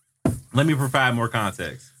 Let me provide more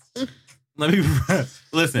context.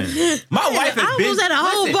 Listen. My wife has I been. was at a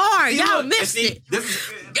whole bar. See, Y'all look, missed see, it. This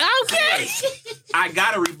is, Okay. I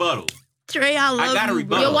got a rebuttal. Trey, I love got a you,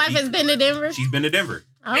 rebuttal. Your wife has been to Denver? She's been to Denver.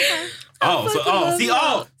 Okay.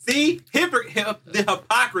 See, the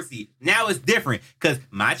hypocrisy. Now it's different because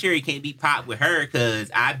my cherry can't be popped with her because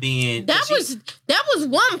I've been. That was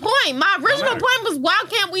one point. My original matter. point was, why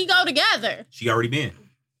can't we go together? She already been.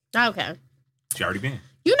 Okay. She already been.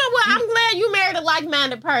 You know what? I'm glad you married a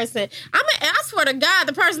like-minded person. I swear to God,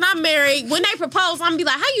 the person I married, when they propose, I'm gonna be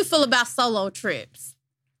like, how you feel about solo trips?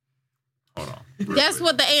 Hold on. That's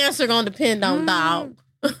what the answer gonna depend on, dog.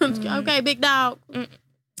 Okay, big dog.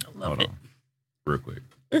 Hold on. Real quick.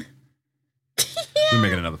 We're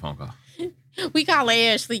making another phone call. We call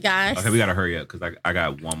Ashley, guys. Okay, we gotta hurry up because I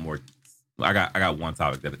got one more. I got one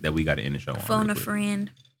topic that we got to end the show on. Phone real a quick.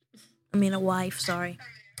 friend. I mean, a wife. Sorry.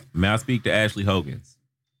 May I speak to Ashley Hogans?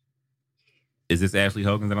 Is this Ashley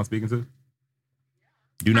Hogans that I'm speaking to?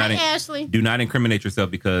 Hi, Ashley. Do not incriminate yourself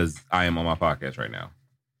because I am on my podcast right now.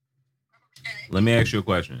 Let me ask you a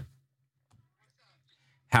question.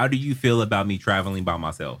 How do you feel about me traveling by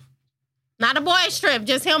myself? Not a boys trip,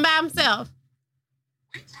 just him by himself.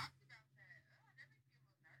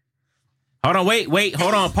 Hold on, wait,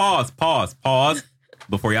 hold on, pause.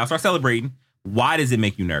 Before y'all start celebrating, why does it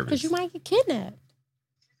make you nervous? Because you might get kidnapped.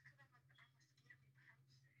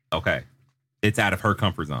 Okay. It's out of her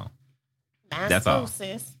comfort zone. That's all.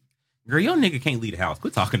 Sis. Girl, your nigga can't leave the house.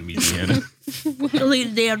 Quit talking to me, Deanna.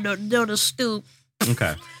 Leave the damn door to stoop.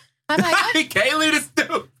 Okay. I'm like, He can't leave the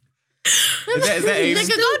stoop. Is that Aiden?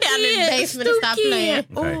 nigga, go down in the basement and stop playing. Okay.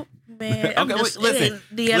 Oh, man. Okay, I'm wait, just, listen.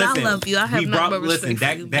 Deanna, I love you. I have nothing but respect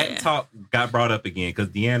for you, that man. talk got brought up again because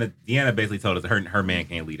Deanna basically told us her man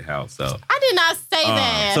can't leave the house. So I did not say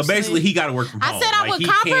that. so Ashley. basically he got to work from home. I said I would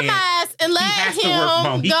compromise and He let has him to work from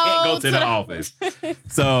home. He can't go to the office. office.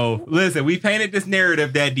 So listen, we painted this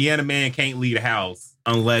narrative that Deanna man can't leave the house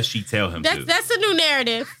unless she tell him to. That's a new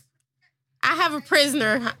narrative. I have a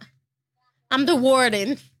prisoner. I'm the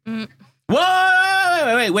warden.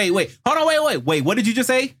 Whoa! Wait! Hold on! Wait! What did you just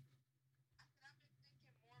say?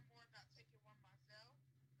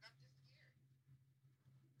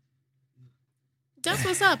 That's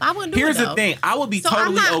what's up. I wouldn't do Here's it. the thing. I would be So I'm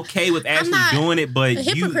totally not- okay with Ashley not doing it, but A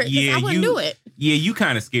hypocrite. you, I wouldn't do it. Yeah, you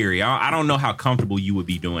kind of scary. I don't know how comfortable you would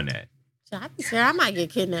be doing that. I'd be scared. I might get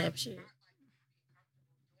kidnapped. Shit.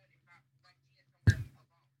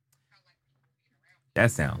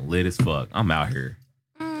 That sound lit as fuck. I'm out here.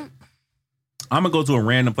 I'm gonna go to a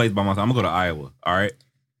random place by myself. I'm gonna go to Iowa. All right.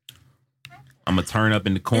 I'm gonna turn up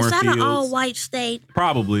in the Is that cornfields. an all-white state?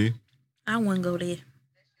 Probably. I wouldn't go there.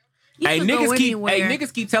 You Hey, can go anywhere.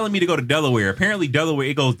 niggas keep telling me to go to Delaware. Apparently, Delaware,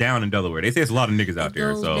 it goes down in Delaware. They say it's a lot of niggas out It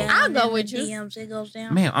there. goes So, down I'll go in with the you. DMs, it goes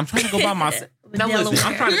down. man, I'm trying to go by myself. Now listen,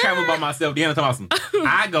 I'm trying to travel by myself. Deanna talking about some.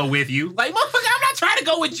 I go with you. Like, motherfucker, I'm not trying to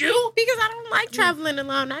go with you. Because I don't like traveling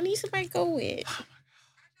alone. I need somebody to go with.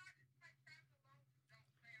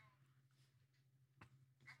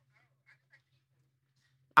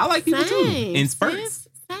 I like people too. In spurts. Sis.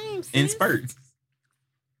 Same. In sis. spurts.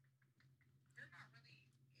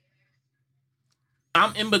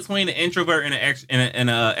 I'm in between an introvert and an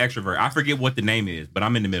extrovert. I forget what the name is, but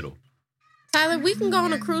I'm in the middle. Tyler, we can go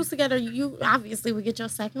on a cruise together. You obviously would get your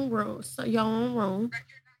second room, so your own room.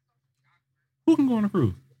 Who can go on a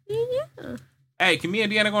cruise? Yeah. Hey, can me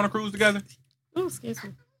and Deanna go on a cruise together? Oh, excuse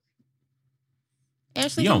me.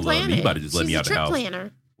 Ashley You can don't love plan me. it. You about to just let She's me a out the trip house.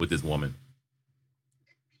 planner. With this woman.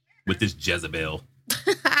 With this Jezebel.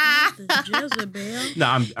 Jezebel. No,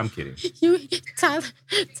 I'm kidding.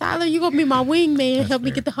 Tyler, you gonna be my wingman. That's Help me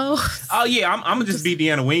fair. get the hoes. Oh yeah, I'm gonna just be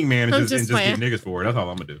Deanna wingman and I'm just just get playing. niggas for it. That's all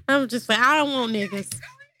I'm gonna do. I'm just like, I don't want niggas.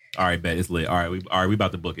 All right, bet it's lit. All right, we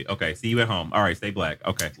about to book it. Okay, see you at home. All right, stay black.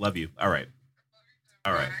 Okay, love you. All right.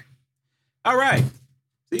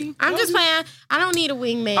 See, I'm Love just you. playing. I don't need a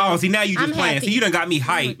wingman. Oh, see now you just I'm playing. happy. See, you done got me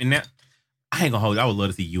hyped, and now I ain't gonna hold you. I would love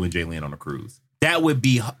to see you and Jalen on a cruise. That would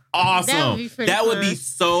be awesome. That would be pretty That would fun. be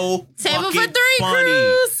so Table for fucking three funny.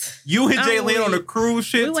 cruise. You and Oh, Jalen on a we- cruise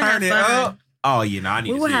shit, we would turn have it fun. up. Oh yeah, no, I need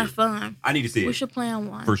We to would see have it. fun. I need to see We it should plan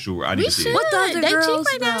one. for sure. I need We to see should. it. What the other They cheap girls,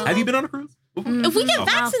 right now. though? Have you been on a cruise? before? Mhm. If we get Oh,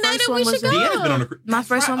 vaccinated, first we one should was go. in- Deanna's been on a cruise. My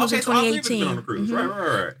first one was in Okay, so all three of us been on a 2018. cruise.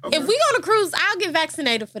 Mhm. Right. Okay. If we go on a cruise, I'll get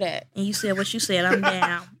vaccinated for that. And you said what you said. I'm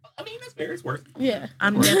down. I mean, that's fair. It's worth it. Yeah.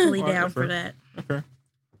 I'm Right. definitely Right, down that's for fair. that.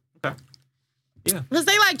 Okay. Because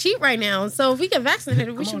they like cheap right now. So if we get vaccinated,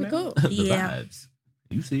 we Come should on be now. cool. The Yeah. vibes.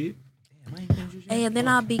 You see it? Damn, I ain't been just- Hey, and then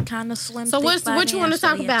I'll be kind of slim. So thick what by you want to then,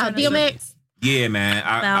 talk so about? yeah, turn us up. DMX? Yeah, man.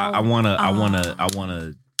 I About,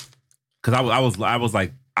 wanna, cause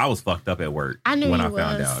I was fucked up at work I knew when you I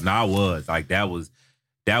found was. out. No, I was like that was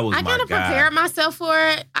I my kind of guy. prepared myself for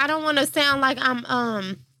it. I don't want to sound like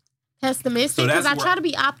I'm pessimistic So that's because I where- try to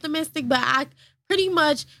be optimistic, but I pretty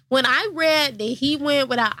much when I read that he went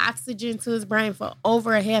without oxygen to his brain for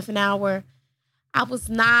over a half an hour, I was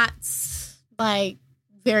not like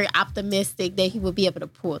very optimistic that he would be able to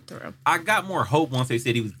pull through. I got more hope once they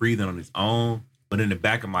said he was breathing on his own, but in the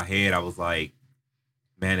back of my head, I was like,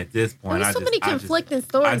 man, at this point, There's I so just, many I just, conflicting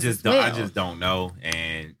stories. I just as don't, well. I just don't know,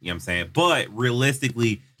 and you know what I'm saying. But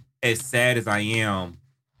realistically, as sad as I am,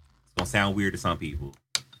 it's gonna sound weird to some people.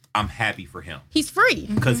 I'm happy for him He's free.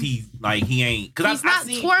 because he ain't because He's not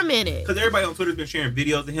tormented. because everybody on Twitter's been sharing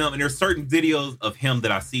videos of him, and there's certain videos of him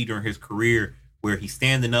that I see during his career where he's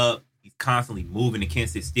standing up, he's constantly moving and can't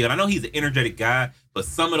sit still. And I know he's an energetic guy, but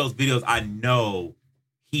some of those videos I know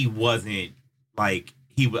he wasn't like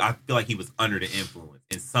I feel like he was under the influence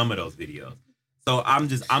in some of those videos. So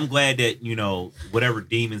I'm glad that, you know, whatever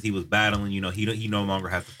demons he was battling, you know, he no longer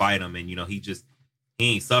has to fight them, and you know, he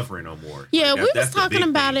ain't suffering no more. Yeah, we was that's the talking big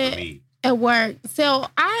about thing for it. me. At work. So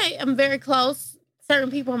I am very close.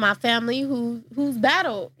 Certain people in my family who's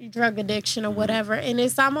battled drug addiction or Mhm. whatever. And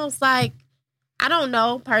it's almost like, I don't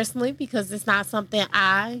know personally because it's not something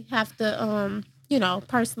I have to,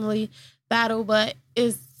 personally battle, but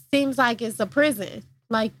it seems like it's a prison.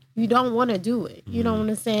 Like you don't want to do it. You know what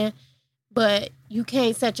I'm saying? But you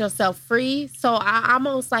can't set yourself free. So I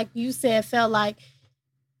almost, like you said, felt like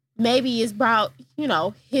maybe it's brought,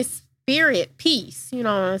 his spirit peace. You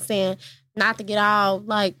know what I'm saying? Not to get all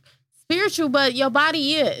like spiritual, but your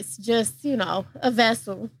body is just, a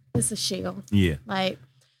vessel. It's a shield. Yeah. Like,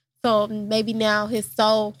 so maybe now his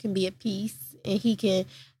soul can be at peace and he can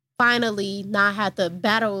finally not have to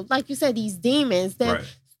battle, like you said, these demons that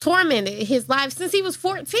Right. tormented his life since he was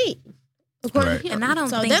 14. According Right. to him. And I don't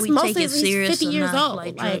So think that's we most take of it he's serious 50 years enough, old.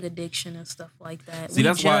 like drug addiction and stuff like that. See, We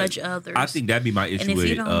that's why judge others. I think that'd be my issue and if with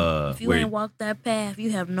you don't, if you where ain't walked that path,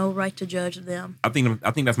 you have no right to judge them. I think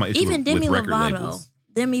that's my issue Even with Demi record Lovato, labels.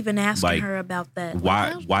 them even asking Like, her about that.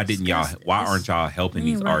 Why didn't y'all? Why aren't y'all helping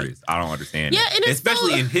these Right. artists? I don't understand. Yeah, that. and it's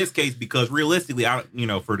especially so- in his case, because realistically,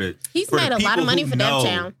 He's for the made a lot people of money who for Def know-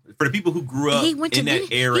 Jam. For the people who grew up He went in to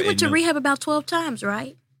that era, he went to and rehab about 12 times,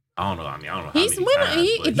 right? I don't know. I mean, I don't know. He's how many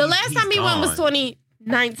times, but the he's- last he's time he went was gone.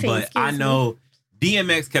 2019. But excuse I me. know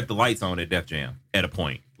DMX kept the lights on at Def Jam at a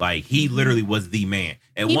point. Like he literally was the man.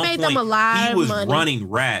 At He one made point, them a lot he of was money. running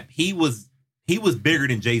rap. He was bigger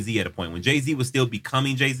than Jay-Z at a point. When Jay-Z was still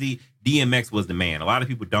becoming Jay-Z, DMX was the man. A lot of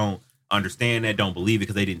people don't understand that, don't believe it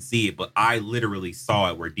because they didn't see it. But I literally saw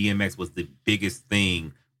it where DMX was the biggest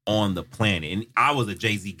thing on the planet. And I was a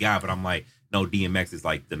Jay-Z guy, but I'm like, no, DMX is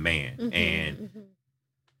like the man. And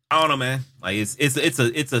I don't know, man. Like it's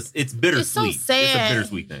bittersweet. It's so sad. It's a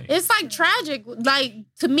bittersweet thing. It's like tragic, like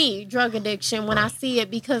to me, drug addiction when I see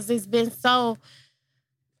it, because it's been so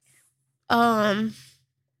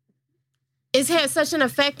it's had such an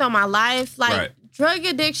effect on my life. Like drug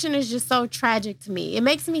addiction is just so tragic to me. It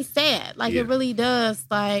makes me sad. Like it really does.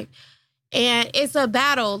 Like, and it's a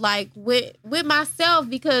battle like with myself,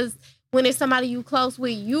 because when it's somebody you close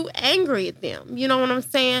with, you angry at them. You know what I'm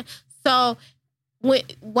saying? So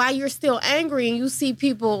while you're still angry and you see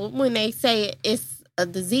people, when they say it's a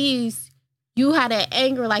disease, you have that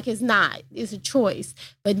anger like it's not. It's a choice.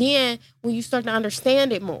 But then when you start to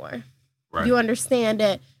understand it more, you understand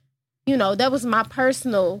that, you know, that was my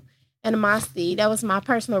personal animosity. That was my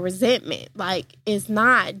personal resentment. Like, it's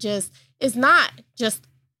not just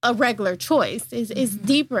a regular choice. It's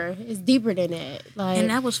deeper. It's deeper than that. Like, and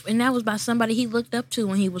that was by somebody he looked up to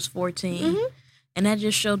when he was 14. And that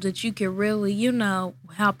just shows that you can really, you know,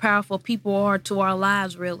 how powerful people are to our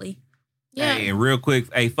lives, really. Yeah. Hey, and real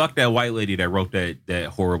quick, hey, fuck that white lady that wrote that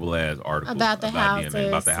horrible ass article about the houses.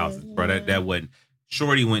 About the houses, bro. That wasn't.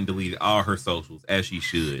 Shorty went and deleted all her socials, as she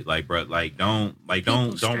should. Like, bro, don't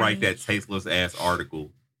write that tasteless ass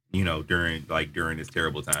article, you know, during this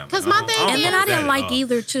terrible time. Because my thing is, and then I didn't like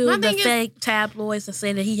either too the fake tabloids that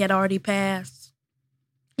said that he had already passed.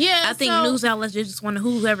 Yeah, I think news outlets just want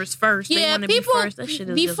whoever's first. Yeah, they want to be first. That shit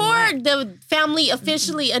is before just the family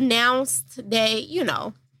officially announced that, you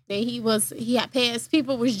know, that he had passed,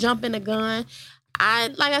 people was jumping the gun.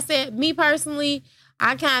 Like I said, me personally,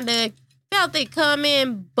 I kind of felt it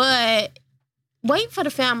coming, but wait for the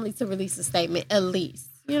family to release a statement at least.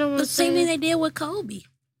 You know what I'm saying? The same thing they did with Kobe.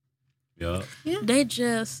 Yeah.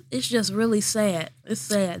 It's just really sad. It's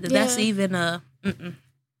sad that that's even a.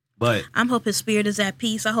 But I hope his spirit is at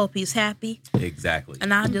peace. I hope he's happy. Exactly.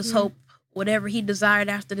 And I just hope whatever he desired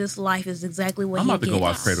after this life is exactly what he gets. I'm about to go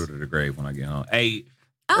watch Cradle to the Grave when I get home. Hey,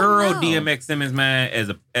 Earl DMX Simmons, man,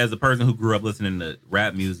 as a person who grew up listening to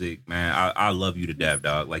rap music, man, I love you to death,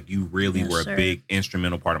 dog. Like, you really were a big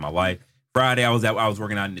instrumental part of my life. Friday, I was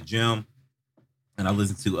working out in the gym, and I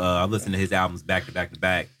listened to his albums back to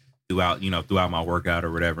back throughout my workout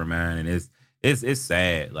or whatever, man. And it's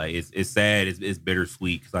sad. Like, it's sad. It's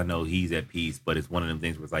bittersweet because I know he's at peace, but it's one of them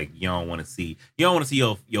things where it's like you don't want to see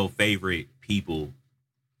your favorite people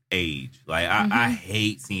age. Like, I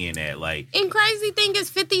hate seeing that. Like, and crazy thing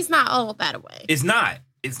is 50's not old, by the way. It's not.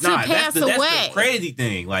 That's the crazy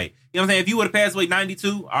thing. Like, you know what I'm saying? If you would have passed away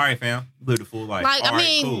 92, all right, fam, you lived a full life. Like, all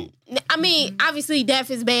right, cool. I mean, obviously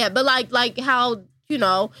death is bad, but like how, you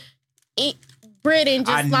know, Britain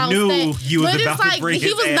just lost knew that. You was but about it's like to bring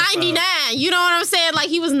he was 99. Up. You know what I'm saying? Like,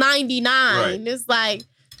 he was 99. Right. It's like,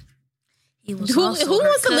 who wants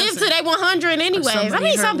to live to they 100 anyways? I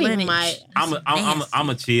mean, some people might. I'm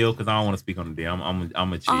a chill because I don't want to speak on the day. I'm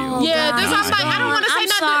a chill. Oh, yeah, that's why I'm like, I don't want to say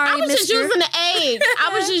nothing. Sorry, I was just using the age. I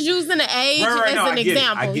was just using the age as an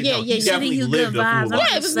example. Yeah. You lived a full life.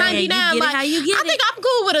 Yeah, it was 99. Like, how you get I think I'm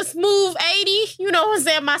cool with a smooth 80. You know what I'm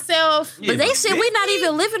saying? Myself. But they said we're not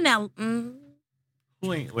even living now.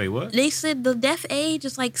 Wait, what? They said the death age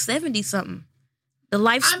is like 70 something. The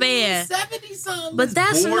lifespan. 70 something. But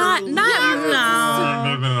that's not no. I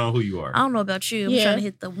don't know who you are. I don't know about you. I'm trying to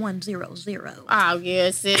hit the 100. Oh, yeah,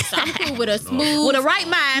 sis. I'm cool with a smooth. With a right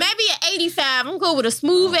mind. Maybe an 85. I'm cool with a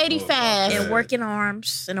smooth 85. And working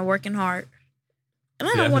arms and a working heart. And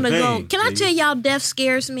I don't want to go. Can I tell y'all death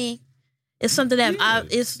scares me? It's something that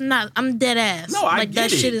it's not. I'm dead ass. No, I like get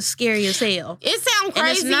that shit is scary as hell. It sounds crazy.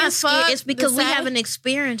 And it's not as scary. fuck. It's because we haven't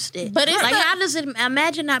experienced it. But it's like, how does it?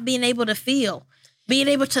 Imagine not being able to feel, being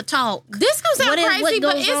able to talk. This could sound crazy,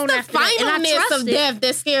 but it's the finalness of death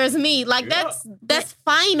that scares me. Like, that's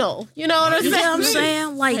final. You know what I'm saying? You know what I'm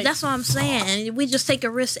saying? Like, that's what I'm saying. And we just take a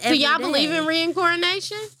risk every day. Do y'all believe in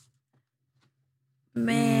reincarnation?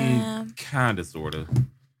 Man, kind of, sort of.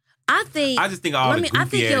 I just think all the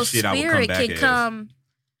goofy ass shit I would come back as.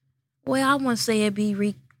 Well, I wouldn't say it'd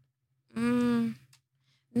be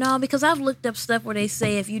no, because I've looked up stuff where they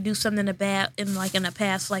say if you do something bad in a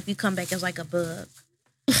past life, you come back as like a bug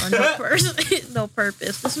or no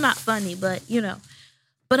purpose. It's not funny, but you know.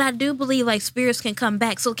 But I do believe like spirits can come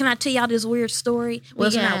back. So can I tell y'all this weird story? Well,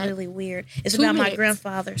 it's not really weird. It's about my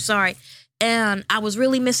grandfather. Sorry, and I was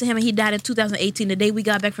really missing him, and he died in 2018. The day we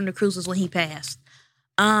got back from the cruise was when he passed.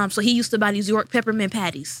 So he used to buy these York peppermint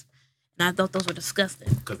patties, and I thought those were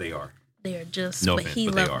disgusting. Because they are. They are just, no but offense, he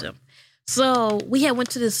but loved them. So we had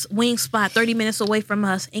went to this wing spot 30 minutes away from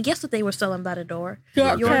us, and guess what they were selling by the door?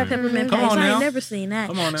 York peppermint patties. I ain't never seen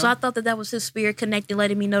that. So I thought that was his spirit connected,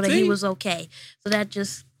 letting me know that he was okay. So that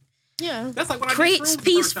just Yeah. That's like when I did creates shrooms the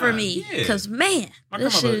peace first for time. me. Yeah. Because, man, My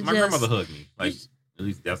this shit grandmother hugged me. Like, at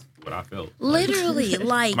least that's what I felt. literally,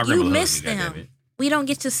 like, My you grandmother miss hugged me, them. goddammit. We don't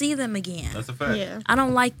get to see them again. That's a fact. Yeah. I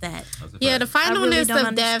don't like that. That's a Yeah, fact. the finalness really don't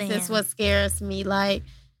of death understand. is what scares me. Like,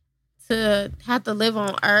 to have to live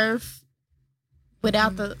on Earth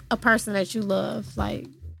without a person that you love. Like,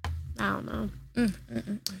 I don't know.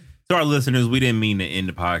 To our listeners, we didn't mean to end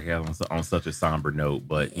the podcast on such a somber note,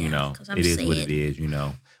 but you know, 'cause I'm it is what sad. it is. You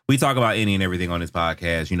know, we talk about any and everything on this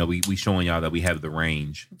podcast. You know, we showing y'all that we have the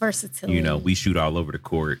range. Versatility. You know, we shoot all over the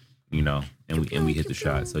court. You know, and we hit the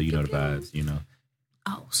shot. So you know the vibes. You know,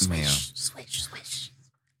 Oh, Man. switch.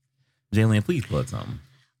 Jalen, please plug something.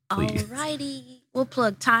 Please. Alrighty. We'll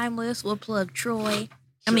plug Timeless. We'll plug Troy.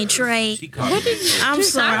 Trey. She caught me. I'm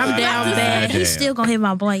sorry, I'm down God bad. damn. He's still gonna hit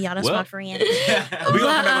my blunt, y'all. That's Well. my friend. We gonna come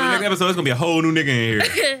back on the next episode. It's gonna be a whole new nigga in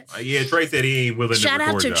here. Yeah, Trey said he ain't willing Shout to out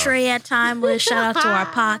record to y'all. Trey at Timeless. Shout out to our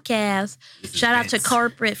podcast. This is Shout out to Vince.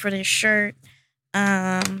 Corporate for this shirt.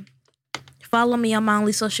 Follow me on my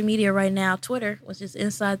only social media right now, Twitter, which is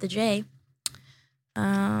Inside the J.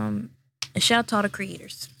 And shout out to all the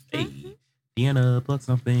creators. Hey, Deanna, plug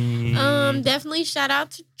something. Definitely shout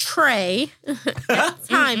out to Trey.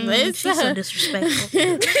 Timeless. She's so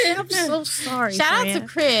disrespectful. I'm so sorry. Shout out friend. to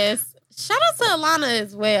Chris. Shout out to Alana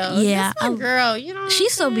as well. Yeah, That's my girl. You know, what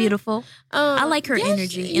She's I'm so saying? beautiful. I like her yes,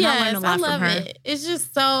 energy, and I learned a lot from love her. It. It's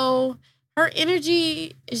just so, her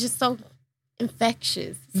energy is just so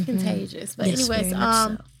infectious. It's contagious. But Yes, anyways, very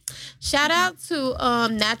much so. shout out to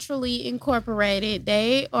Naturally Incorporated.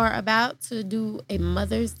 They are about to do a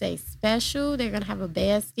Mother's Day special. They're gonna have a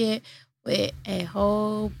basket with a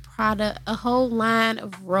whole line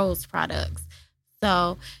of rose products.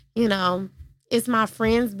 So, you know, it's my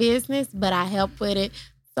friend's business, but I help with it.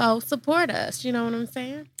 So support us. You know what I'm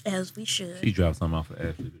saying? As we should. She dropped something off of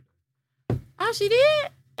Ashley. Oh, she did?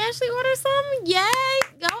 Ashley ordered something?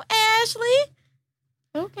 Yay. Go, Ashley.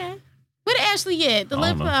 Okay. Where did Ashley get? The I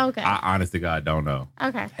lip? don't know. Okay. I honest to God don't know.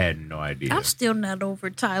 Okay. Had no idea. I'm still not over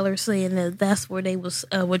Tyler saying that that's where they was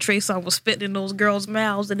when Trey Songz was spitting in those girls'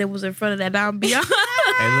 mouths and it was in front of that ambiance.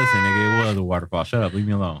 Hey, listen, nigga, it was a waterfall. Shut up. Leave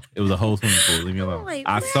me alone. It was a whole swimming pool. Leave me alone. Like,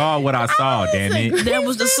 I saw what I saw, damn it. That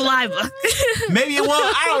was the saliva. Maybe it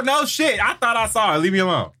was. I don't know. Shit. I thought I saw it. Leave me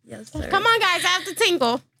alone. Yes, sir. Come on, guys. I have to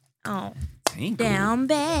tinkle. Oh, Tinkle. down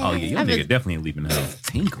bad. Oh, yeah. Your nigga definitely ain't leaving the house.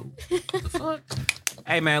 Tinkle. What the fuck?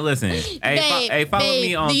 Hey, man, listen. Hey, follow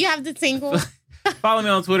me on... Do you have to tinkle? Follow me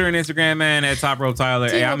on Twitter and Instagram, man, at TopRopeTyler.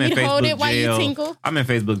 Do you Hey, want I'm in me to hold Facebook it while you jail. tinkle? I'm in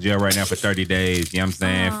Facebook jail right now for 30 days. You know what I'm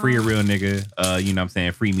saying? Free a real nigga. You know what I'm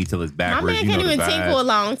saying? Free me till it's My backwards. man You can't know the even vibes. tinkle a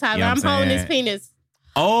long time. You know what I'm I'm holding his saying? penis.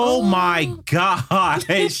 Oh my God.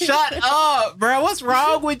 Hey, shut up, bro. What's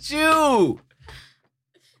wrong with you?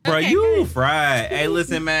 Bro, Okay, you fried. Hey,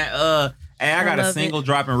 listen, man. Hey, I got a love single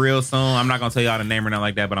dropping real soon. I'm not gonna tell y'all the name or nothing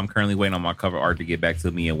like that, but I'm currently waiting on my cover art to get back to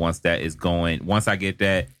me. And once that is going, once I get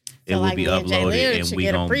that, it So will like be me and Jay uploaded Leonard and should we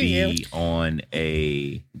get a gonna be preview. on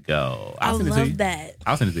a go. I I'll send it to you. love that.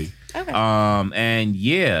 I'll send it to you. Okay. And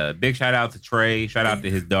yeah, big shout out to Trey. Shout out to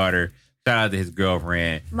his daughter. Shout out to his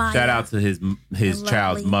girlfriend. Maya. Shout out to his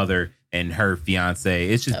child's Lovely. mother and her fiance.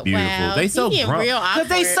 It's just beautiful. Wow. They so He getting grown. real Because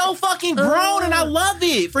they awkward. so fucking grown, and I love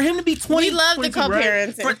it. For him to be 20, We love the 22,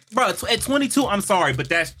 right? co-parenting. Bro, at 22, I'm sorry, but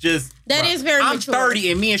that's just That bro, is very I'm mature.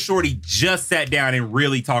 30, and me and Shorty just sat down and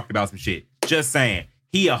really talked about some shit. Just saying,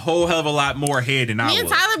 he a whole hell of a lot more ahead than I was. Me and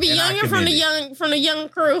Tyler be and I younger from the young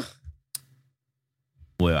crew.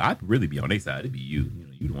 Well, I'd really be on their side. It'd be you.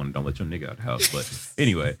 You the one that don't let your nigga out the house. But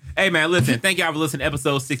anyway, hey man, listen. Thank y'all for listening to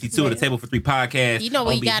episode 62 of the Table for Three podcast. You know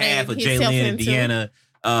what on he got behalf of himself Jalen and into.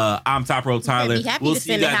 Deanna. I'm Top Rope Tyler. Be happy We'll to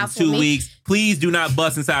see you spend the guys in house 2 with me. weeks. Please do not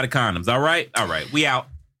bust inside of condoms. All right, we out.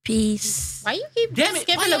 Peace. Why you keep Damn it, why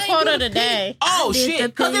skipping you the ain't quote do of the day? Oh I did the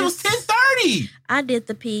shit, because it was piece. 10:30. I did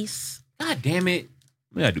the piece. God damn it.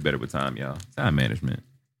 We gotta do better with time, y'all. Time management.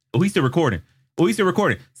 Oh, he's still recording.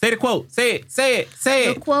 Say the quote. Say it.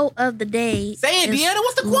 The quote of the day. Say it, is- Deanna.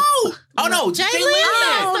 What's the quote? Oh no, Jalen,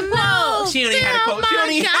 Oh, that's the no. quote. She don't even have a quote. She don't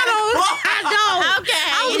even have a quote. I don't. Okay.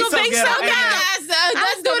 I was He's gonna so make ghetto. something Hey, man. up. Guys,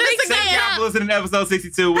 let's do this Thank y'all again. for listening to episode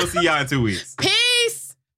 62. We'll see y'all in 2 weeks. Peace.